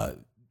like the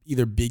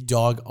either big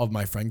dog of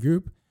my friend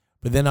group.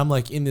 But then I'm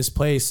like in this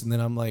place, and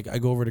then I'm like, I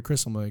go over to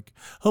Chris. I'm like,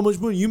 how much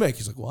money you make?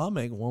 He's like, well, I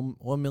make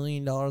 $1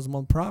 million a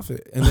month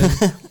profit. And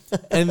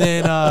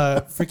then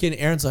freaking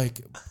Aaron's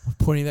like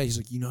pointing that. He's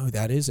like, you know who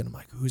that is? And I'm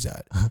like, who's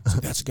that? He's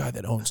like, that's a guy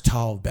that owns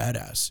Tao of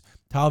Badass.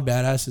 Tao of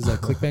Badass is a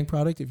ClickBank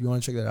product. If you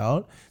want to check that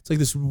out, it's like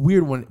this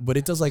weird one, but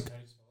it does like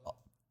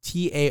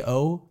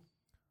TAO.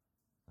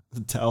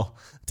 The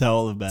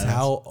towel of badass.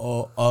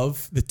 Tao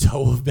of the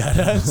toe of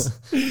badass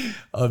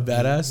of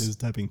badass. He was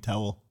typing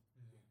towel.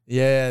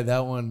 Yeah,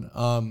 that one.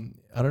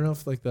 I don't know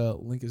if like the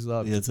link is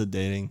up. Yeah, it's a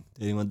dating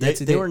one.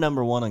 They were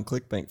number 1 on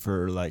ClickBank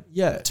for like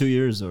 2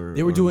 years or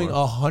they were doing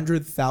more.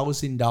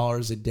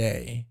 $100,000 a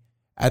day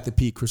at the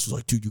peak. Chris was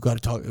like, dude, you got to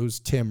talk. It was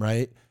Tim,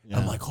 right? Yeah.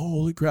 I'm like,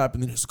 holy crap.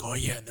 And then it's like, oh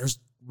yeah, and there's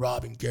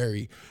Rob and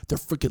Gary. They're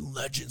freaking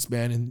legends,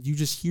 man. And you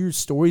just hear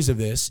stories of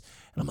this.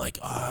 And I'm like,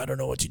 I don't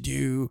know what to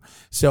do.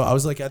 So I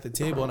was like at the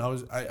table,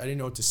 and I didn't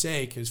know what to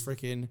say because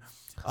freaking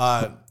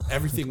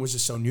everything was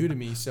just so new to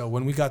me. So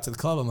when we got to the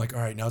club, I'm like, all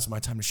right, now's my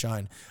time to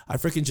shine. I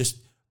freaking just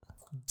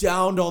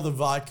downed all the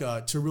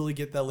vodka to really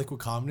get that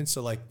liquid confidence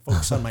to like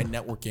focus on my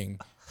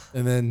networking.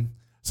 And then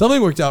something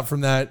worked out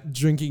from that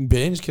drinking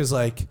binge because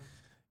like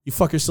you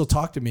fuckers still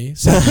talk to me.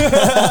 So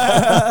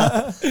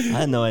I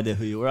had no idea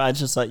who you were. I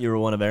just thought you were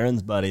one of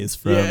Aaron's buddies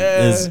from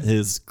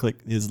his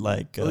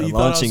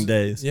launching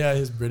days. Yeah,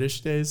 his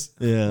British days.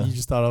 Yeah. You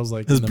just thought I was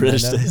like his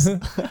British days.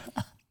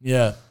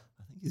 Yeah.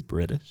 I think he's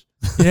British.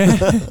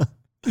 Yeah.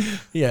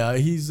 Yeah,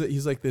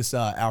 he's like this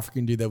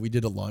African dude that we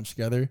did a launch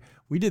together.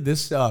 We did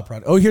this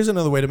product. Oh, here's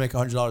another way to make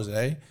 $100 a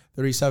day.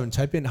 37.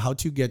 Type in how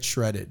to get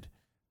shredded.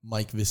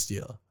 Mike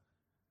Vistia.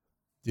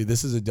 Dude,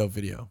 this is a dope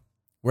video.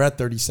 We're at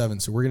 37,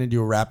 so we're gonna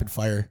do a rapid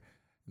fire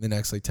in the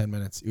next like 10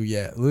 minutes. Ooh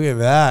yeah, look at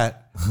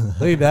that.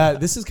 Look at that.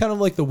 This is kind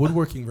of like the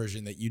woodworking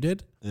version that you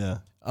did. Yeah.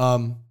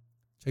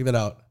 Check that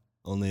out.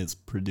 Only it's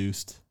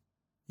produced.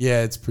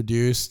 Yeah, it's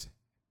produced.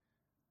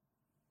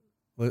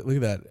 Look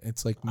at that.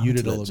 It's like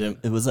muted a little bit.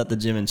 It was at the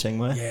gym in Chiang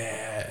Mai?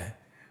 Yeah.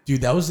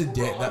 Dude, that was the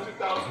day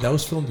that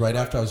was filmed right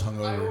after I was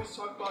hungover.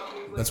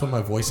 That's when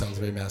my voice sounds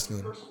very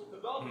masculine.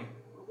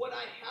 What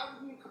I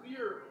have been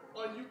clear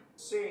on you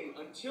saying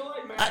until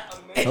I met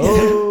a man.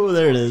 Oh,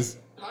 there it is.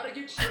 How to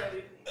get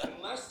shredded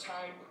in less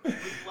time with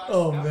less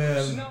Oh effort.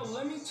 man. So now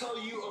let me tell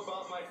you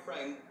about my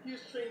friend. He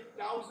has trained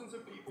thousands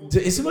of people.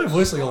 Isn't my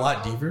voice like a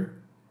lot deeper?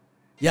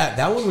 Yeah,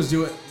 that one was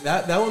doing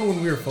that one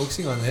when we were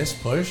focusing on this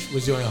push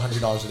was doing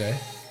 $100 a day.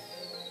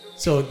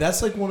 So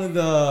that's like one of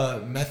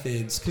the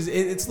methods because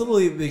it's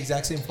literally the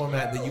exact same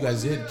format that you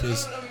guys did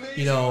because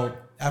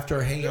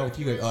after hanging out with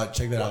you guys,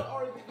 check that out.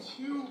 What are the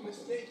 2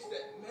 mistakes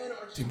that men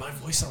are? Dude, my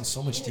voice sounds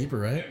so much deeper,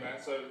 right? Yeah,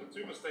 man. So the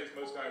 2 mistakes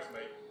most guys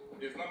make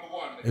is number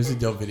 1. It was a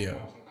dope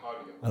video.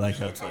 I like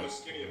how it's Become like. a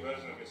skinnier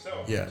version of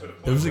yourself. Yeah, to the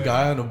point there was a where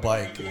guy on a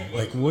bike.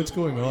 Like, what's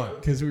going on?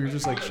 Because we were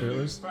just like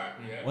shirtless.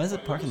 Why is the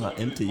parking lot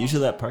empty?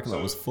 Usually that parking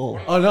lot was full.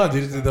 Oh no,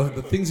 dude!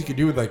 The things you could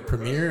do with like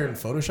Premiere and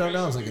Photoshop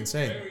now is like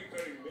insane.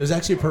 There's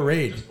actually a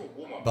parade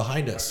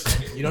behind us.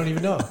 You don't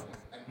even know.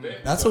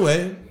 That's a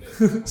way.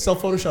 Sell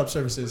Photoshop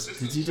services.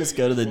 Did you just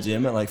go to the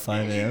gym at like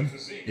 5 a.m.?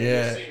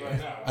 Yeah,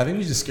 I think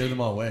we just scared them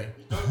all away.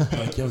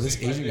 Like, yo,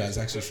 this Asian guy's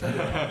actually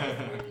shredded.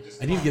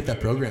 I need to get that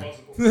program.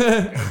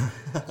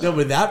 No,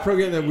 but that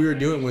program that we were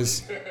doing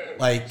was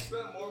like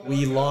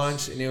we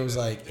launched and it was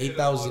like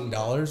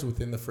 $8,000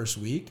 within the first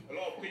week,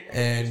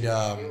 and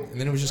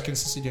then it was just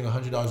consistently doing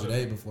 $100 a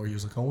day before he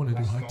was like, I want to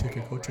do high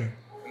ticket coaching.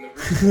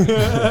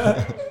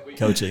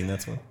 Coaching,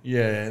 that's one.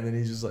 Yeah, and then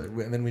he's just like,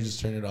 and then we just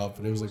turned it off,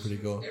 but it was like pretty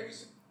cool.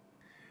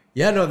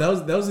 Yeah, no,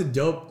 that was a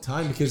dope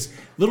time because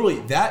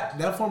literally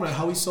that format,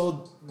 how we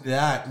sold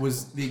that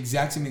was the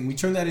exact same thing. We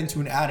turned that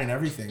into an ad and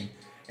everything.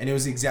 And it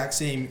was the exact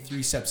same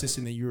 3-step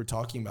system that you were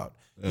talking about.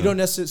 You don't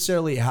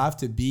necessarily have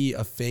to be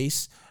a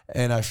face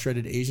and a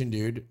shredded Asian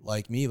dude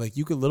like me. Like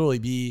you could literally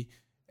be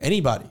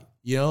anybody,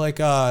 you know, like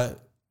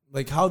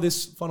how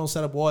this funnel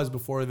setup was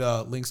before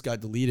the links got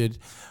deleted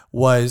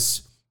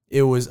was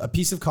it was a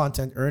piece of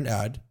content or an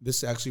ad.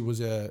 This actually was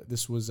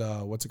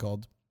what's it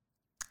called?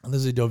 And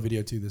this is a dope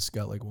video too. This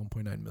got like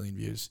 1.9 million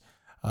views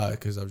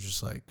because I was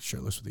just like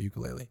shirtless with a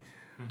ukulele.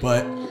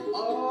 But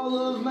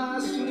All of my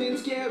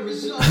students get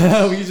results.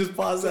 we can just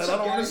pause that. I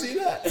don't want to see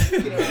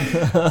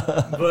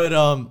that. But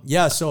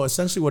yeah, so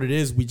essentially what it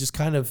is, we just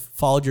kind of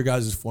followed your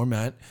guys'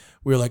 format.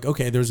 We were like,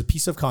 okay, there's a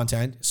piece of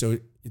content. So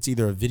it's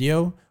either a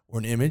video or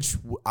an image.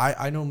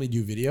 I normally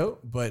do video,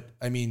 but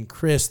I mean,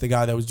 Chris, the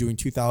guy that was doing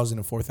 $2,000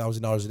 and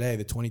 $4,000 a day,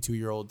 the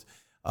 22-year-old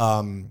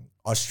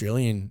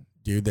Australian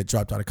dude that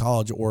dropped out of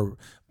college, or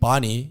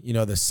Bonnie, you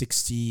know, the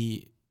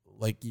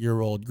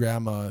 60-year-old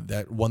grandma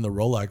that won the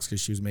Rolex because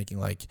she was making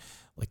like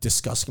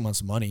disgusting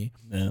amounts of money.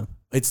 Yeah.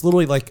 It's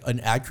literally like an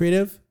ad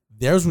creative.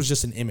 Theirs was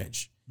just an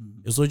image.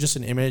 It was literally just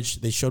an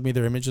image. They showed me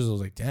their images. I was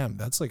like, damn,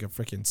 that's like a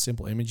freaking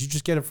simple image. You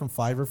just get it from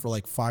Fiverr for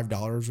like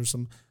 $5 or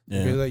some.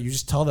 Yeah. You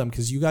just tell them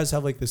because you guys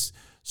have like this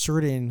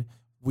certain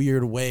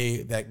weird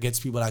way that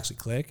gets people to actually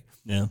click.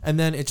 Yeah. And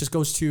then it just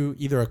goes to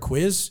either a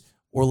quiz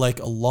or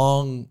like a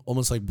long,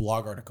 almost like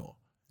blog article.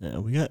 Yeah.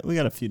 We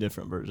got a few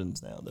different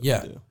versions now that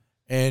we do.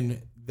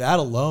 And that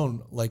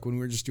alone, like when we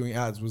were just doing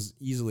ads, was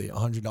easily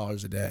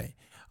 $100 a day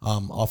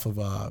off of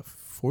a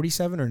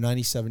 $47 or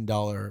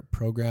 $97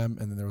 program.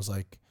 And then there was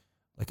like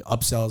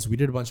upsells. We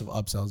did a bunch of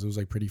upsells. It was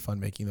like pretty fun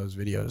making those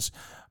videos.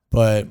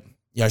 But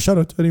yeah, shout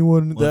out to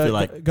anyone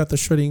that got the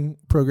shredding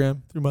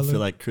program through my I link.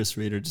 feel like Chris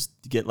Reader, just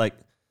get like,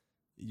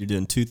 you're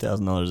doing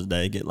 $2,000 a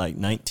day, get like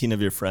 19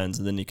 of your friends,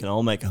 and then you can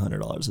all make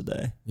 $100 a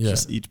day. Yeah.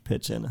 Just each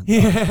pitch in.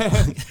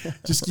 Yeah.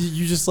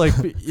 You just like,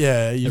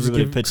 yeah. You Everybody just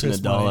give pitching Chris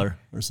 $1 money.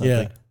 or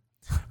something.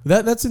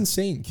 Yeah. That's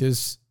insane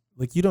because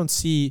like you don't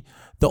see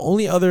the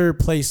only other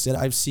place that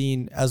I've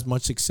seen as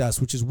much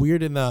success, which is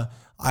weird in the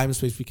IM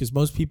space because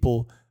most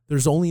people,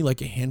 there's only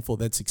like a handful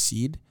that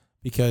succeed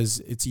because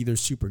it's either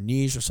super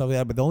niche or something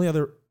like that. But the only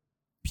other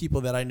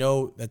people that I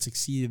know that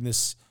succeed in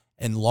this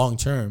and long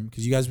term,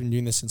 because you guys have been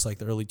doing this since like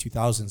the early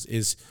 2000s,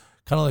 is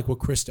kind of like what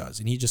Chris does.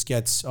 And he just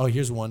gets, oh,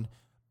 here's one.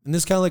 And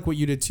this is kind of like what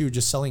you did too,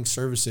 just selling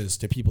services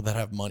to people that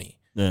have money.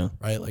 Yeah.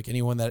 Right? Like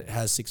anyone that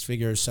has 6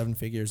 figures, 7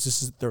 figures.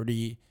 This is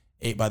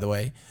 38, by the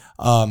way.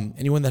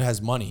 Anyone that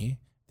has money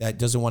that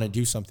doesn't want to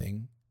do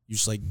something, you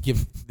just like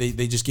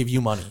they just give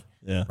you money.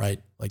 Yeah. Right?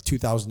 Like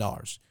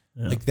 $2,000.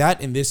 Yeah. Like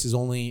that and this is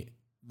only,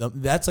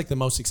 that's like the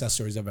most success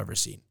stories I've ever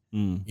seen,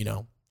 Mm. you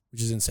know,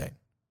 which is insane.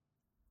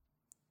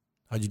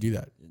 How'd you do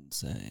that?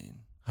 Insane.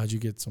 How'd you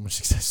get so much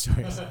success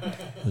stories?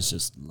 It's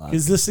just luck.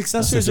 Because the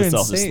success stories are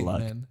insane,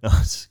 man.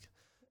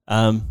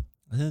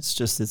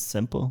 It's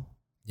simple.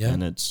 Yeah.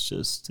 And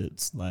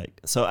it's like,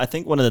 so I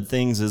think one of the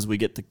things is we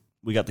got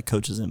the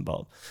coaches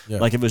involved. Yeah.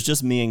 Like if it was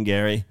just me and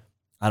Gary,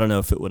 I don't know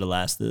if it would have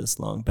lasted this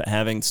long, but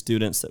having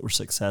students that were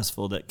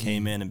successful that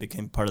came in and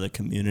became part of the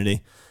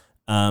community.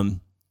 And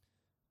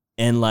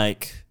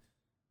like,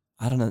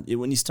 I don't know,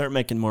 when you start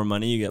making more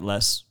money, you get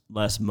less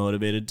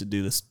motivated to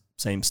do this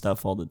same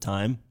stuff all the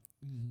time.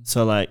 Mm-hmm.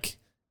 So like,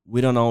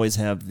 we don't always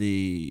have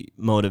the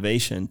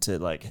motivation to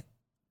like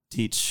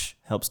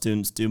help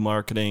students do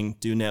marketing,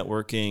 do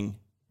networking,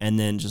 and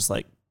then just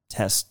like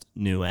test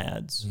new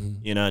ads,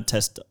 you know,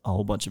 test a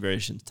whole bunch of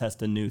variations,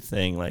 test a new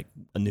thing, like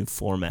a new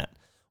format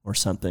or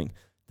something.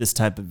 This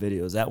type of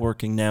video, is that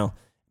working now?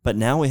 But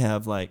now we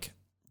have like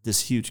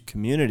this huge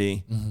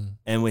community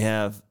and we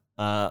have,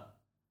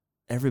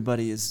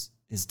 everybody is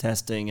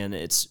testing and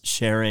it's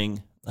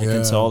sharing. Like,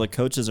 and so all the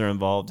coaches are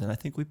involved. And I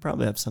think we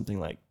probably have something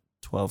like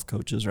 12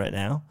 coaches right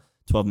now,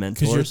 12 mentors.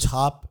 Because your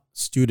top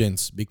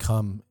students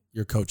become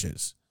your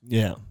coaches.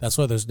 Yeah. That's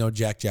why there's no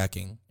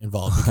jacking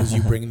involved because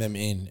you bring them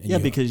in. And Yeah,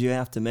 because you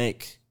have to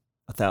make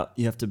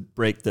you have to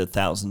break the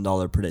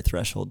 $1,000 per day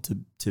threshold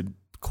to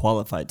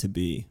qualify to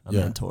be a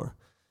mentor.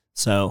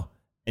 So,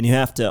 and you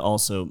have to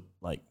also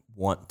like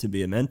want to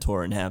be a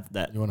mentor and have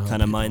that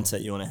kind of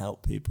mindset. You want to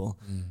help people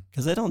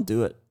because they don't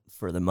do it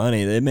for the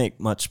money. They make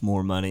much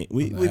more money.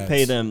 We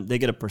pay them. They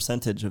get a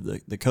percentage of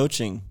the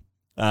coaching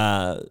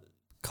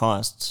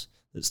costs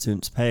that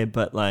students pay,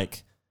 but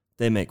like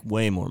they make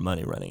way more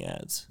money running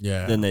ads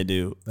than they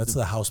do. That's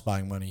the house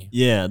buying money.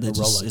 Yeah,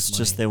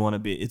 just they want to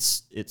be.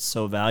 It's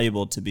so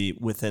valuable to be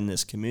within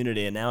this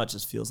community, and now it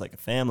just feels like a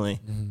family.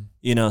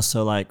 You know,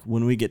 so like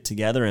when we get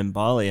together in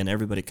Bali and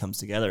everybody comes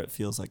together, it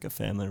feels like a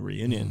family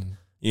reunion.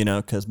 You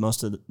know, because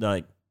most of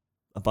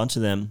a bunch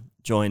of them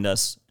joined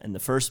us, and the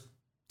first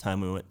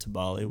time we went to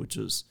Bali, which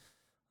was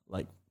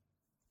like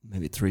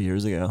maybe 3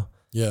 years ago.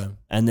 Yeah,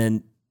 and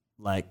then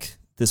like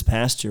this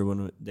past year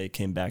when they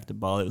came back to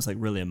Bali, it was like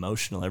really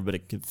emotional.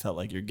 Everybody felt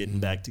like you're getting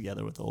back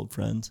together with old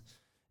friends,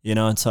 you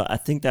know? And so I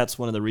think that's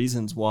one of the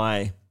reasons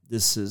why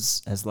this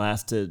has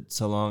lasted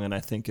so long. And I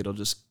think it'll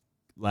just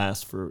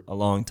last for a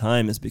long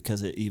time is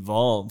because it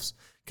evolves.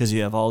 because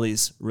you have all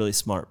these really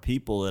smart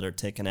people that are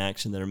taking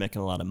action, that are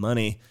making a lot of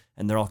money,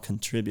 and they're all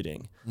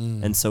contributing.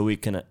 And so we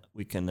can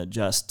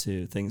adjust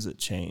to things that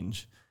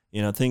change.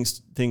 You know,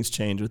 things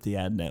change with the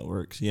ad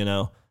networks. You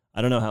know,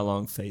 I don't know how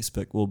long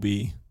Facebook will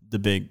be the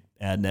big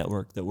ad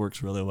network that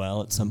works really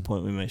well. At some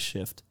point, we may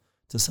shift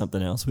to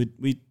something else.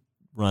 We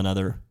run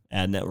other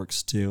ad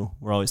networks too.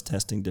 We're always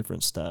testing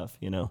different stuff.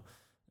 You know,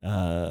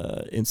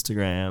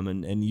 Instagram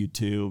and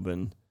YouTube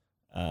and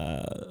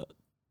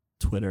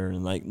Twitter,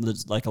 and like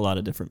there's like a lot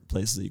of different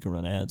places that you can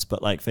run ads.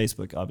 But like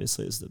Facebook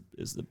obviously is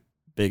the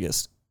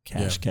biggest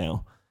cash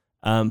cow.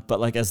 But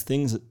like as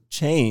things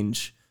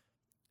change,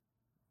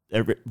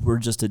 we're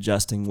just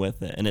adjusting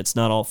with it, and it's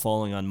not all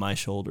falling on my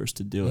shoulders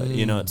to do it.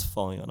 You know, it's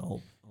falling on a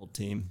whole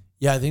team.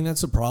 Yeah, I think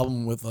that's a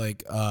problem with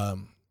like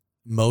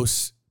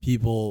most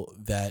people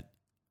that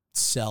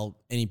sell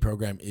any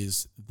program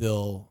is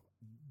they'll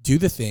do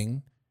the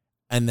thing,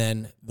 and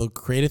then they'll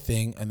create a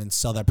thing and then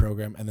sell that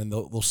program, and then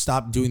they'll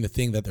stop doing the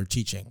thing that they're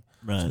teaching.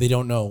 Right. So they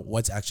don't know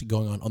what's actually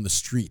going on the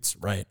streets,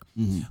 right?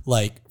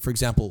 Like, for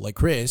example, like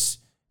Chris,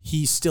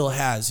 he still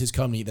has his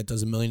company that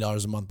does $1 million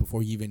a month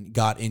before he even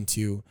got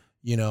into,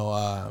 you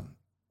know,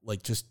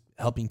 like just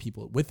helping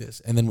people with this.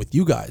 And then with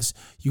you guys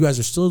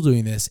are still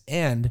doing this,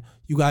 and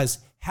you guys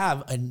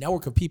have a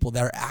network of people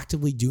that are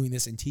actively doing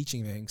this and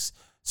teaching things.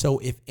 So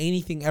if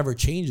anything ever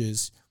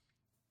changes,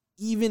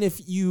 even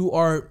if you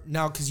are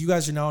now, because you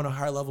guys are now on a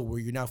higher level where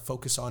you're now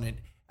focused on it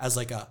as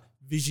like a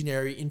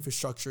visionary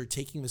infrastructure,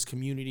 taking this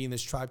community and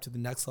this tribe to the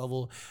next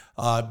level,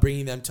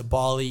 bringing them to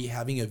Bali,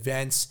 having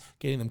events,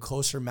 getting them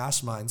closer,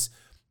 masterminds,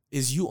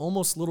 is you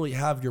almost literally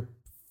have your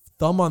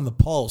thumb on the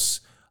pulse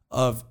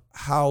of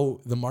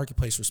how the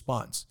marketplace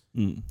responds,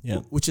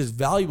 which is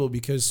valuable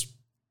because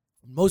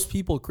most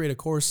people create a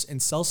course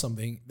and sell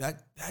something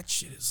that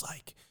shit is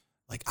like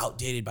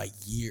outdated by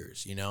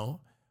years, you know,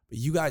 but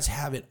you guys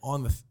have it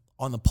on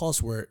the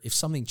pulse where if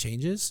something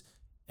changes,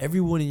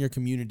 everyone in your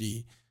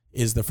community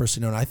is the first to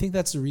know. And I think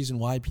that's the reason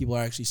why people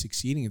are actually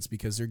succeeding. It's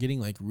because they're getting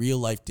like real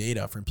life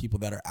data from people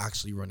that are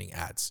actually running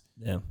ads,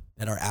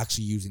 that are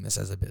actually using this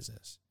as a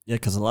business. Yeah.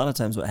 Cause a lot of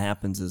times what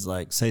happens is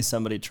like, say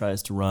somebody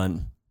tries to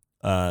run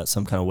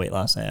some kind of weight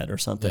loss ad or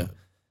something,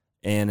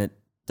 and it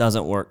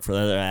doesn't work for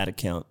their ad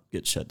account,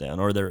 gets shut down,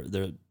 or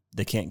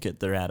they can't get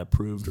their ad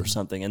approved or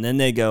something. And then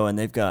they go and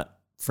they've got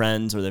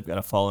friends or they've got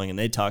a following and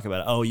they talk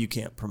about, oh, you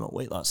can't promote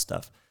weight loss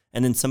stuff.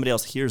 And then somebody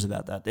else hears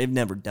about that. They've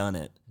never done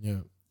it.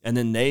 Yeah. And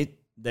then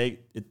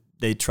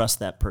they trust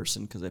that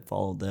person because they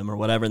followed them or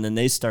whatever. And then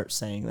they start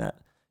saying that,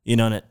 you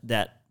know, and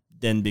that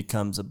then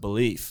becomes a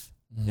belief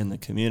in the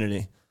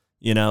community,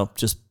 you know,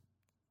 just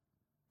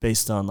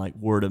based on like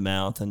word of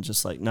mouth and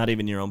just like not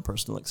even your own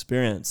personal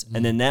experience.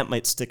 And then that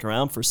might stick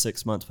around for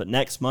 6 months, but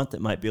next month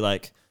it might be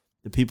like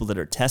the people that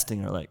are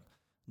testing are like,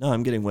 no,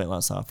 I'm getting weight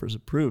loss offers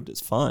approved.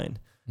 It's fine.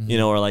 You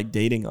know, or like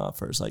dating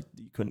offers, like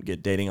you couldn't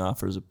get dating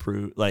offers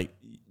approved. Like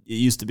it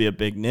used to be a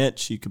big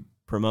niche. You could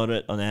promote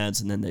it on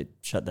ads and then they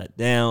shut that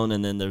down.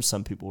 And then there's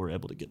some people who were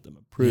able to get them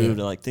approved.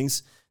 And like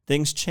things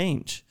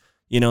change,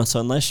 you know,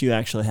 so unless you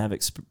actually have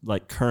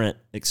like current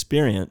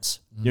experience,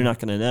 you're not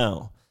going to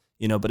know,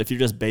 you know, but if you're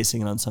just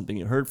basing it on something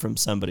you heard from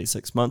somebody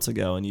 6 months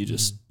ago and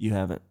you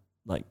haven't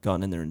like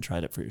gone in there and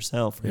tried it for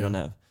yourself, or you don't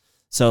have.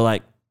 So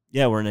like,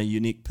 yeah, we're in a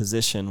unique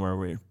position where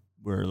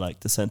we're like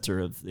the center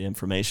of the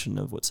information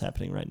of what's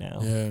happening right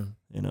now. Yeah.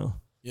 You know?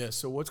 Yeah.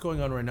 So what's going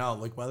on right now?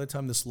 Like by the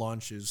time this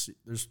launches,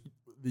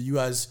 you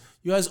guys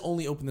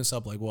only open this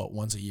up like what,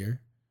 once a year?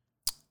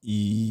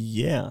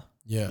 Yeah.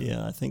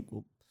 I think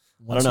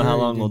I don't know how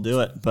long we'll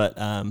do it, but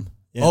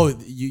yeah.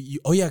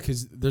 Oh yeah.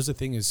 Cause there's the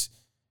thing is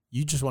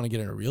you just want to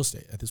get into real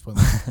estate at this point.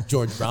 Like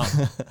George Brown,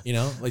 you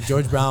know, like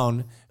George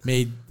Brown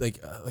made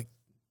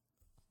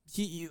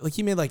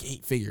he made like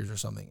 8 figures or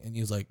something. And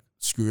he was like,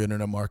 screw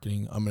internet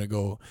marketing. I'm going to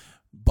go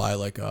buy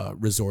like a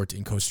resort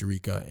in Costa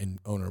Rica and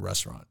own a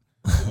restaurant.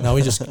 Now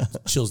he just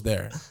chills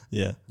there.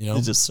 Yeah. You know,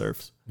 he just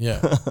surfs.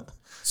 Yeah.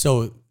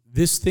 So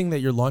this thing that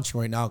you're launching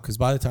right now, because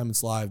by the time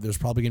it's live, there's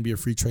probably going to be a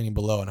free training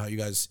below on how you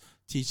guys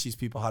teach these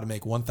people how to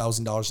make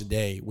 $1,000 a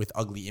day with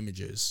ugly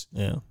images.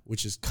 Yeah.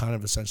 Which is kind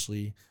of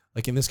essentially,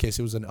 like in this case,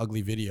 it was an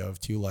ugly video of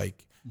 2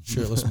 like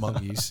shirtless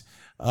monkeys.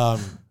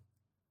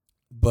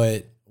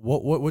 But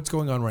what's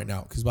going on right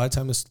now? Because by the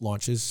time this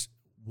launches,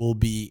 we'll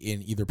be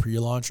in either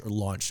pre-launch or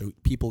launch. So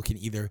people can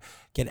either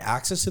get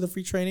access to the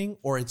free training,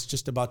 or it's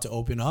just about to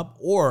open up,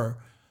 or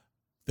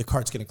the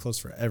cart's going to close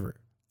forever.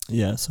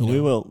 Yeah. So we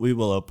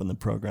will open the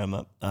program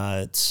up.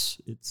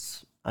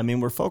 It's, I mean,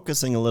 we're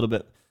focusing a little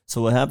bit.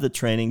 So we'll have the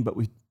training, but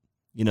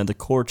the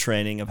core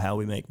training of how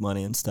we make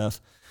money and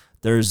stuff.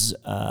 There's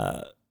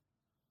a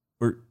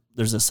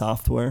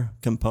software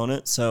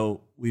component.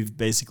 So we've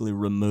basically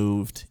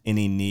removed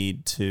any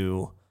need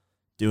to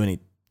do any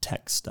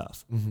tech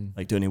stuff,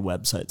 like do any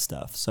website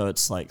stuff. So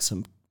it's like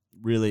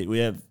we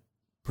have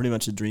pretty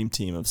much a dream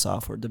team of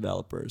software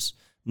developers.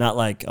 Not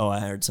like, oh, I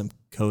hired some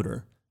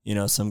coder, you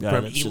know, some guy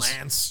from that's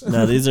Elance.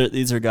 No,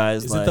 these are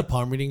guys. Is it the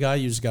palm reading guy?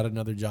 You just got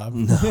another job?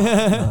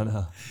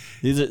 No.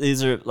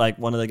 These are like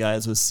one of the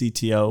guys was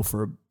CTO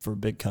for a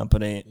big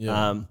company.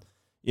 Yeah.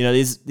 you know,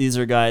 these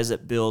are guys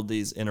that build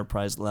these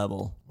enterprise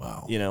level.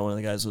 Wow. You know, one of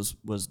the guys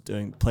was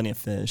doing Plenty of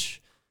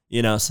Fish.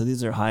 You know, so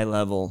these are high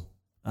level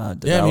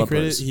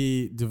developers. Yeah,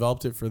 he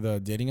developed it for the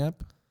dating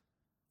app.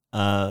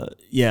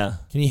 Yeah.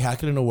 Can he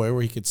hack it in a way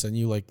where he could send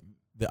you like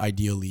the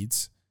ideal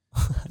leads?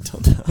 I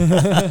don't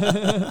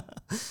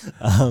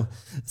know.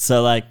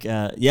 So like,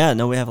 yeah,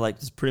 no, we have like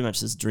pretty much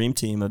this dream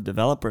team of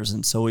developers.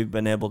 And so we've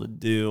been able to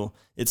do,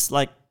 it's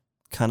like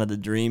kind of the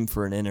dream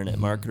for an internet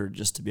marketer,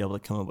 just to be able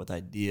to come up with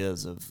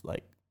ideas of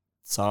like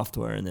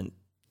software, and then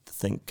the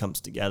thing comes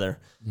together.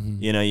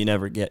 You know, you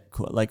never get,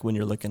 like when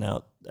you're looking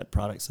out at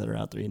products that are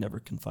out there, you never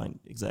can find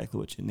exactly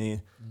what you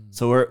need.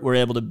 So we're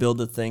able to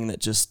build a thing that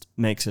just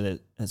makes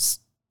it as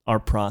our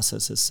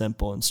process as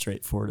simple and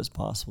straightforward as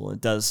possible.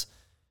 It does.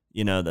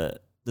 You know,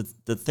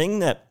 the thing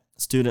that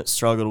students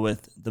struggled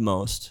with the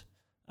most,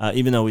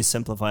 even though we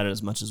simplified it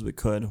as much as we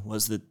could,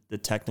 was the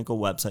technical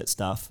website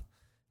stuff.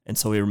 And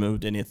so we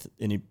removed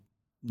any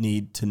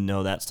need to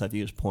know that stuff.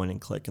 You just point and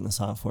click in the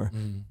software.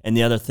 And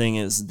the other thing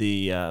is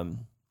the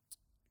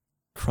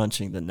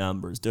crunching the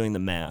numbers, doing the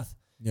math.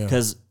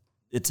 Because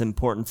it's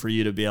important for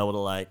you to be able to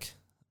like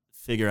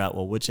figure out,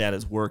 well, which ad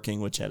is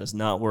working, which ad is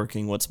not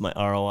working, what's my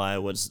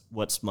ROI,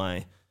 what's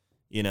my,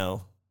 you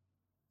know,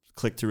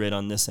 click-through rate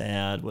on this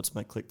ad, what's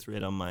my click-through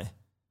rate on my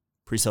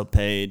pre-sale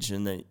page,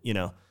 and then, you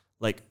know,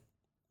 like,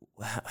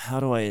 how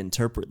do I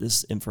interpret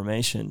this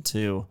information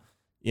to,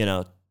 you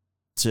know,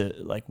 to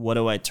like, what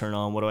do I turn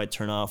on, what do I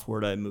turn off,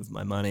 where do I move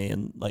my money,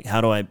 and like, how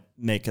do I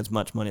make as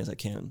much money as I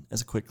can,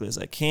 as quickly as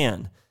I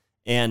can.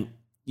 And,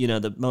 you know,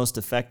 the most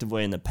effective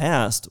way in the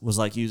past was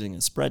like using a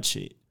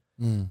spreadsheet.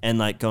 And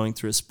like going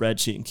through a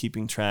spreadsheet and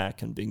keeping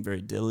track and being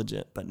very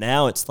diligent. But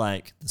now it's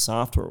like the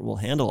software will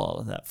handle all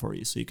of that for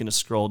you. So you can just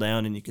scroll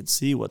down and you can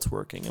see what's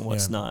working and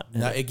what's not.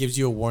 Now it gives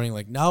you a warning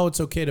like, now it's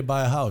okay to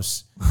buy a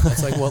house.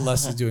 That's like what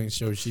Les is doing.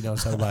 Shows she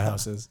knows how to buy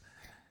houses.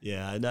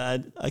 Yeah,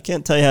 I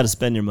can't tell you how to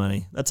spend your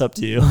money. That's up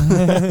to you.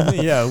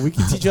 Yeah, we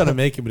can teach you how to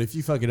make it, but if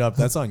you fuck it up,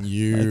 that's on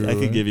you. I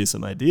could give you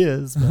some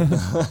ideas.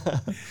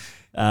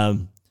 But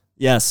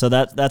yeah, so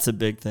that's a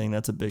big thing.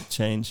 That's a big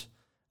change.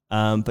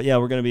 But yeah,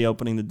 we're going to be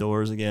opening the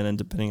doors again, and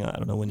depending on, I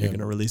don't know when you're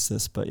going to release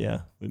this, but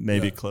yeah, we may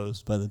be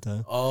closed by the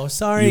time. Oh,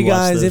 sorry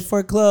guys, it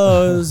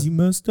foreclosed. You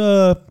messed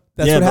up.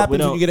 That's what happens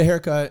when you get a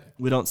haircut.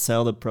 We don't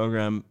sell the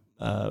program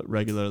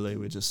regularly.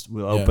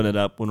 We'll open it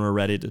up when we're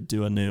ready to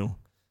do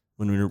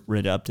when we're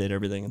ready to update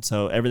everything. And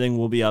so everything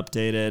will be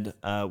updated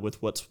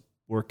with what's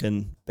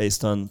working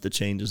based on the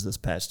changes this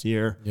past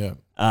year. Yeah.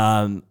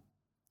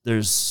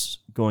 There's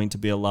going to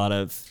be a lot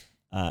of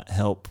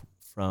help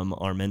from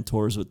our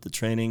mentors with the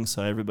training.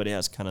 So everybody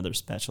has kind of their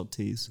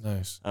specialties.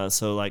 Nice.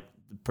 So like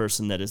the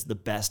person that is the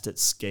best at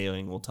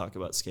scaling, we'll talk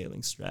about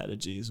scaling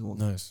strategies.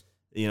 Nice.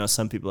 You know,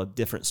 some people have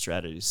different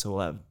strategies. So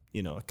we'll have,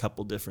 you know, a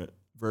couple different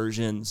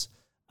versions.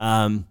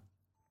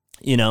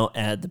 You know,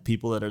 add the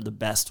people that are the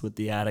best with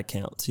the ad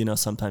accounts. You know,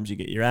 sometimes you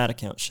get your ad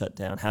account shut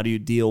down. How do you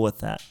deal with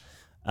that?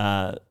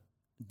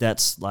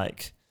 That's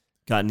like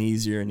gotten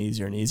easier and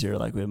easier and easier.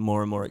 Like we have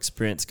more and more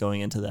experience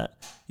going into that.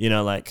 You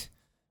know, like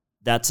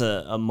that's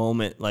a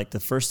moment, like the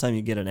first time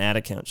you get an ad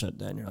account shut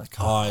down, you're like,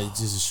 oh, it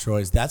just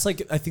destroys. That's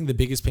like, I think the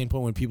biggest pain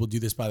point when people do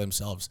this by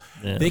themselves.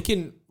 Yeah. They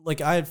can, like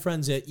I had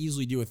friends that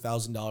easily do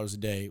 $1,000 a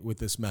day with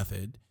this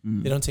method.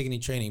 They don't take any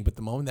training, but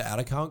the moment the ad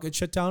account gets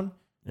shut down,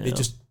 they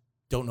just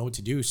don't know what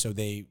to do. So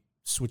they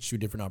switch to a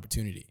different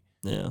opportunity.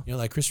 Yeah. You know,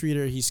 like Chris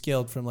Reeder, he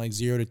scaled from like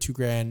 $0 to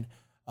 $2,000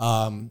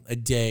 a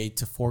day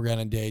to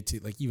 $4,000 a day to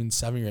like even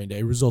 $7,000 a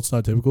day. Results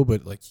not typical,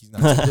 but like he's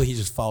not typical. He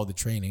just followed the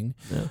training.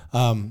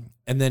 Yeah.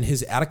 And then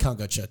his ad account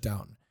got shut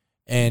down.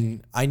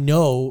 And I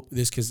know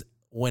this because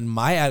when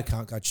my ad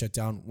account got shut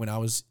down when I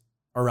was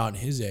around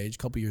his age, a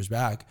couple years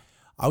back,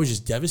 I was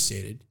just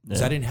devastated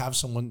because I didn't have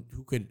someone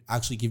who could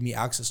actually give me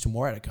access to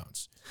more ad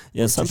accounts.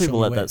 Yeah, some people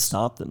let that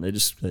stop them. They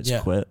just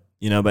quit.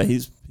 You know, but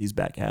he's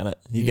back at it.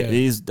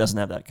 He doesn't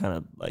have that kind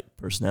of like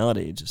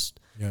personality. He just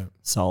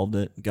solved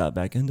it, got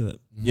back into it.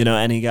 You know,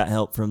 and he got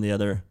help from the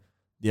other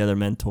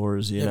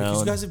mentors. You know, because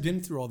you guys have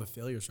been through all the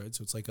failures, right?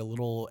 So it's like a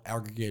little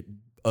aggregate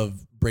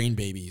of brain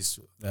babies.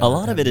 A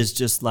lot of it is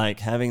just like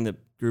having the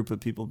group of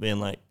people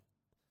being like,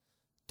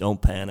 "Don't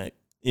panic."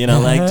 You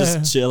know, like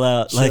just chill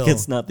out. Like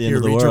it's not the end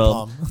of the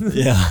world.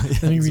 Yeah,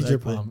 let me read your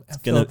palm.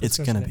 It's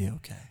gonna be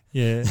okay.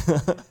 Yeah,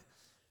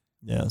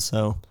 yeah.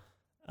 So,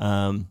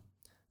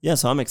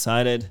 so I'm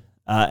excited.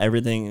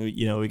 Everything,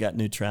 you know, we got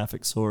new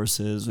traffic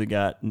sources. We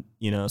got,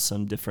 you know,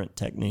 some different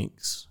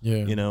techniques.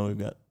 Yeah. You know, we've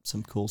got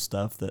some cool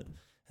stuff that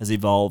has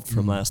evolved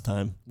from last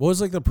time. What was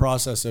like the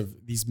process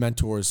of these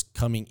mentors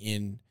coming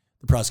in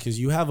the process? Because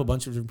you have a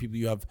bunch of different people.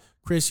 You have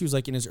Chris, who's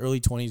like in his early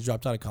 20s,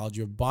 dropped out of college.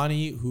 You have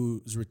Bonnie,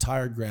 who's a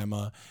retired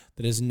grandma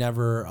that has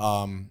never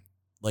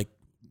like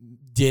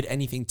did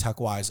anything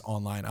tech-wise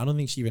online. I don't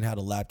think she even had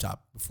a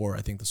laptop before,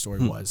 I think the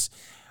story was.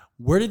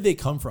 Where did they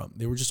come from?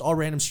 They were just all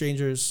random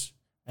strangers.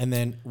 And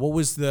then what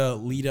was the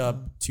lead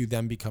up to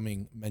them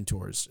becoming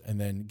mentors and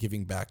then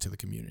giving back to the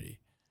community?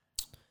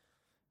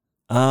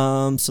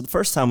 So the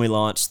first time we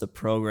launched the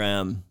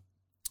program,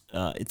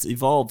 it's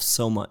evolved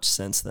so much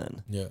since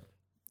then. Yeah.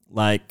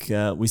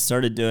 we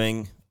started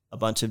doing a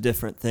bunch of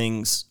different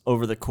things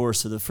over the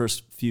course of the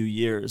first few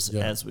years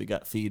as we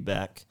got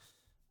feedback.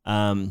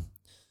 Now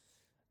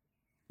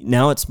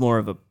it's more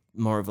of a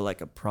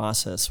like a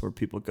process where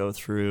people go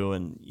through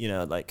and, you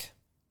know, like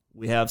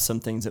we have some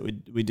things that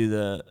we do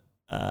the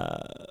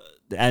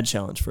ad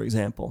challenge, for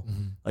example.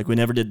 Mm-hmm. Like we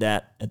never did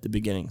that at the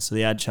beginning. So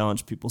the ad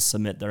challenge, people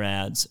submit their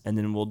ads, and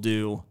then we'll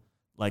do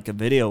like a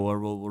video where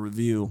we'll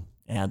review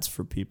ads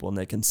for people, and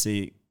they can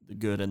see the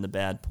good and the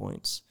bad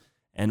points.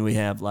 And we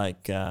have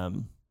like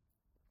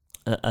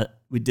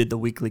we did the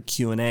weekly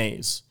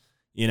Q&As,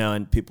 you know,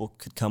 and people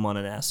could come on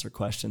and ask their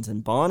questions.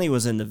 And Bonnie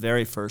was in the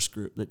very first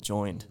group that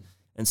joined,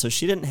 and so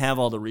she didn't have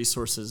all the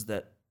resources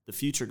that the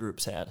future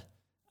groups had.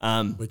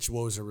 What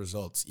was her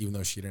results, even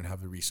though she didn't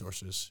have the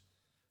resources?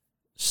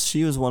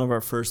 She was one of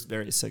our first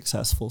very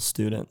successful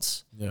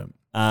students. Yeah.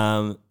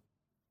 And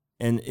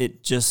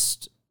it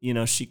just, you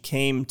know, she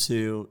came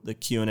to the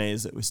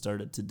Q&As that we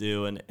started to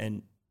do,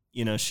 and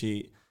you know,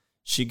 she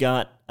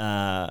got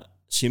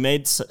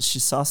she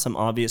saw some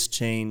obvious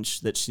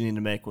change that she needed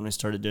to make when we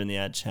started doing the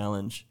ad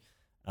challenge.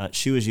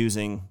 She was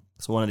using,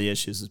 so one of the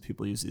issues is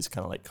people use these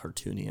kind of like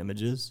cartoony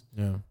images.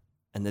 Yeah.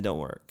 And they don't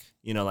work.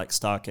 You know, like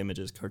stock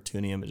images,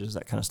 cartoony images,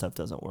 that kind of stuff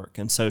doesn't work.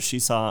 And so she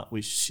saw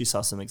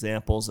some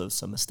examples of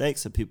some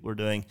mistakes that people were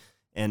doing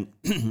and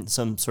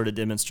some sort of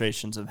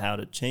demonstrations of how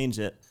to change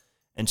it.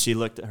 And she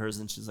looked at hers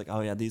and she's like, "Oh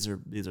yeah, these are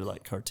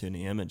like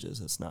cartoony images.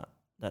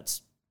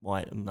 That's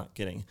why I'm not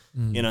getting,"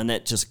 you know, and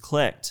that just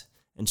clicked.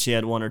 And she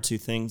had one or two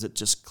things that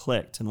just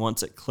clicked. And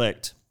once it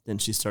clicked, then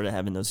she started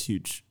having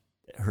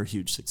her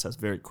huge success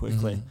very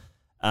quickly.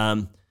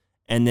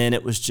 And then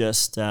it was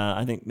just,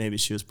 I think maybe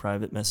she was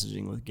private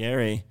messaging with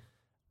Gary.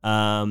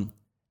 And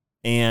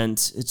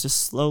it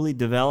just slowly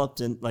developed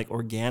and like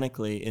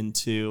organically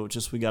into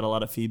just, we got a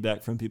lot of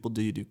feedback from people.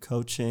 Do you do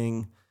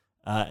coaching?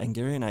 And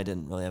Gary and I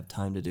didn't really have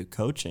time to do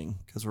coaching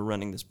because we're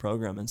running this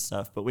program and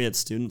stuff. But we had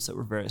students that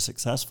were very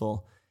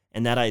successful.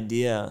 And that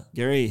idea,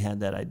 Gary had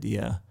that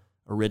idea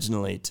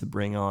originally to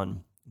bring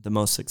on the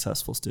most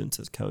successful students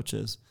as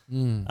coaches.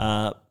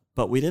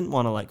 But we didn't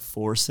want to like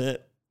force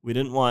it. We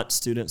didn't want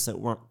students that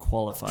weren't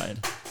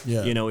qualified.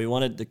 Yeah. You know, we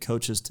wanted the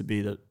coaches to be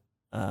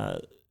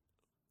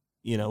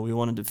you know, we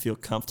wanted to feel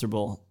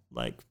comfortable,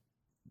 like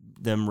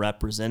them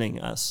representing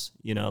us,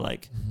 you know,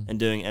 like, and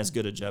doing as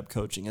good a job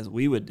coaching as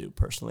we would do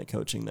personally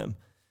coaching them,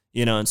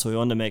 you know. And so we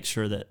wanted to make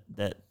sure that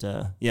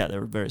they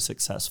were very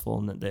successful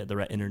and that they had the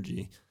right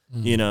energy,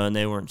 you know, and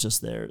they weren't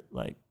just there,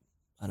 like,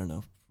 I don't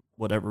know,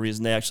 whatever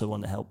reason. They actually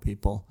wanted to help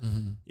people,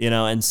 you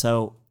know. And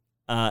so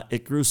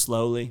it grew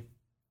slowly.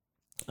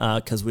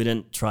 Because we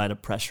didn't try to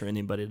pressure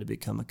anybody to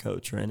become a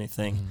coach or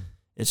anything.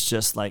 It's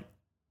just like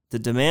the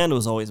demand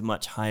was always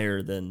much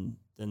higher than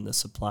the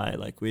supply.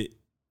 Like we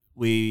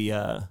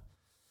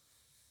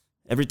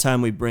every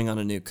time we bring on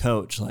a new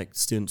coach, like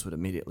students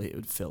it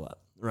would fill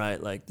up,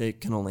 right? Like they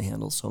can only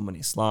handle so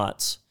many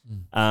slots.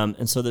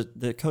 And so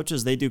the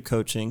coaches, they do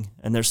coaching,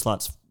 and their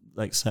slots,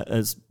 like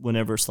as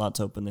whenever slots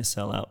open, they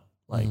sell out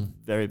like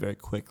very, very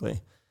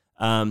quickly.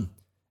 And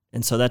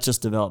so that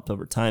just developed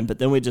over time. But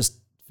then we just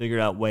figure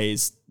out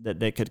ways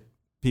that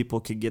people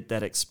could get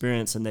that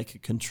experience and they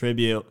could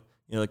contribute,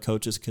 you know, the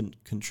coaches can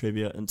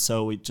contribute. And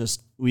so we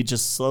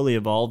just slowly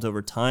evolved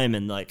over time,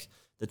 and like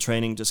the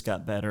training just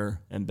got better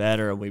and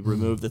better. And we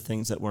removed the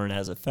things that weren't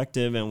as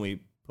effective, and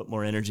we put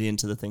more energy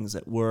into the things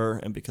that were.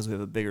 And because we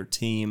have a bigger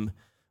team,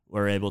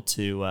 we're able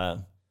to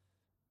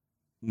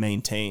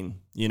maintain,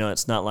 you know,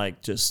 it's not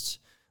like just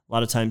a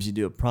lot of times you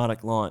do a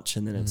product launch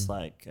and then it's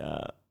like,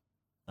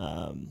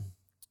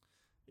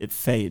 it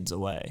fades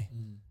away.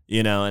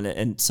 You know,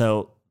 and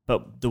so,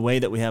 but the way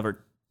that we have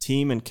our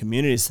team and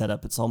community set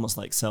up, it's almost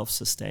like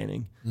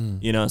self-sustaining,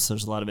 you know, so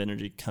there's a lot of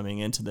energy coming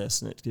into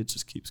this, and it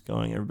just keeps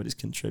going. Everybody's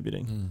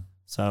contributing.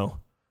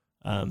 So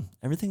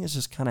everything has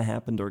just kind of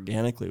happened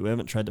organically. We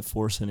haven't tried to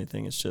force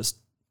anything.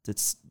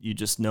 You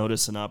just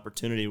notice an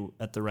opportunity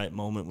at the right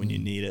moment when you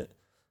need it.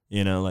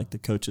 You know, like the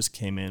coaches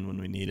came in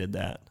when we needed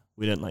that.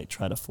 We didn't like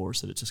try to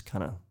force it. It just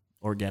kind of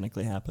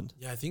organically happened.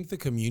 Yeah, I think the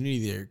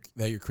community there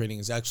that you're creating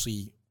is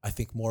actually, I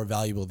think, more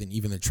valuable than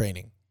even the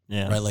training.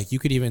 Yeah. Right. Like you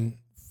could even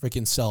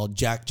freaking sell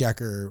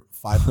Jacker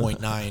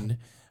 5.9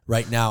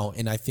 right now.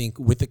 And I think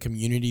with the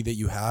community that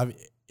you have,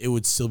 it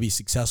would still be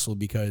successful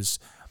because,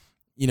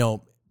 you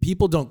know,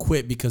 people don't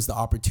quit because the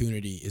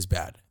opportunity is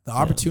bad. The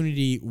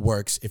opportunity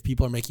works if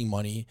people are making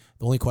money.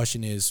 The only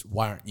question is,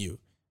 why aren't you?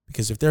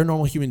 Because if they're a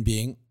normal human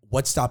being,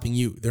 what's stopping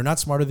you? They're not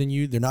smarter than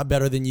you. They're not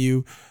better than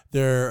you.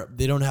 They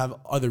don't have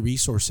other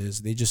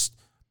resources. They just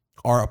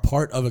are a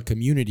part of a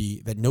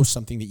community that knows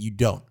something that you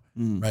don't,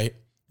 right?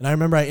 And I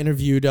remember I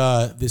interviewed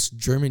this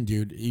German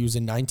dude. He was a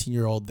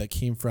 19-year-old that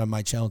came from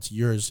my channel to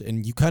yours.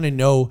 And you kind of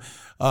know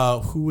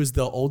who was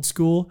the old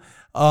school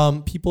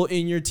people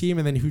in your team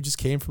and then who just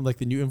came from like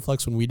the new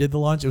influx when we did the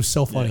launch. It was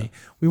so funny. Yeah.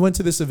 We went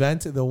to this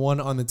event, the one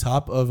on the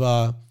top of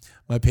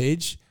my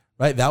page,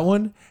 right? That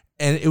one.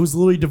 And it was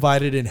literally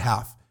divided in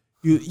half.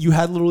 You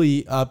had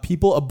literally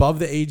people above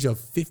the age of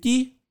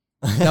 50.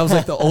 That was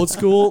like the old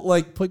school,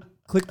 like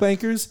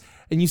ClickBankers.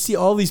 And you see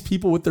all these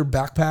people with their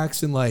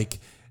backpacks and like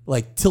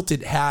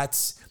tilted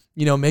hats,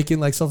 you know, making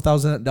like several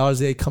 $1,000s a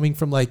day coming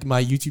from like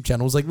my YouTube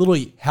channel. It was like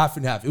literally half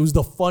and half. It was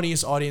the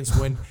funniest audience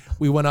when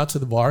we went out to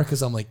the bar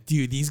because I'm like,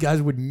 dude, these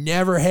guys would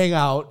never hang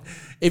out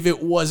if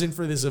it wasn't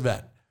for this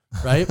event,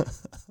 right?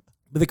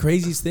 But the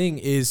craziest thing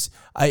is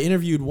I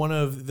interviewed one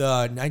of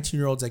the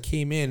 19-year-olds that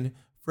came in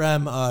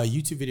from a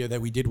YouTube video that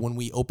we did when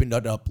we opened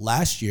it up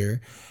last year.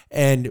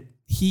 And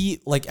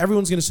he, like,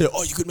 everyone's going to say,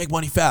 oh, you could make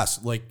money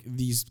fast. Like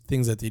these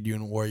things that they do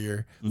in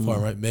Warrior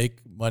Farm, right? Make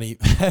money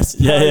fast.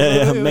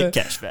 Yeah. Make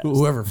cash fast.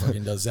 Whoever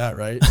fucking does that,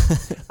 right?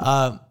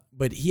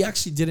 But he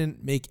actually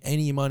didn't make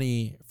any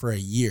money for a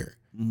year.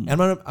 And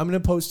I'm gonna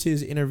post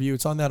his interview.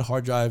 It's on that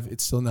hard drive.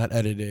 It's still not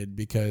edited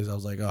because I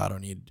was like, oh, I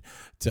don't need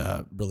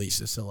to release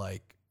this to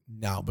like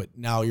now. But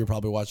now you're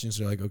probably watching,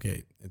 so you're like,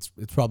 okay, it's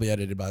probably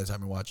edited by the time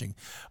you're watching.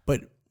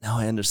 But now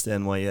I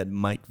understand why you had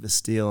Mike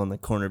Vestile on the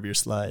corner of your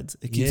slides.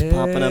 It keeps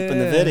popping up in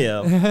the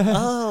video.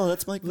 Oh,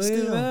 that's Mike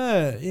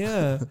Vestile.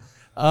 Yeah.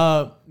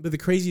 But the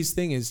craziest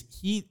thing is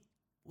he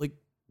like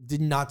did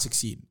not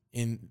succeed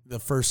in the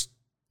first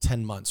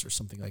 10 months or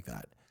something like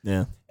that.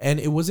 Yeah. And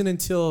it wasn't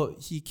until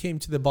he came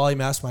to the Bali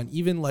Mastermind,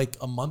 even like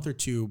a month or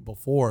two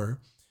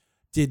before,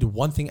 did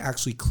one thing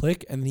actually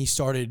click, and then he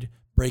started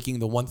breaking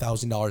the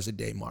 $1,000 a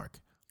day mark.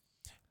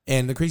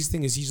 And the craziest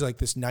thing is he's like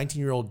this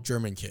 19-year-old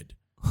German kid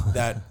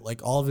that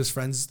like all of his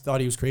friends thought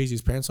he was crazy.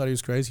 His parents thought he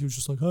was crazy. He was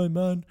just like, hey,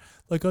 man,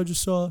 like I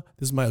just saw,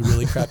 this is my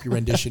really crappy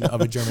rendition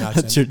of a German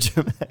accent. That's your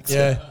German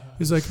accent. Yeah.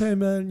 He's like, hey,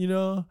 man, you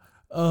know,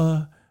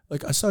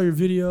 like I saw your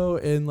video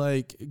and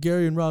like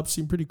Gary and Rob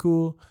seemed pretty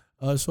cool.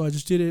 So I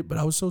just did it, but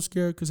I was so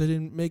scared because I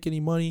didn't make any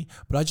money.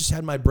 But I just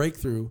had my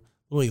breakthrough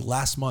literally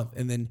last month.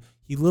 And then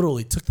he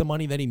literally took the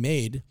money that he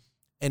made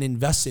and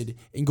invested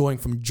in going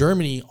from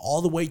Germany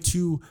all the way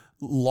to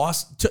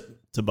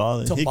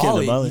Bali.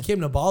 He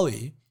came to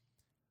Bali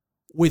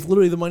with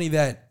literally the money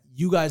that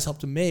you guys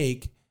helped him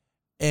make.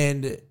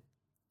 And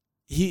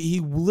he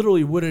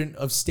literally wouldn't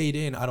have stayed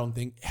in, I don't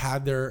think,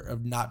 had there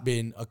have not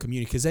been a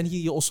community. Because then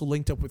he also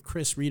linked up with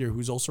Chris Reeder,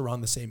 who's also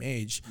around the same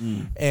age.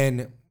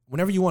 And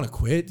whenever you want to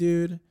quit,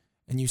 dude,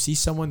 and you see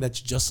someone that's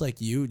just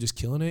like you, just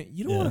killing it,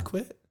 you don't want to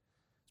quit.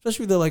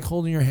 Especially if they're like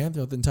holding your hand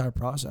throughout the entire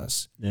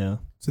process. Yeah.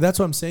 So that's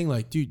what I'm saying.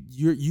 Like, dude,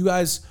 you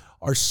guys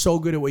are so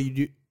good at what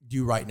you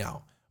do right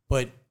now.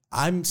 But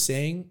I'm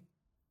saying,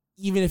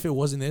 even if it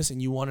wasn't this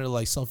and you wanted to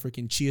like sell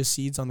freaking chia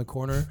seeds on the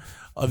corner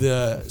of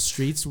the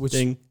streets, which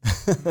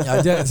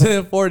I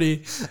did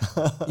 40,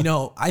 you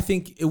know, I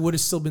think it would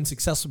have still been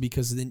successful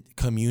because the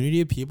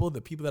community of people,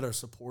 the people that are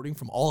supporting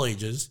from all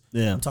ages.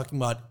 Yeah. I'm talking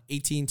about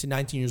 18 to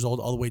 19 years old,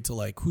 all the way to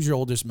like, who's your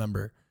oldest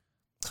member?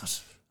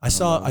 I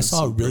saw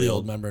a really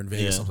old member in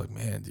Vegas. I was like,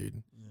 man,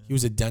 dude, he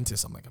was a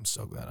dentist. I'm like, I'm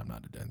so glad I'm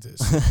not a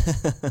dentist.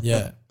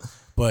 Yeah.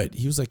 But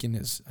he was like in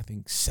his, I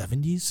think,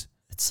 70s.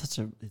 It's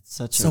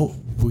such a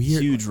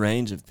weird, huge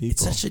range of people.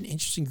 It's such an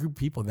interesting group of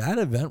people. That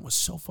event was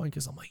so fun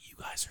because I'm like, you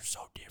guys are so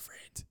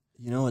different.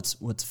 You know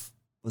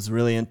what's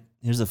really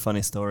here's a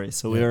funny story.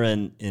 So we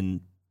were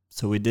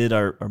so we did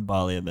our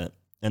Bali event,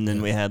 and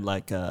then we had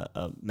like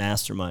a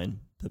mastermind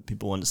that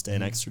people wanted to stay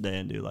an extra day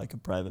and do like a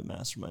private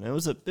mastermind. It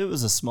was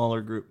a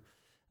smaller group,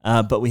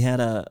 but we had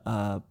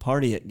a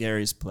party at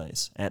Gary's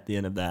place at the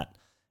end of that,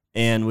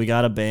 and we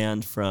got a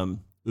band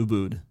from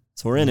Ubud.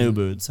 So we're in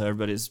Ubud, so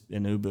everybody's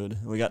in Ubud.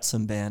 And we got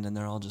some band, and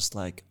they're all just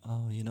like,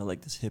 oh, you know,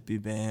 like this hippie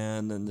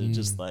band, and they're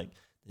just like,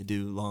 they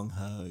do long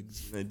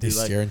hugs. They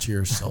stare into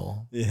your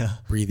soul.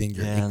 Breathing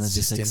your existence. And they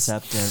just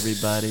accept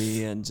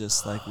everybody, and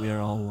just like, we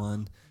are all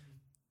one.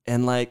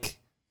 And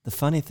like, the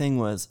funny thing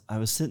was, I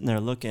was sitting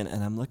there looking,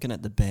 and I'm looking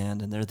at the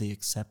band, and they're the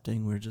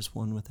accepting, we're just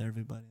one with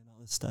everybody and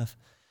all this stuff.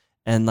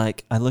 And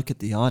like, I look at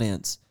the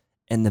audience,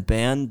 and the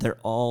band, they're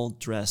all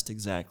dressed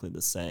exactly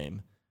the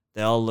same.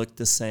 They all look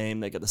the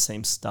same. They got the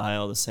same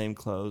style, the same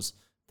clothes.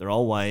 They're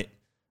all white,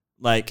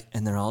 like,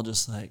 and they're all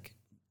just like,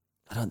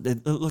 they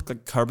look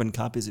like carbon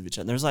copies of each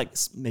other. There's like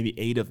maybe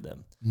 8 of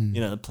them, you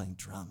know, playing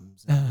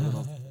drums and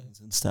little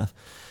things and stuff.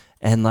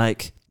 And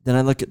like, then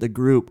I look at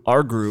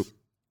our group,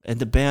 and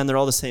the band. They're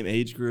all the same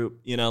age group,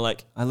 you know.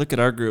 Like, I look at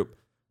our group.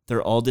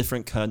 They're all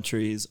different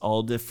countries,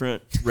 all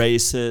different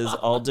races,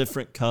 all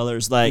different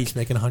colors. Like, each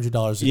making $100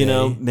 a day. You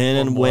know, men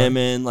and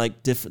women,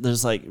 like different.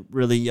 There's like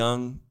really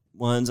young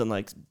ones and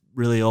like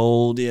really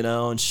old, you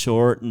know, and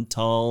short and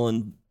tall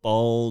and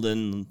bald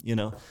and, you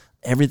know,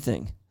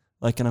 everything.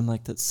 Like, and I'm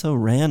like, that's so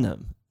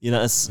random, you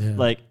know. It's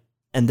like,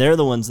 and they're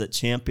the ones that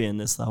champion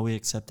this. How we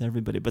accept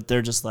everybody, but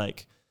they're just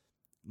like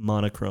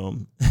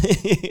monochrome.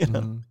 You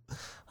know,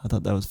 I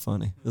thought that was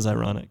funny. It was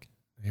ironic.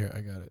 Here, I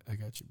got it. I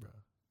got you, bro.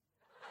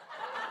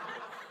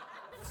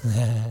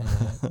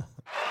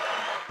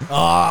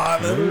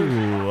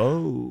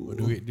 Oh. What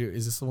do we do?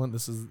 Is this the one?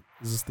 Is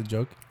this the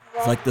joke?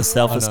 It's like the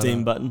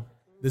self-esteem button.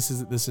 This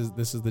is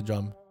the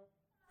drum.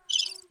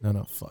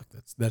 No, fuck.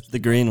 That's the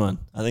green one.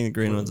 I think the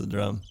green one's the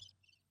drum.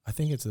 I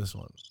think it's this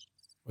one.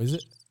 What is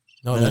it?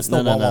 No, that's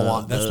the wah wah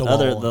wah. That's the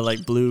other, the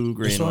like blue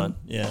green one.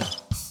 Yeah.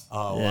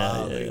 Oh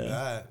wow, look at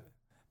that.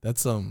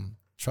 That's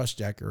trust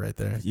jacker right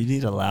there. You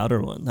need a louder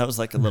one. That was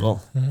like a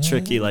little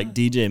tricky like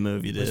DJ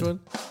move you did. Which one?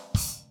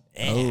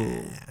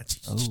 Oh.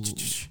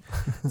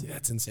 Dude,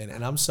 that's insane.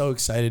 And I'm so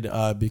excited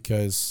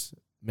because,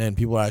 man,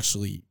 people are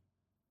actually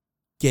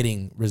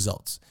getting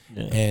results.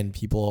 Yeah. And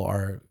people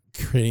are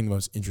creating the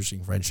most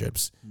interesting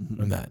friendships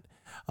from that.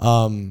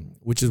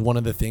 Which is one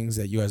of the things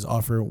that you guys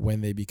offer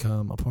when they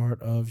become a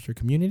part of your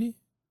community.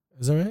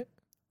 Is that right?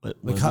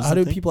 Like how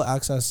do people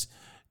access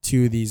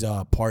to these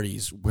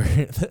parties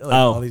where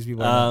all these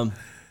people are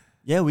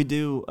yeah, we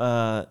do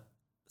so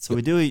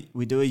we do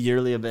a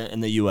yearly event in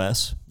the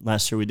US.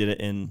 Last year we did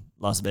it in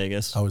Las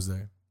Vegas. I was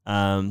there.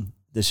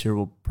 This year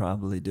we'll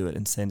probably do it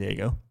in San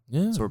Diego.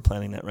 Yeah. So we're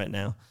planning that right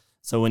now.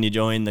 So when you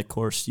join the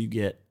course, you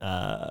get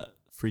a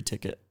free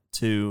ticket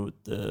to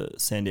the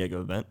San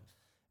Diego event.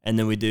 And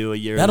then we do a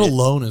year. That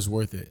alone is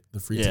worth it. The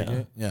free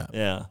ticket. Yeah.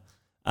 Yeah.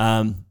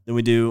 Then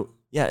we do,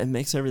 it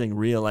makes everything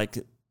real. Like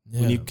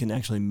when you can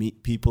actually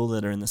meet people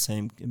that are in the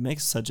same, it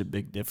makes such a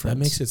big difference. That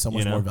makes it so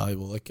much more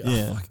valuable. Like,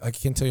 I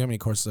can't tell you how many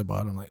courses I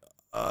bought. I'm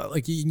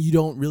like you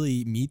don't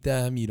really meet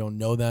them. You don't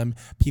know them.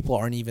 People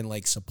aren't even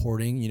like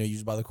supporting, you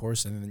just buy the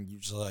course and then you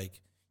just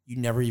like, you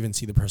never even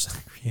see the person.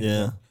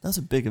 Yeah. That was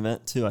a big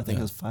event too. I think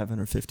it was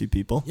 550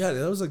 people. Yeah.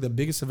 That was like the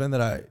biggest event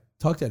that I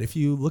talked at. If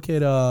you look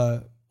at,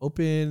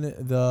 open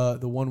the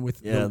one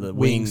with the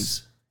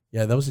wings.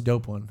 Yeah, that was a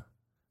dope one.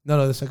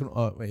 No, the second.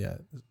 Oh wait, yeah.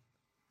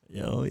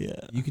 Oh yeah.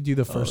 You could do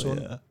the first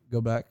one. Yeah.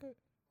 Go back.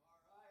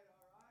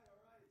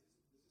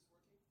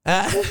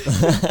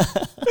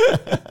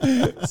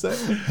 So,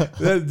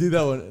 do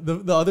that one.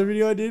 The other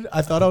video I did,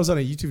 I thought I was on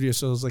a YouTube video,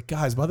 so I was like,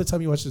 guys, by the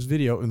time you watch this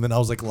video, and then I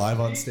was like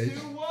live on stage.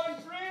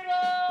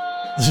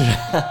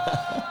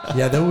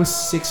 Yeah, there was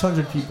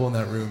 600 people in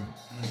that room.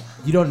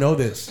 You don't know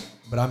this,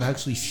 but I'm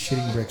actually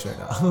shitting bricks right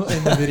now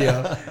in the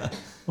video.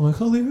 I'm like,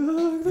 holy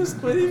fuck, there's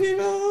 20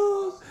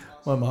 people.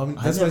 My mom.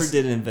 I never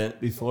did an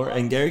event before,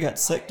 and Gary got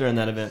sick during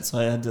that event, so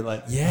I had to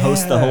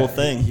host the whole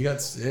thing. He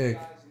got sick.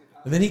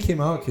 And then he came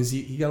out because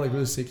he got like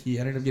really sick. He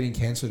ended up getting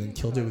cancer, then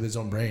killed it with his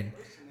own brain.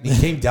 And he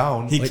came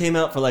down. He came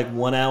out for like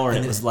 1 hour,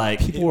 and it was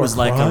like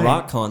a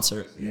rock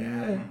concert.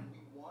 Yeah.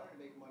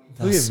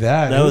 Look at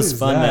that. That was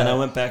fun, man. I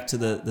went back to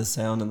the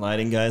sound and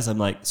lighting guys. I'm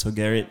like, so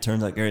Gary, it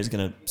turns out Gary's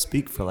going to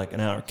speak for like an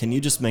hour. Can you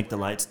just make the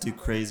lights do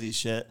crazy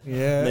shit?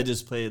 Yeah. And they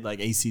just played like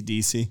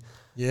AC/DC.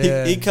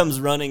 Yeah. He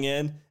comes running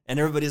in, and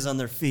everybody's on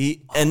their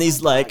feet, and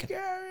he's like,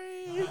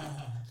 Gary.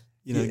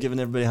 Giving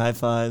everybody high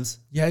fives.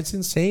 Yeah, it's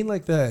insane,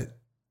 like that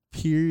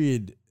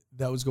period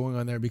that was going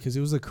on there, because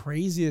it was the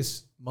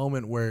craziest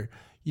moment where,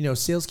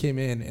 sales came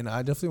in, and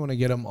I definitely want to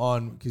get him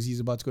on because he's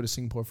about to go to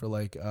Singapore for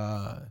like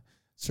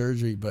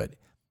surgery, but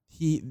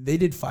they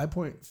did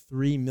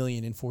 5.3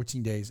 million in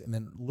 14 days, and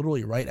then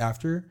literally right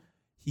after,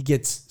 he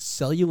gets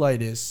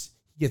cellulitis,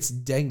 he gets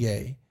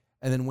dengue,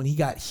 and then when he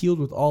got healed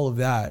with all of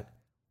that,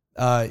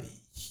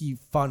 he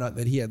found out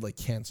that he had like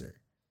cancer.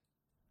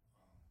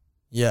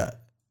 Yeah,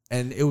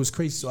 and it was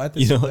crazy. So at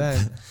this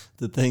event,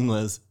 the thing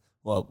was,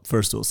 well,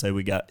 first we'll say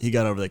he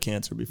got over the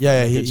cancer before.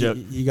 Yeah,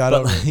 he got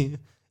over it.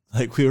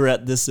 Like we were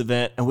at this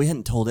event and we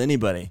hadn't told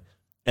anybody,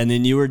 and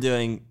then you were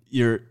doing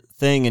your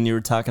thing and you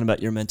were talking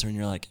about your mentor, and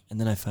you're like, and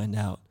then I find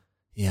out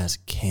he has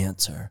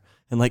cancer,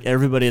 and like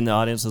everybody in the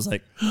audience was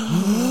like,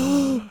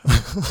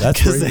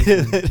 that's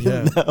crazy. They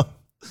didn't know.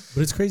 But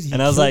it's crazy.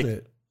 And I was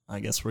like, I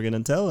guess we're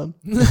gonna tell him.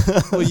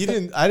 Well, you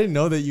didn't. I didn't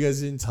know that you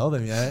guys didn't tell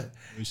them yet.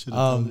 We should have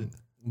told him.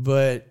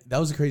 But that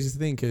was the craziest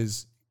thing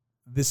because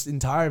this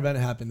entire event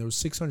happened. There was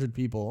 600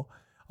 people.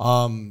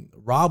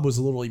 Rob was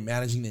literally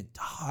managing the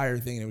entire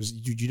thing, and it was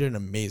you did an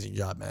amazing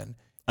job, man.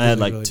 I had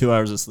like 2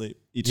 hours of sleep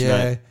each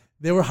night.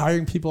 They were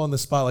hiring people on the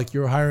spot, like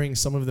you were hiring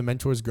some of the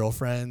mentors'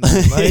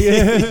 girlfriends. Like,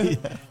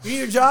 you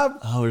need a job?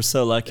 Oh, we're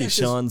so lucky.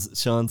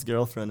 Sean's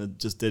girlfriend had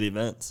just did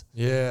events.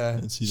 Yeah,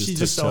 and she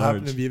just so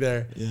happened to be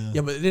there.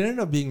 Yeah, but it ended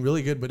up being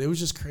really good. But it was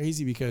just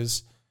crazy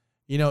because,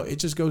 it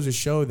just goes to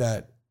show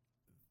that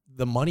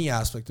the money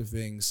aspect of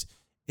things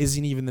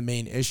isn't even the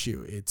main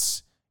issue.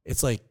 It's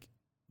like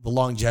the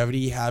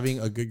longevity, having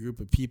a good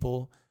group of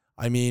people.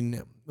 I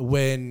mean,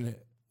 when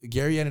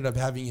Gary ended up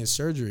having his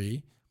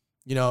surgery,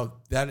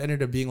 that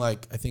ended up being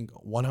like, I think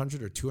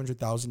 $100,000 or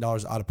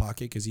 $200,000 out of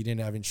pocket because he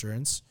didn't have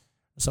insurance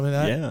or something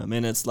like that. Yeah. I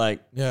mean, it's like,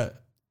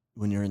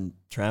 when you're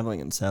traveling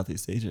in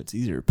Southeast Asia, it's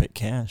easier to pay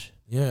cash.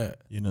 Yeah.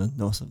 They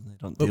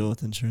don't deal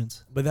with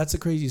insurance. But that's the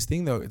craziest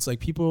thing though. It's like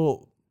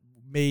people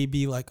may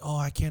be like, oh,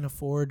 I can't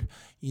afford,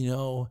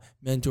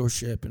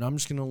 mentorship, and I'm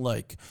just going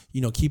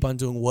to keep on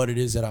doing what it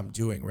is that I'm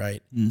doing.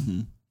 Right.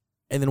 Mm-hmm.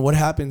 And then what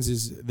happens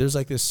is there's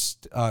like this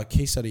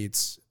case study.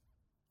 It's,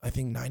 I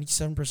think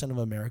 97% of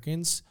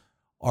Americans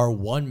are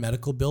one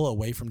medical bill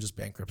away from just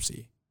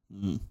bankruptcy.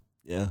 Mm.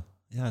 Yeah.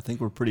 Yeah. I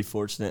think we're pretty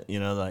fortunate,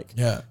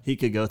 he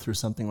could go through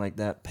something like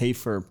that, pay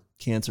for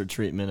cancer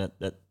treatment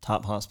at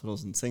top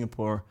hospitals in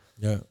Singapore.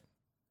 Yeah.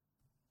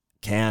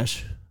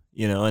 Cash,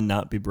 and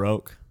not be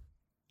broke.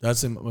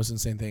 That's the most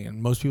insane thing.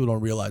 And most people don't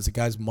realize the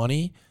guy's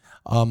money.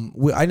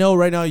 I know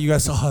right now you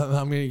guys saw,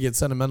 I'm going to get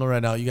sentimental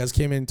right now. You guys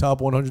came in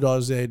top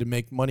 $100 a day to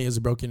make money as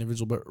a broke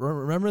individual. But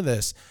remember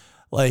this,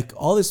 Like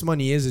all this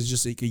money is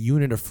just like a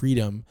unit of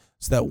freedom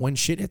so that when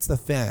shit hits the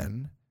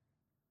fan,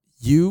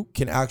 you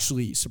can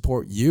actually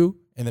support you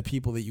and the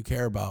people that you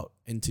care about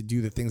and to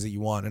do the things that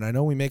you want. And I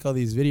know we make all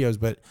these videos,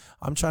 but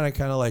I'm trying to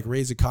kind of like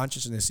raise a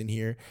consciousness in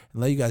here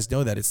and let you guys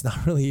know that it's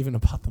not really even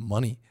about the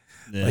money.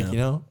 Yeah. Like, you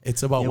know,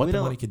 it's about Yeah, what we the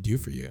don't- money could do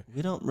for you.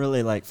 We don't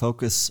really like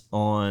focus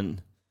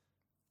on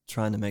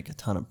trying to make a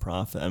ton of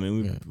profit. I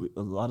mean,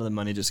 a lot of the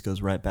money just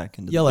goes right back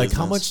into Yeah, the like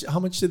business. how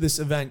much did this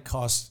event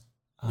cost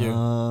you?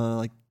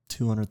 Like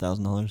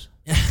 $200,000.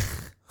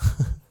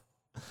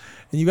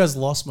 And you guys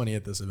lost money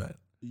at this event.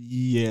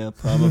 Yeah,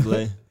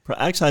 probably.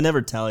 Actually, I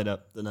never tallied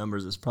up the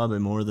numbers. It's probably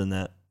more than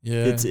that.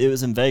 Yeah. It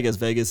was in Vegas.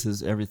 Vegas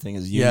is everything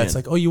is union. Yeah, it's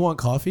like, oh, you want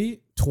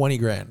coffee? 20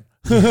 grand.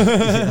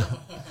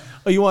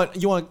 Oh, you want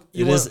It want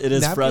is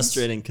napkins?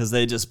 frustrating because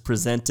they just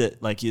present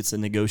it like it's a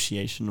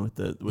negotiation with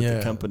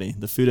the company.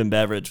 The food and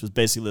beverage was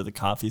basically the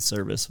coffee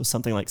service was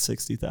something like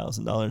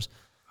 $60,000.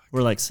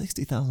 We're like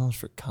 $60,000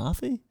 for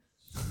coffee.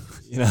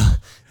 You know,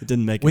 it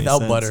didn't make any Without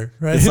sense. butter,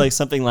 right? It's like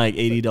something like $80 a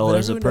Everyone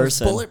knows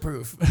person.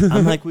 Bulletproof.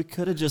 I'm like, we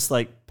could have just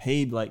like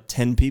paid like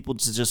 10 people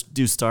to just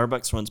do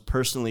Starbucks runs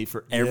personally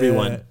for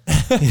everyone.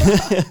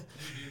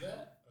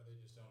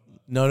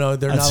 No,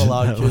 they're I not don't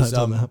allowed know, because I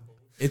don't know.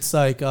 it's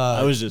like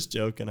I was just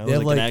joking. I they was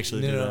have like, like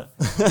actually do no.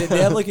 that.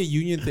 They have like a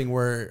union thing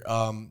where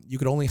you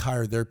could only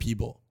hire their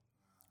people.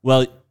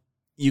 Well,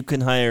 you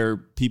can hire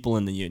people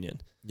in the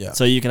union. Yeah.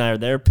 So you can hire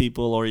their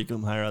people or you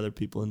can hire other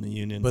people in the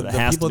union. But it the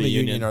has people to in be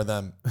the union are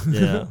them.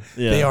 Yeah.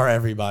 Yeah. They are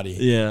everybody.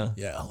 Yeah.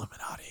 Yeah,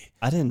 Illuminati.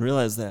 I didn't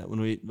realize that when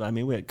we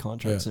had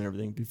contracts and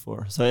everything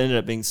before. So it ended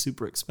up being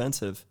super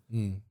expensive.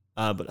 But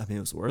I mean, it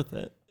was worth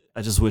it.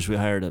 I just wish we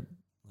hired a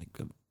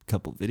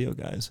couple video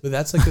guys. But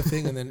that's like the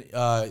thing. And then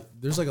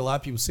there's like a lot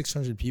of people,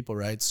 600 people,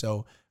 right?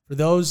 So for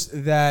those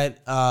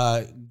that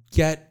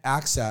get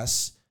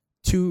access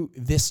to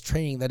this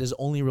training that is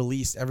only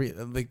released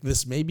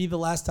this may be the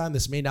last time,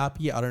 this may not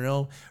be, I don't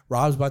know.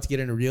 Rob's about to get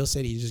into real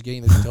estate. He's just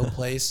getting this dope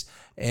place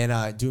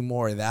and do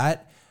more of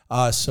that.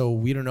 So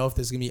we don't know if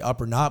this is going to be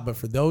up or not, but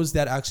for those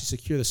that actually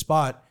secure the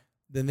spot,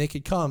 then they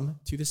could come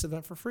to this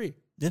event for free.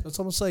 Yeah. So it's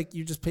almost like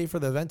you just pay for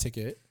the event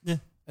ticket. Yeah.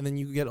 And then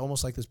you get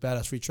almost like this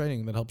badass free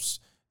training that helps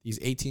these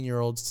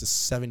 18-year-olds to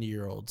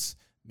 70-year-olds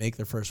make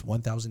their first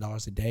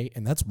 $1,000 a day.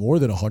 And that's more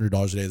than $100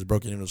 a day is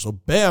broken into. So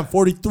bam,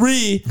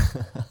 43.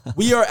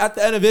 We are at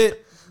the end of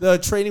it. The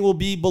training will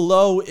be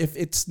below. If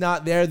it's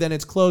not there, then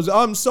it's closed.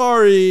 I'm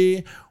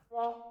sorry.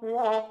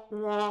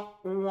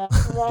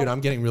 Dude,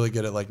 I'm getting really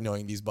good at like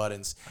knowing these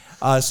buttons.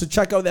 So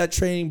check out that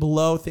training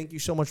below. Thank you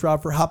so much,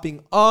 Rob, for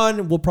hopping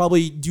on. We'll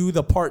probably do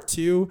the part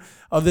 2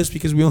 of this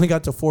because we only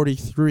got to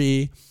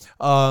 43.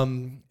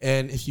 And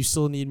if you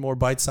still need more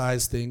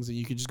bite-sized things, then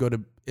you could just go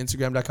to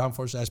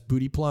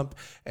Instagram.com/bootyplump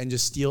and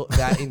just steal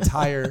that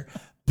entire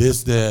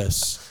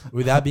business.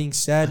 With that being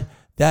said,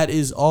 that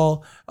is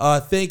all.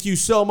 Thank you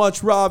so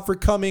much, Rob, for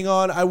coming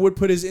on. I would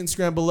put his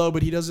Instagram below,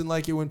 but he doesn't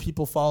like it when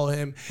people follow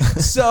him.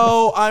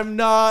 So I'm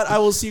not. I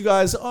will see you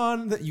guys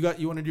on. You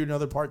want to do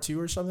another part 2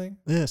 or something?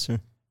 Yeah, sure.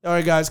 All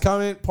right, guys.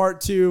 Comment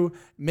part 2.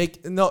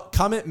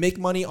 Comment make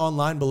money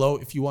online below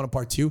if you want a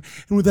part 2.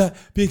 And with that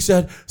being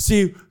said, see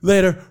you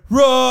later,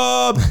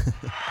 Rob.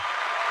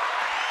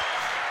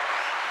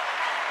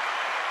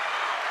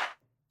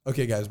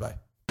 Okay, guys. Bye.